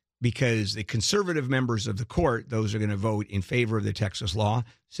why. Because the conservative members of the court, those are going to vote in favor of the Texas law,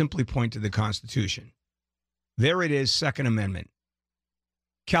 simply point to the Constitution. There it is, Second Amendment.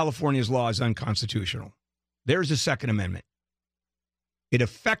 California's law is unconstitutional. There's the Second Amendment. It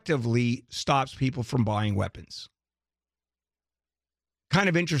effectively stops people from buying weapons. Kind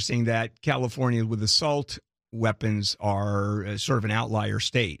of interesting that California with assault weapons are sort of an outlier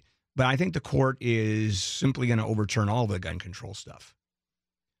state. But I think the court is simply going to overturn all the gun control stuff.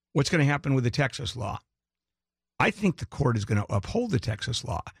 What's going to happen with the Texas law? I think the court is going to uphold the Texas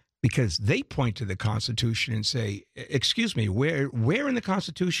law because they point to the Constitution and say, excuse me, where in the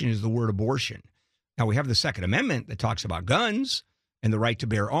Constitution is the word abortion? Now, we have the Second Amendment that talks about guns and the right to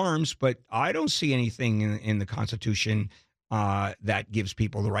bear arms, but I don't see anything in the Constitution that gives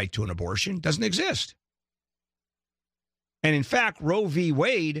people the right to an abortion. It doesn't exist. And in fact, Roe v.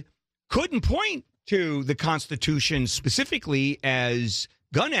 Wade couldn't point to the Constitution specifically as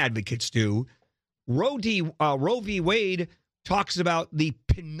gun advocates do. Roe v. Wade talks about the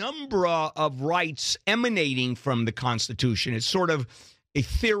penumbra of rights emanating from the Constitution. It's sort of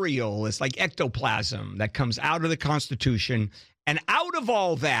ethereal. It's like ectoplasm that comes out of the Constitution. And out of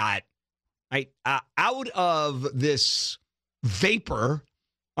all that, right, out of this vapor,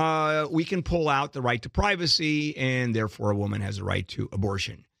 we can pull out the right to privacy, and therefore a woman has a right to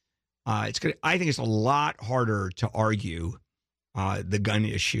abortion. I think it's a lot harder to argue the gun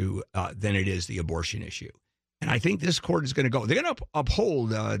issue than it is the abortion issue. And I think this court is going to go. They're going to uphold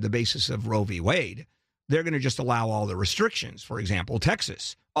the basis of Roe v. Wade. They're going to just allow all the restrictions. For example,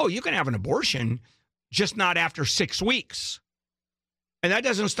 Texas. Oh, you can have an abortion, just not after 6 weeks. And that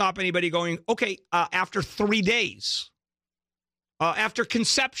doesn't stop anybody going, okay, after 3 days, after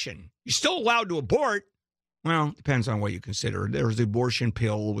conception, you're still allowed to abort. Well, it depends on what you consider. There's the abortion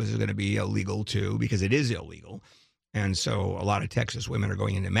pill, which is going to be illegal too, because it is illegal. And so a lot of Texas women are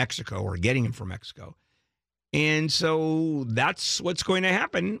going into Mexico or getting them from Mexico. And so that's what's going to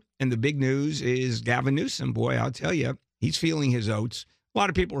happen. And the big news is Gavin Newsom, boy, I'll tell you, he's feeling his oats. A lot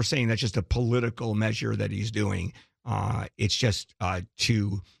of people are saying that's just a political measure that he's doing. It's just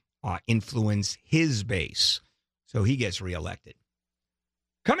to influence his base. So he gets reelected.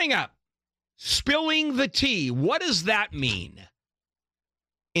 Coming up, spilling the tea. What does that mean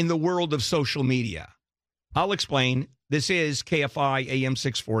in the world of social media? I'll explain. This is KFI AM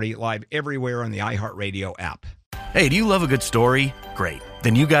 640, live everywhere on the iHeartRadio app. Hey, do you love a good story? Great.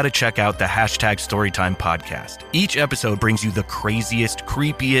 Then you got to check out the #Storytime podcast. Each episode brings you the craziest,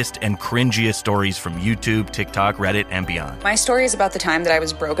 creepiest, and cringiest stories from YouTube, TikTok, Reddit, and beyond. My story is about the time that I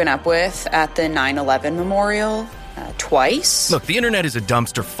was broken up with at the 9/11 memorial. Twice. Look, the internet is a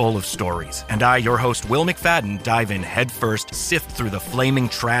dumpster full of stories, and I, your host, Will McFadden, dive in headfirst, sift through the flaming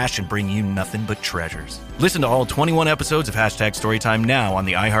trash, and bring you nothing but treasures. Listen to all 21 episodes of #Storytime now on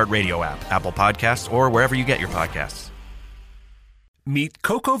the iHeartRadio app, Apple Podcasts, or wherever you get your podcasts. Meet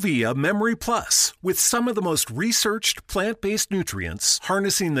CocoVia Memory Plus, with some of the most researched plant-based nutrients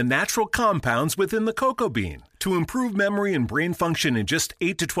harnessing the natural compounds within the cocoa bean. To improve memory and brain function in just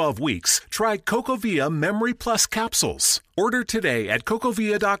 8 to 12 weeks, try CocoVia Memory Plus capsules. Order today at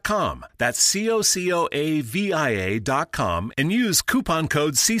cocovia.com. That's COCOAVIA.com, and use coupon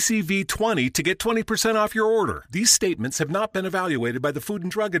code CCV20 to get 20% off your order. These statements have not been evaluated by the Food and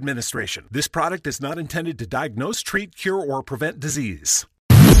Drug Administration. This product is not intended to diagnose, treat, cure, or prevent disease.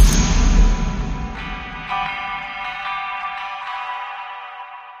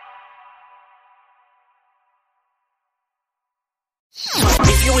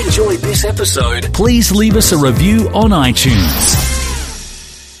 If you enjoyed this episode, please leave us a review on iTunes.